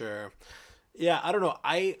 Sure. Yeah, I don't know.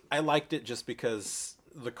 I liked it just because...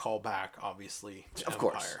 the callback, obviously, to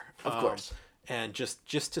Empire. Of course. And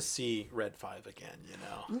just to see Red 5 again,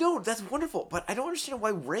 No, that's wonderful, but I don't understand why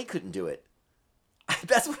Rey couldn't do it.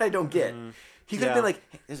 That's what I don't get. He could have been like,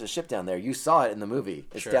 hey, there's a ship down there. You saw it in the movie.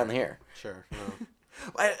 It's down here. Sure. No.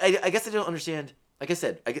 I guess I don't understand. Like I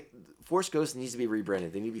said, Force Ghosts needs to be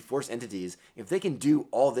rebranded. They need to be Force entities if they can do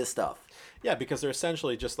all this stuff. Yeah, because they're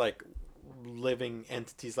essentially just like living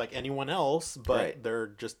entities like anyone else, but they're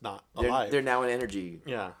just not alive. They're now an energy.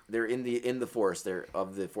 Yeah, they're in the Force. They're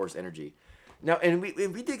of the Force energy. Now, and we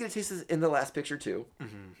did get a taste of this in the last picture too,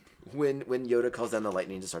 when Yoda calls down the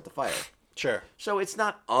lightning to start the fire. Sure. So it's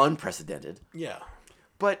not unprecedented. Yeah.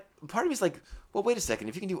 But part of me is like, well, wait a second.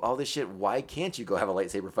 If you can do all this shit, why can't you go have a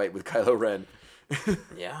lightsaber fight with Kylo Ren?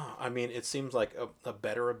 Yeah, I mean, it seems like a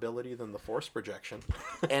better ability than the Force projection.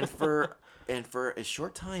 and for a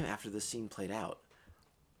short time after this scene played out,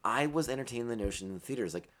 I was entertaining the notion in the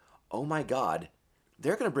theaters, like, oh my God,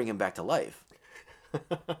 they're going to bring him back to life.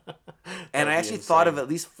 And I actually thought of at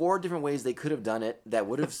least 4 different ways they could have done it that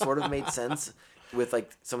would have sort of made sense with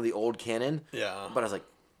like some of the old canon. Yeah. But I was like,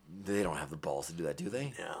 they don't have the balls to do that, do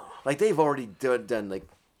they? No. Like they've already done like,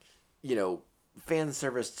 fan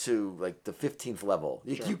service to like the 15th level.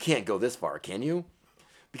 Sure. You can't go this far, can you?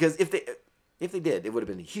 Because if they did, it would have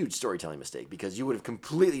been a huge storytelling mistake because you would have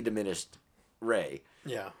completely diminished Rey.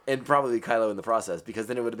 Yeah. And probably Kylo in the process because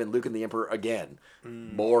then it would have been Luke and the Emperor again.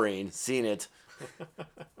 Boring. Seen it.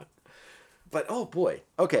 But oh boy.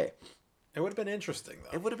 Okay. It would have been interesting though.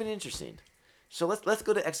 It would have been interesting. So let's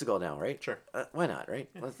go to Exegol now, right? Sure. Why not, right?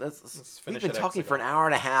 Yeah. Let's finish. We've been talking for an hour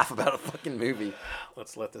and a half about a fucking movie.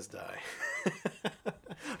 Let's let this die.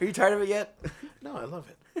 Are you tired of it yet? No, I love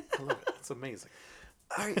it. It's amazing.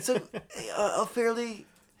 All right, so a fairly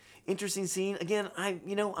interesting scene. Again,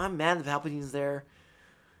 I'm mad that Palpatine's there.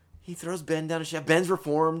 He throws Ben down a shaft. Ben's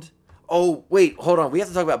reformed. Oh, wait, hold on. We have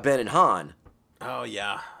to talk about Ben and Han. Oh,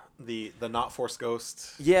 yeah. The not Force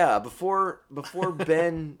Ghost. Yeah, before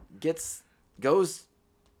Ben goes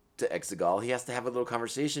to Exegol, he has to have a little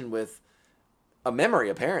conversation with a memory,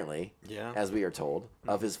 apparently, as we are told,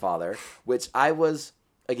 of his father, which I was,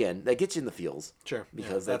 again, that gets you in the feels. Sure.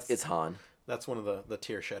 Because it's Han. That's one of the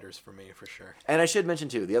tear shedders for me, for sure. And I should mention,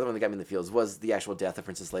 too, the other one that got me in the feels was the actual death of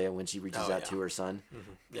Princess Leia when she reaches out to her son.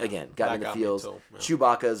 Mm-hmm. Yeah. Again, got me in the feels.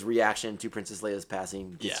 Chewbacca's reaction to Princess Leia's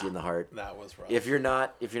passing gets you in the heart. That was rough. If you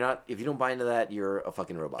don't buy into that, you're a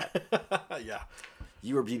fucking robot. Yeah.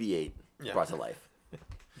 You were BB-8 brought to life.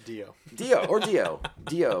 Dio.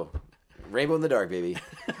 Dio. Rainbow in the dark, baby.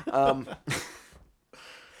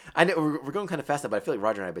 I know we're going kind of fast now, but I feel like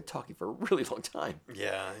Roger and I have been talking for a really long time.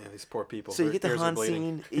 Yeah, these poor people. So you get the Han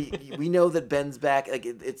scene. We know that Ben's back. Like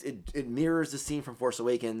it mirrors the scene from Force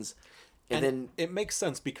Awakens, and then it makes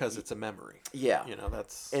sense because it's a memory. Yeah,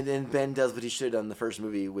 that's. And then Ben does what he should have done in the first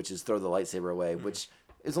movie, which is throw the lightsaber away, which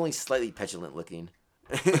is only slightly petulant looking.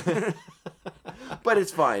 But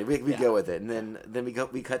it's fine. We go with it, and then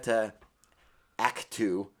we cut to Act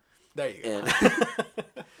 2. There you go.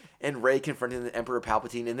 And Rey confronting the Emperor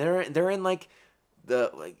Palpatine, and they're in like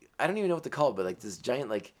I don't even know what to call it, but like this giant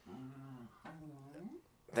like.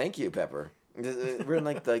 Thank you, Pepper. We're in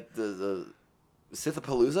like the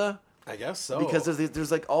Sithapalooza. I guess so. Because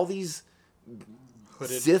there's like all these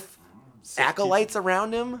hooded Sith acolytes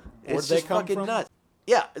around him. It's just fucking nuts.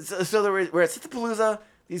 Yeah, so we're at Sithapalooza,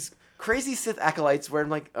 these crazy Sith acolytes where I'm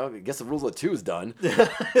like, oh, I guess the rule of two is done.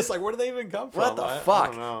 It's like, where do they even come from? What the I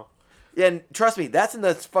fuck? don't know. Yeah, and trust me, that's in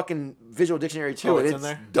the fucking visual dictionary too, Oh, and it's it's in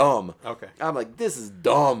there? dumb. Okay. I'm like, this is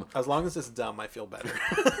dumb. As long as it's dumb, I feel better.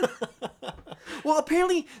 Well,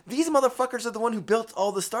 apparently these motherfuckers are the one who built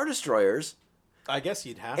all the Star Destroyers. I guess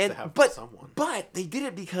you'd have And to have but someone. they did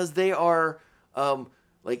it because they are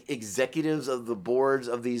like executives of the boards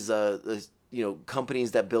of these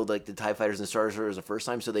companies that build like the TIE fighters and Star Destroyers the first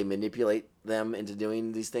time, so they manipulate them into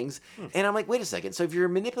doing these things. And I'm like, wait a second. So if you're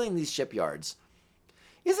manipulating these shipyards,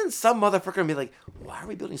 isn't some motherfucker gonna be like, why are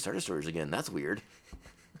we building Star Destroyers again? That's weird.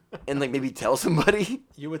 And like maybe tell somebody.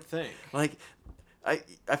 You would think. Like,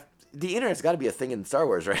 the internet's got to be a thing in Star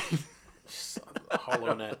Wars, right?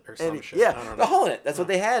 HoloNet or some And- shit. yeah, I don't the know. HoloNet. That's what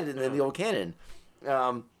they had in the old canon.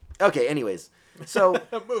 Okay, anyways. So,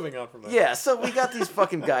 Moving on from that. yeah, so we got these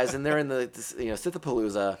fucking guys, and they're in the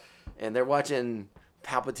Sithapalooza, and they're watching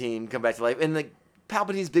Palpatine come back to life. And like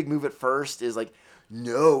Palpatine's big move at first is like,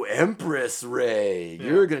 no, Empress Rey,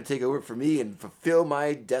 you're going to take over for me and fulfill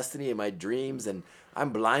my destiny and my dreams, and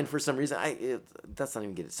I'm blind for some reason. That's not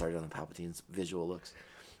even getting started on the Palpatine's visual looks.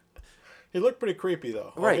 He looked pretty creepy,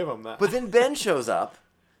 though. I'll Right. give him that. But then Ben shows up,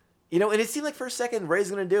 and it seemed like for a second Rey's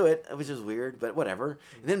going to do it, which is weird, but whatever.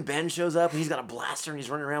 And then Ben shows up, and he's got a blaster, and he's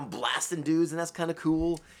running around blasting dudes, and that's kind of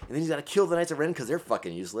cool. And then he's got to kill the Knights of Ren because they're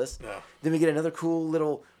fucking useless. Yeah. Then we get another cool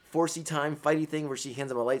little Forcey time fighty thing where she hands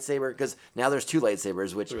him a lightsaber, because now there's two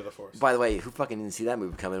lightsabers, which, Through the Force. by the way, who fucking didn't see that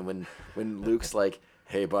move coming when Luke's like,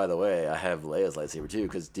 hey, by the way, I have Leia's lightsaber too,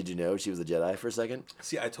 because did you know she was a Jedi for a second?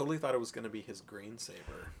 See, I totally thought it was going to be his green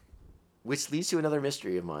saber. Which leads to another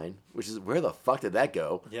mystery of mine, which is where the fuck did that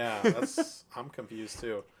go? Yeah, I'm confused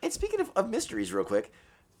too. And speaking of mysteries, real quick,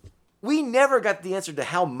 we never got the answer to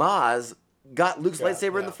how Maz got Luke's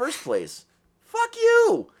lightsaber in the first place. Fuck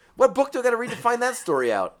you! What book do I got to read to find that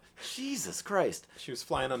story out? Jesus Christ. She was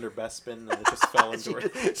flying under Bespin and it just fell into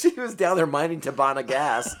her. She was down there mining Tabana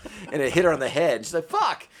gas, and it hit her on the head. She's like,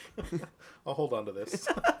 fuck! I'll hold on to this.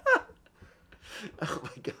 Oh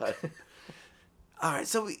my god. All right,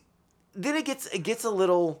 so then it gets a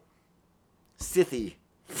little Sithy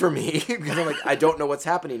for me because I'm like, I don't know what's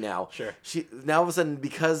happening now. Sure. Now all of a sudden,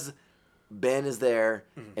 because Ben is there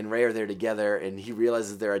and Rey are there together, and he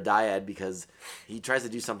realizes they're a dyad because he tries to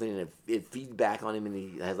do something and it feeds back on him, and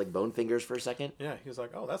he has like bone fingers for a second. Yeah, he was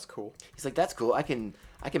like, oh, that's cool. He's like, that's cool. I can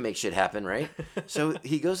make shit happen, right? So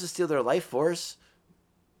he goes to steal their life force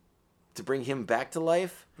to bring him back to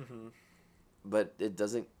life, but it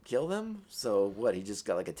doesn't kill them. So what? He just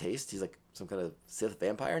got like a taste. He's like some kind of Sith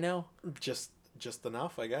vampire now. Just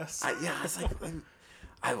enough, I guess. It's like,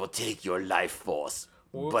 I will take your life force,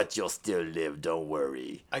 but you'll still live. Don't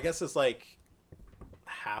worry. I guess it's like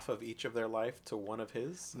half of each of their life to one of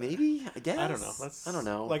his. Maybe, I guess. I don't know. I don't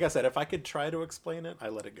know. Like I said, if I could try to explain it, I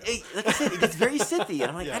let it go. Like I said, it gets very Sithy, and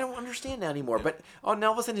I'm like, Yeah. I don't understand that anymore. But now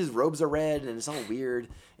all of a sudden his robes are red, and it's all weird.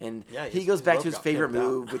 And Yeah, he his goes back robe to his got favorite pimped out.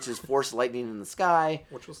 move, which is Force lightning in the sky.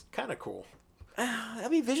 Which was kind of cool. I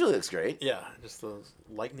mean, visually looks great. Yeah, just those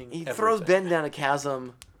lightning. He everything. throws Ben down a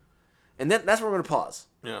chasm, and then that's where we're going to pause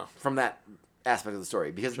Yeah. from that aspect of the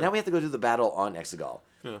story, because now we have to go to the battle on Exegol,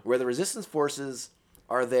 where the Resistance forces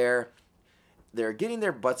are there. They're getting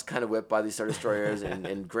their butts kind of whipped by these Star Destroyers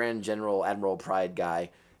and Grand General Admiral Pride guy,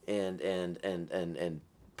 and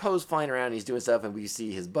Poe's flying around. He's doing stuff, and we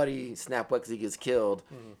see his buddy Snapwick. He gets killed,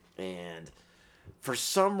 and for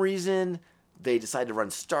some reason they decide to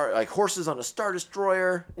run horses on a Star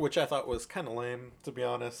Destroyer. Which I thought was kind of lame, to be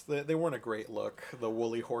honest. They weren't a great look, the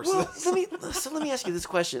woolly horses. Well, let me ask you this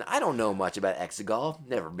question. I don't know much about Exegol.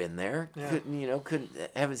 Never been there. Yeah.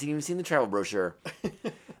 Haven't even seen the travel brochure.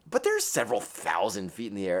 But there's several thousand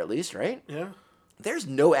feet in the air at least, right? Yeah. There's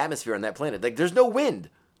no atmosphere on that planet. Like, there's no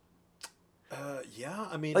wind. Yeah,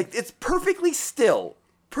 I mean... Like, it's perfectly still.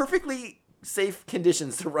 Perfectly safe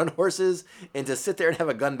conditions to run horses and to sit there and have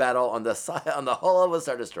a gun battle on the hull of a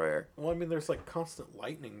Star Destroyer. Well, I mean, there's like constant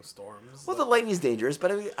lightning storms. Well, the lightning's dangerous,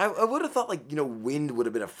 but I mean, I would have thought wind would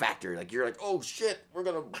have been a factor. Like you're like, oh shit, we're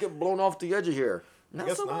gonna get blown off the edge of here. Not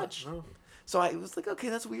guess so not, much. no. So I was like, okay,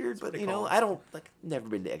 that's weird, but pretty calm. I don't never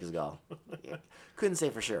been to Exegol. Yeah, couldn't say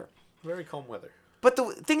for sure. Very calm weather. But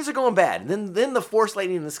things are going bad. And then the Force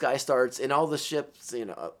lightning in the sky starts, and all the ships.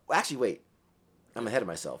 Actually, wait, I'm ahead of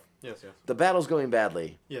myself. Yes. The battle's going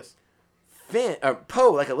badly. Yes.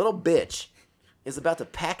 Poe, like a little bitch, is about to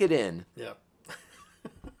pack it in. Yeah.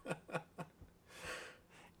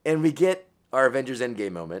 And we get our Avengers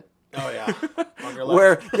Endgame moment. Oh, yeah. On your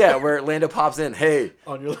left. Where Lando pops in, hey,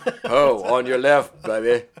 On your left. Poe, on your left,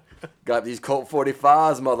 baby. Got these Colt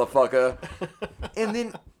 45s, motherfucker. And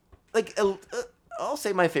then, like, I'll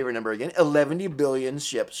say my favorite number again. 11 billion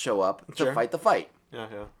ships show up to Sure. fight the fight. Yeah.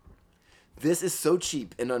 This is so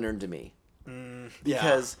cheap and unearned to me.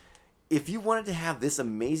 Because if you wanted to have this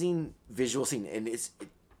amazing visual scene, and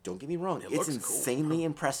don't get me wrong, it's looks cool. insanely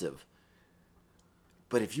impressive.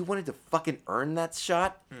 But if you wanted to fucking earn that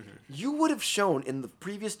shot, you would have shown in the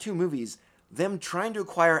previous 2 movies them trying to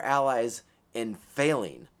acquire allies and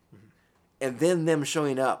failing. And then them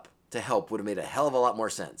showing up to help would have made a hell of a lot more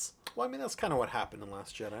sense. Well, I mean, that's kind of what happened in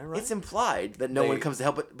Last Jedi, right? It's implied that no one comes to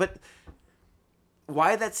help, but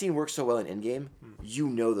why that scene works so well in Endgame, you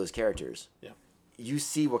know those characters. Yeah. You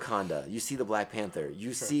see Wakanda, you see the Black Panther,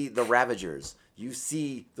 you see the Ravagers, you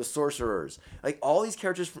see the Sorcerers. Like, all these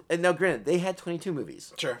characters, and now granted, they had 22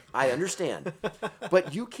 movies. Sure. I understand.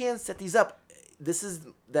 But you can set these up. This is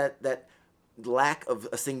that lack of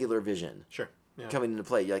a singular vision. Sure. Yeah. Coming into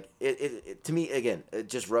play. Like, it to me, again, it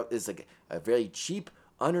just is like a very cheap,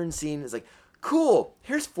 unearned scene. It's like, cool,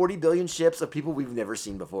 here's 40 billion ships of people we've never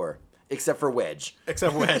seen before. Except for Wedge.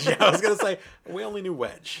 Except Wedge. Yeah, I was going to say, we only knew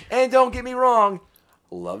Wedge. And don't get me wrong,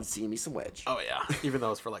 loved seeing me some Wedge. Oh, yeah. Even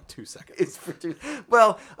though it's for like 2 seconds. It's for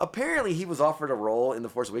well, apparently he was offered a role in The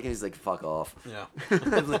Force Awakens. He's like, fuck off. Yeah.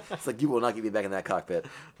 It's like, you will not get me back in that cockpit.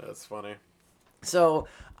 That's funny. So,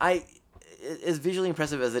 as visually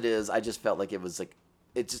impressive as it is, I just felt like it was like,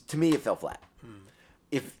 to me, it fell flat.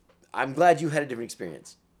 I'm glad you had a different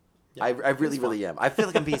experience. Yeah, I really, fun. really am. I feel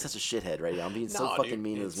like I'm being such a shithead right now. I'm being so No, fucking dude,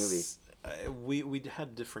 mean to this movie. We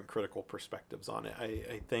had different critical perspectives on it.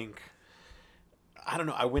 I think, I don't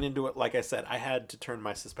know. I went into it, like I said, I had to turn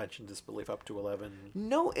my suspension disbelief up to 11.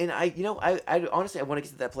 No, and I honestly, I want to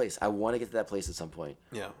get to that place. I want to get to that place at some point.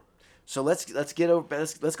 Yeah. So let's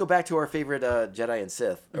go back to our favorite Jedi and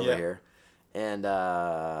Sith over here, and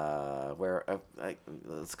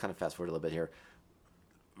let's kind of fast forward a little bit here.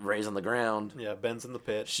 Rey's on the ground. Yeah, Ben's in the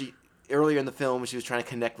pit. She earlier in the film she was trying to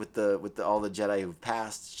connect with all the Jedi who've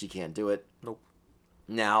passed. She can't do it. Nope.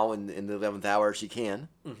 Now in the 11th hour she can.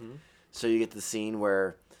 Mm-hmm. So you get the scene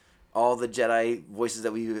where all the Jedi voices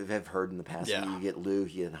that we have heard in the past. Yeah. You get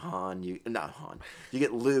Luke, you get Han, you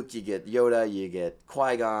get Luke, you get Yoda, you get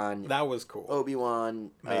Qui-Gon. That was cool.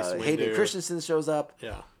 Obi-Wan, Mace Hayden Windu. Christensen shows up.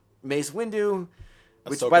 Yeah. Mace Windu,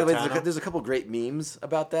 which Ahsoka by the way, Tano. there's a couple great memes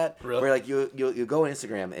about that. Really? Where like you go on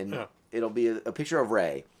Instagram and Yeah. it'll be a picture of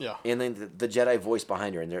Rey. Yeah. And then the Jedi voice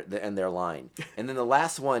behind her and their line. And then the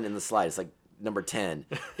last one in the slide, it's like number 10,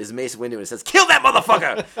 is Mace Windu and it says, "Kill that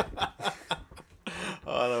motherfucker!"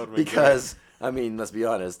 Oh, that would be Because I mean, let's be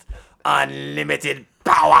honest, unlimited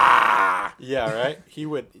power. Yeah, right. He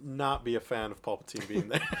would not be a fan of Palpatine being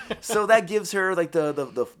there. So that gives her like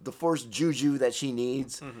the Force juju that she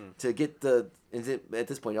needs to get the. At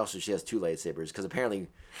this point, also she has 2 lightsabers because apparently,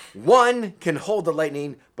 1 can hold the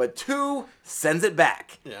lightning, but 2 sends it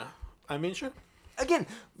back. Yeah. I mean, sure. Again,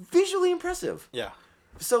 visually impressive. Yeah.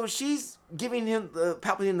 So she's giving him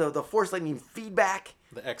Palpatine the Force lightning feedback.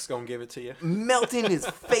 The X gonna give it to you. Melting his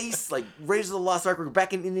face, like Raiders of the Lost Ark. We're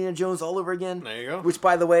back in Indiana Jones all over again. There you go. Which,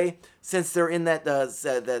 by the way, since they're in that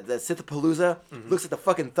Sithapalooza, looks like the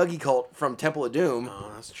fucking Thuggy cult from Temple of Doom.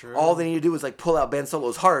 Oh, that's true. All they need to do is like pull out Ben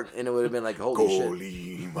Solo's heart, and it would have been like, holy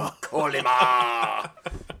shit. Kolima.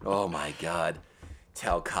 Oh my God.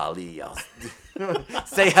 Tell Kali.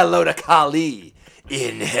 Say hello to Kali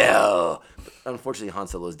in hell. Unfortunately, Han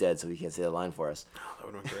Solo's dead, so he can't say the line for us. That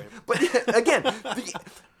would have been great. But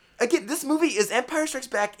again, this movie is Empire Strikes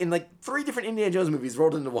Back in like 3 different Indiana Jones movies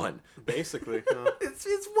rolled into one. Basically.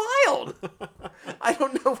 It's wild. I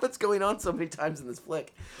don't know what's going on so many times in this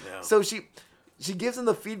flick. Yeah. So she gives him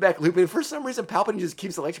the feedback loop, and for some reason Palpatine just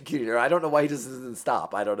keeps electrocuting her. I don't know why he just doesn't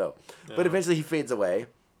stop. I don't know. Yeah. But eventually he fades away.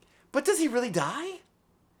 But does he really die?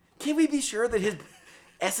 Can we be sure that his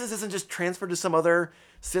essence isn't just transferred to some other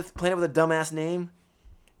Sith planet with a dumbass name?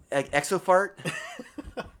 Like Exofart?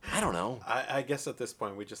 I don't know. I guess at this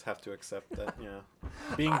point we just have to accept that,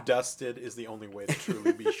 being dusted is the only way to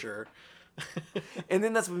truly be sure. And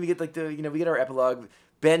then that's when we get like we get our epilogue.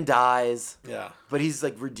 Ben dies. Yeah. But he's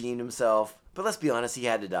like redeemed himself. But let's be honest, he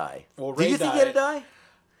had to die. Well, Do Rey you think he had to die?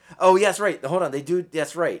 Oh, yes, right. Hold on. They do.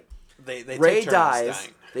 That's right. They Ray take turns dies.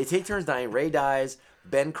 dying. They take turns dying. Ray dies.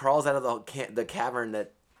 Ben crawls out of the cavern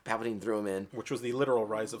that Palpatine threw him in. Which was the literal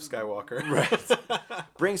rise of Skywalker. Right.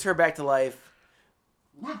 Brings her back to life.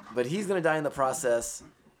 But he's going to die in the process.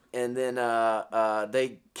 And then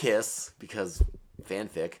they kiss because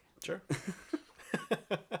fanfic. Sure.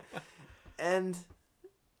 And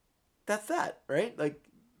that's that, right? Like,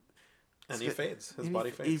 And he fades. His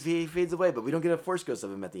body fades. He fades away, but we don't get a Force ghost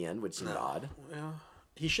of him at the end, which seems odd. Yeah.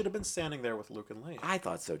 He should have been standing there with Luke and Leia. I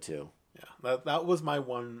thought so too. Yeah, that was my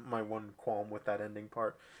one qualm with that ending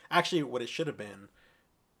part. Actually, what it should have been,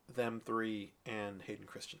 them three and Hayden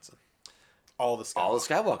Christensen. All the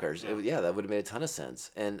Skywalkers. That would have made a ton of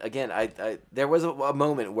sense. And again, I there was a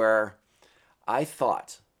moment where I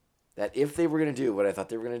thought that if they were going to do what I thought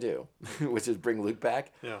they were going to do, which is bring Luke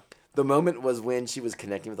back, the moment was when she was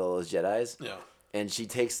connecting with all those Jedis. Yeah. And she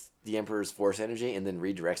takes the Emperor's Force energy and then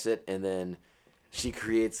redirects it, and then she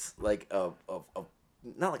creates like a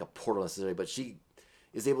not like a portal necessarily, but she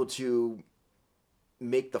is able to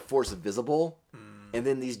make the Force visible. And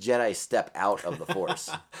then these Jedi step out of the Force.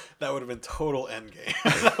 That would have been total endgame.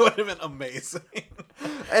 That would have been amazing.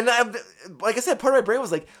 And like I said, part of my brain was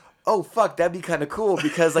like, oh, fuck, that'd be kind of cool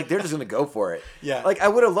because like they're just going to go for it. Yeah. Like I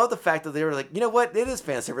would have loved the fact that they were like, you know what? It is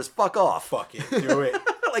fan service. Fuck off. Fuck it. Do it.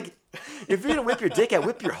 Like, if you're going to whip your dick out,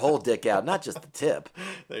 whip your whole dick out, not just the tip.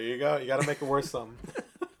 There you go. You got to make it worth something.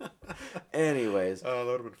 Anyways. Oh,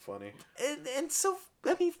 that would have been funny. And so,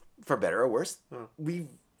 I mean, for better or worse, we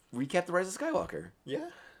recap the Rise of Skywalker. Yeah.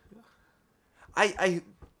 I'm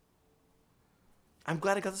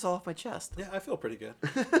glad I got this all off my chest. Yeah, I feel pretty good.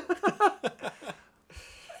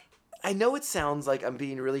 I know it sounds like I'm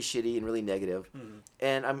being really shitty and really negative,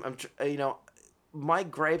 and I'm my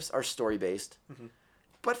gripes are story based,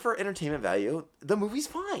 but for entertainment value, the movie's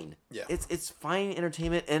fine. Yeah, it's fine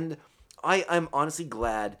entertainment, and I'm honestly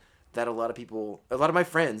glad that a lot of people, a lot of my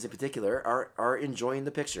friends in particular, are enjoying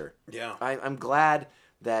the picture. Yeah, I'm glad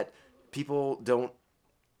that people don't.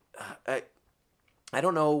 I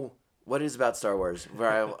don't know what it is about Star Wars where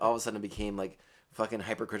I all of a sudden became like fucking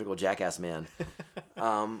hypercritical jackass man.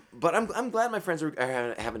 But I'm glad my friends are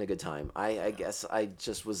having a good time. I guess I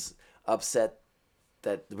just was upset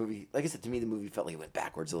that the movie, like I said, to me the movie felt like it went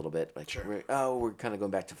backwards a little bit. Like we're kind of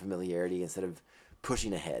going back to familiarity instead of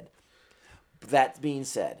pushing ahead. That being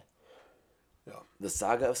said, the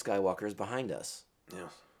saga of Skywalker is behind us. Yeah.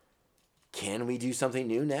 Can we do something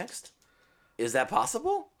new next? Is that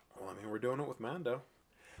possible? Well, I mean, we're doing it with Mando.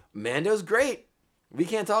 Mando's great. We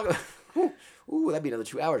can't talk about... Ooh, that'd be another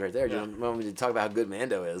 2 hours right there. Do you want me to talk about how good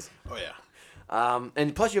Mando is? Oh, yeah.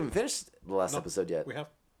 And plus, you haven't finished the last episode yet. We have.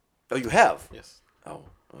 Oh, you have? Yes. Oh,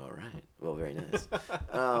 all right. Well, very nice.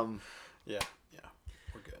 Yeah.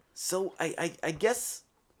 We're good. So, I guess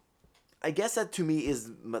that to me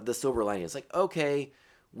is the silver lining. It's like, okay,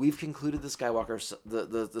 we've concluded the Skywalker,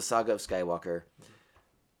 the saga of Skywalker.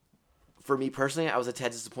 For me personally, I was a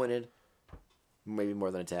tad disappointed. Maybe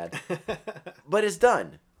more than a tad. But it's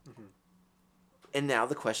done. And now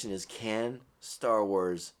the question is, can Star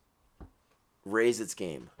Wars raise its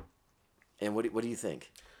game? And what do you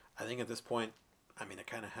think? I think at this point, I mean, it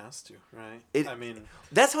kind of has to, right?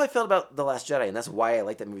 That's how I felt about The Last Jedi, and that's why I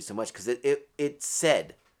like that movie so much, because it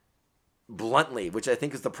said bluntly, which I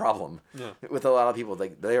think is the problem with a lot of people.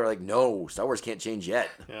 Like they were like, no, Star Wars can't change yet.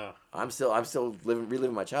 Yeah. I'm still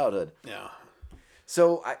reliving my childhood. Yeah.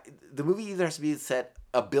 So the movie either has to be set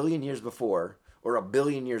 1 billion years before or 1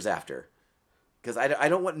 billion years after, because I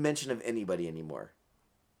don't want mention of anybody anymore.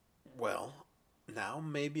 Well, now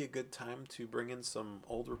may be a good time to bring in some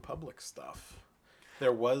Old Republic stuff.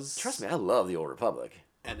 There was... Trust me, I love the Old Republic.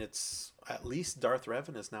 And it's... At least Darth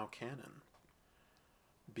Revan is now canon.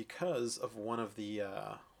 Because of one of the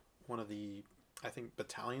I think,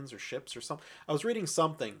 battalions or ships or something. I was reading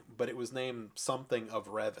something, but it was named something of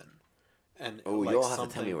Revan. And you'll have to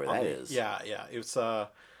tell me where that is. Yeah.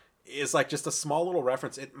 It's like just a small little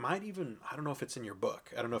reference. It might even, I don't know if it's in your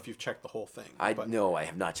book. I don't know if you've checked the whole thing. No, I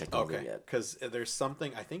have not checked the whole thing yet. Because there's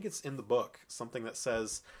something, I think it's in the book, something that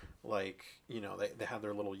says, like, they have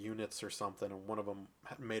their little units or something, and one of them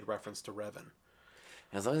made reference to Revan.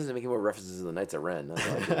 As long as they're making more references to the Knights of Ren, that's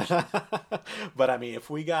all I wish. But I mean, if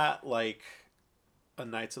we got like a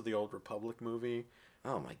Knights of the Old Republic movie,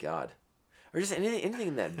 oh my god, or just anything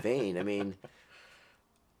in that vein. I mean,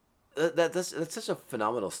 that's such a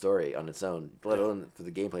phenomenal story on its own, let alone for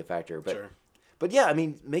the gameplay factor. But but yeah, I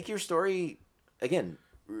mean, make your story again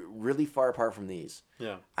really far apart from these.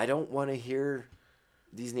 Yeah, I don't want to hear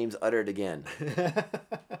these names uttered again.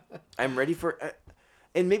 I'm ready for.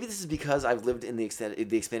 And maybe this is because I've lived in the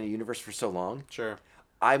expanded universe for so long. Sure.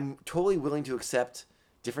 I'm totally willing to accept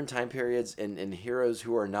different time periods and heroes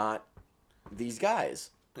who are not these guys.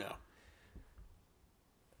 Yeah.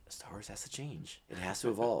 Star Wars has to change. It has to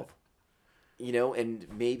evolve. And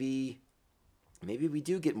maybe we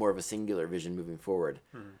do get more of a singular vision moving forward.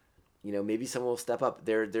 Maybe someone will step up.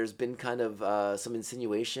 There's been kind of some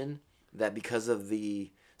insinuation that because of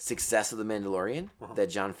the success of The Mandalorian, that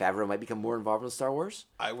Jon Favreau might become more involved in Star Wars.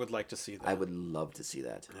 I would like to see that. I would love to see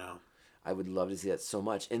that. Yeah. I would love to see that so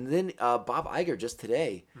much. And then Bob Iger just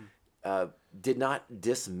today did not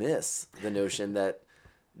dismiss the notion that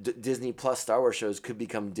Disney Plus Star Wars shows could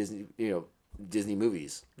become Disney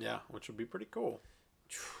movies. Yeah, which would be pretty cool.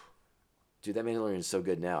 Dude, that Mandalorian is so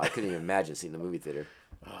good now. I couldn't even imagine seeing the movie theater.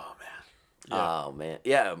 Oh man. Yeah. Oh man.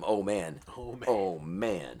 Yeah. Oh man. Oh man. Oh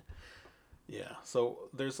man. Yeah. So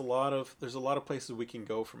there's a lot of places we can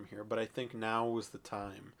go from here, but I think now is the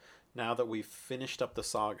time. Now that we've finished up the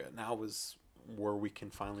saga, now is where we can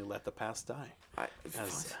finally let the past die.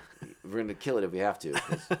 We're gonna kill it if we have to.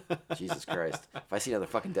 'Cause Jesus Christ! If I see another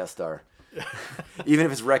fucking Death Star, even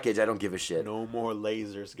if it's wreckage, I don't give a shit. No more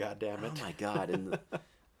lasers, goddammit. Oh my god! And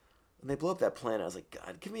when they blow up that planet, I was like,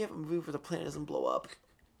 God, can we have a movie where the planet doesn't blow up?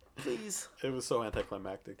 Please. It was so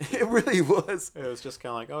anticlimactic. It really was. It was just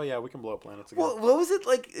kind of like, oh yeah, we can blow up planets again. Well, what was it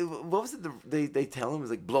like? What was it? They tell him it was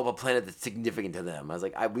like blow up a planet that's significant to them. I was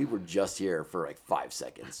like, we were just here for like 5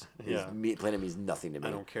 seconds. Yeah. Planet means nothing to me.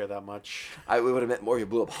 I don't care that much. I would have meant more if you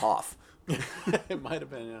blew up Hoth. It might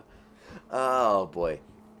have been, yeah. Oh boy.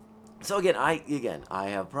 So again, I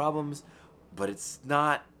have problems, but it's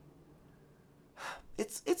not.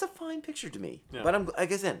 It's a fine picture to me. Yeah. But I'm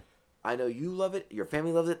like I said, I know you love it, your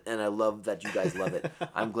family loves it, and I love that you guys love it.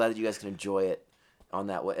 I'm glad that you guys can enjoy it on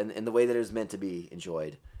that way, and the way that it was meant to be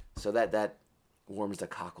enjoyed. So that warms the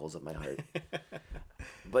cockles of my heart.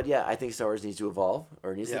 But yeah, I think Star Wars needs to evolve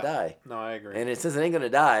or it needs to die. No, I agree. And since it ain't gonna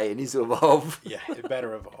die, it needs to evolve. Yeah, it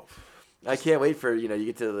better evolve. I can't wait for you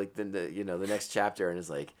get to like the next chapter and it's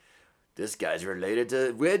like, this guy's related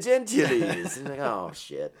to Wedge Antilles. And like, oh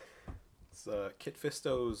shit. It's Kit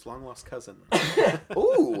Fisto's long lost cousin.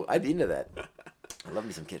 Ooh, I'd be into that. I love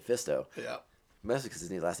me some Kit Fisto. Yeah. Mostly because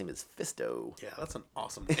his last name is Fisto. Yeah, that's an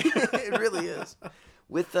awesome name. It really is.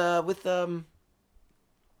 With I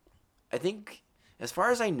think as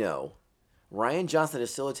far as I know, Rian Johnson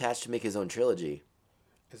is still attached to make his own trilogy.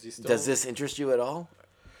 Is he still... Does this interest you at all?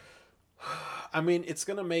 I mean, it's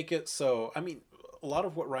gonna make it so. I mean, a lot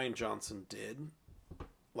of what Rian Johnson did,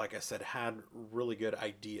 like I said, had really good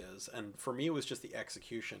ideas, and for me, it was just the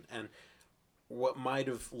execution. And what might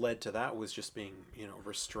have led to that was just being,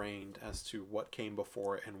 restrained as to what came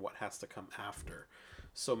before and what has to come after.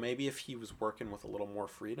 So maybe if he was working with a little more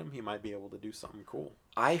freedom, he might be able to do something cool.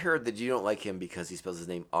 I heard that you don't like him because he spells his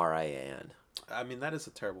name R-I-A-N. I mean, that is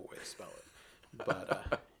a terrible way to spell it,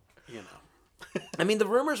 but I mean, the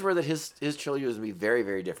rumors were that his trilogy was going to be very,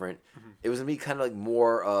 very different. Mm-hmm. It was going to be kind of like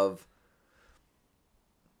more of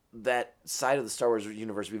that side of the Star Wars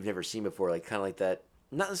universe we've never seen before, like kind of like that,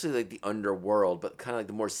 not necessarily like the underworld, but kind of like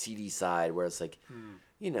the more seedy side where it's like,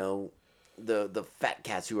 the fat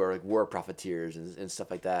cats who are like war profiteers and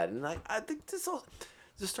stuff like that. And I think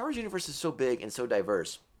the Star Wars universe is so big and so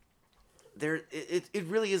diverse. It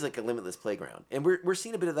really is like a limitless playground, and we're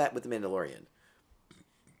seeing a bit of that with The Mandalorian.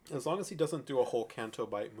 As long as he doesn't do a whole Canto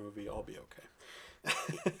Bight movie, I'll be okay.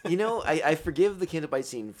 I forgive the Canto Bight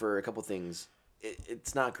scene for a couple things.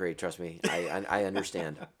 It's not great, trust me. I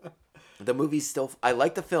understand. The movie's still... I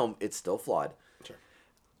like the film. It's still flawed. Sure.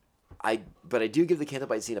 But I do give the Canto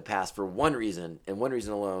Bight scene a pass for one reason, and one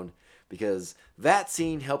reason alone, because that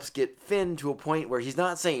scene helps get Finn to a point where he's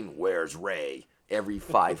not saying, "Where's Rey?" every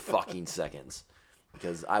 5 fucking seconds.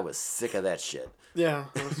 Because I was sick of that shit. Yeah,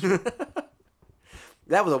 that's true.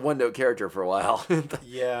 That was a one-note character for a while.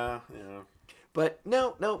 Yeah. But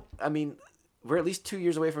no. I mean, we're at least 2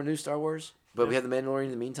 years away from new Star Wars. But we have The Mandalorian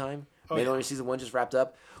in the meantime. Mandalorian Season 1 just wrapped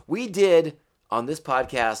up. We did, on this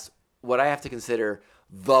podcast, what I have to consider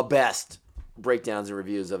the best breakdowns and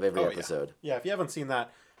reviews of every episode. Yeah, if you haven't seen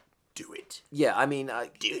that, do it. Yeah, I mean...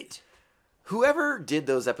 do it. Whoever did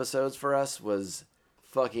those episodes for us was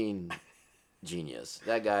fucking genius.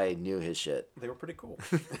 That guy knew his shit. They were pretty cool.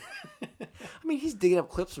 I mean, he's digging up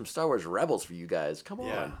clips from Star Wars Rebels for you guys. Come on.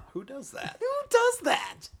 Yeah, who does that? Who does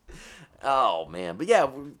that? Oh, man. But yeah,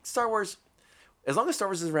 Star Wars... As long as Star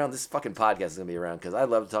Wars is around, this fucking podcast is going to be around, because I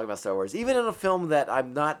love to talk about Star Wars. Even in a film that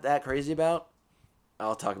I'm not that crazy about,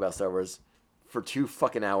 I'll talk about Star Wars for 2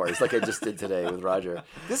 fucking hours, like I just did today with Roger.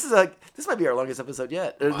 This might be our longest episode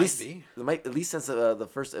yet. Or at least since the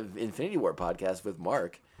first Infinity War podcast with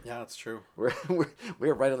Mark. Yeah, that's true. We're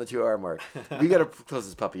right on the 2-hour mark. We got to close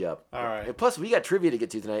this puppy up. All right. And plus, we got trivia to get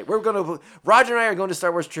to tonight. Roger and I are going to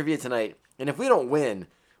Star Wars trivia tonight, and if we don't win,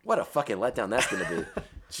 what a fucking letdown that's going to be.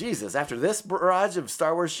 Jesus, after this barrage of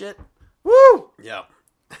Star Wars shit, woo! Yeah.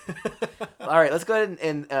 All right, let's go ahead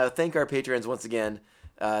and thank our patrons once again.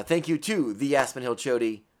 Thank you to the Aspen Hill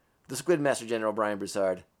Chody, the Squid Master General Brian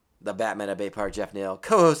Broussard, the Batman at Bay Park Jeff Nail,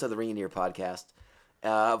 co-host of the Ring in Ear podcast.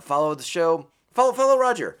 Follow the show. Follow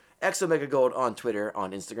Roger ExoMegaGold on Twitter,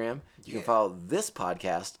 on Instagram. You can follow this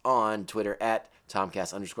podcast on Twitter at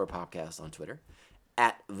Tomcast_podcast on Twitter,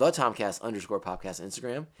 at the Tomcast_podcast on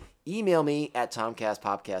Instagram. Email me at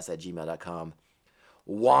tomcastpopcast@gmail.com.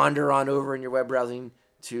 Wander on over in your web browsing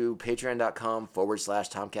to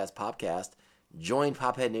patreon.com/TomcastPopcast. Join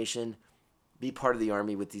Pophead Nation. Be part of the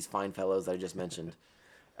army with these fine fellows that I just mentioned.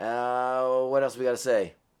 What else we got to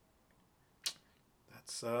say?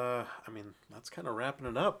 That's kind of wrapping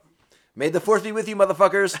it up. May the force be with you,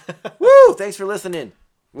 motherfuckers. Woo! Thanks for listening.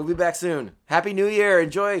 We'll be back soon. Happy New Year.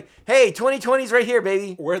 Enjoy. Hey, 2020's right here,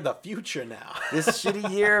 baby. We're the future now. This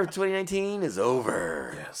shitty year of 2019 is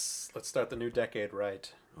over. Yes. Let's start the new decade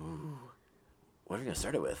right. Ooh. What are we going to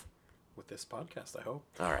start it with? With this podcast, I hope.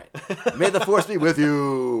 All right. May the force be with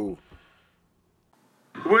you.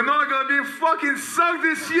 We're not going to be fucking sunk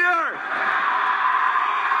this year.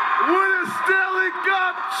 We're the Stanley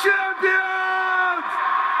Cup champions!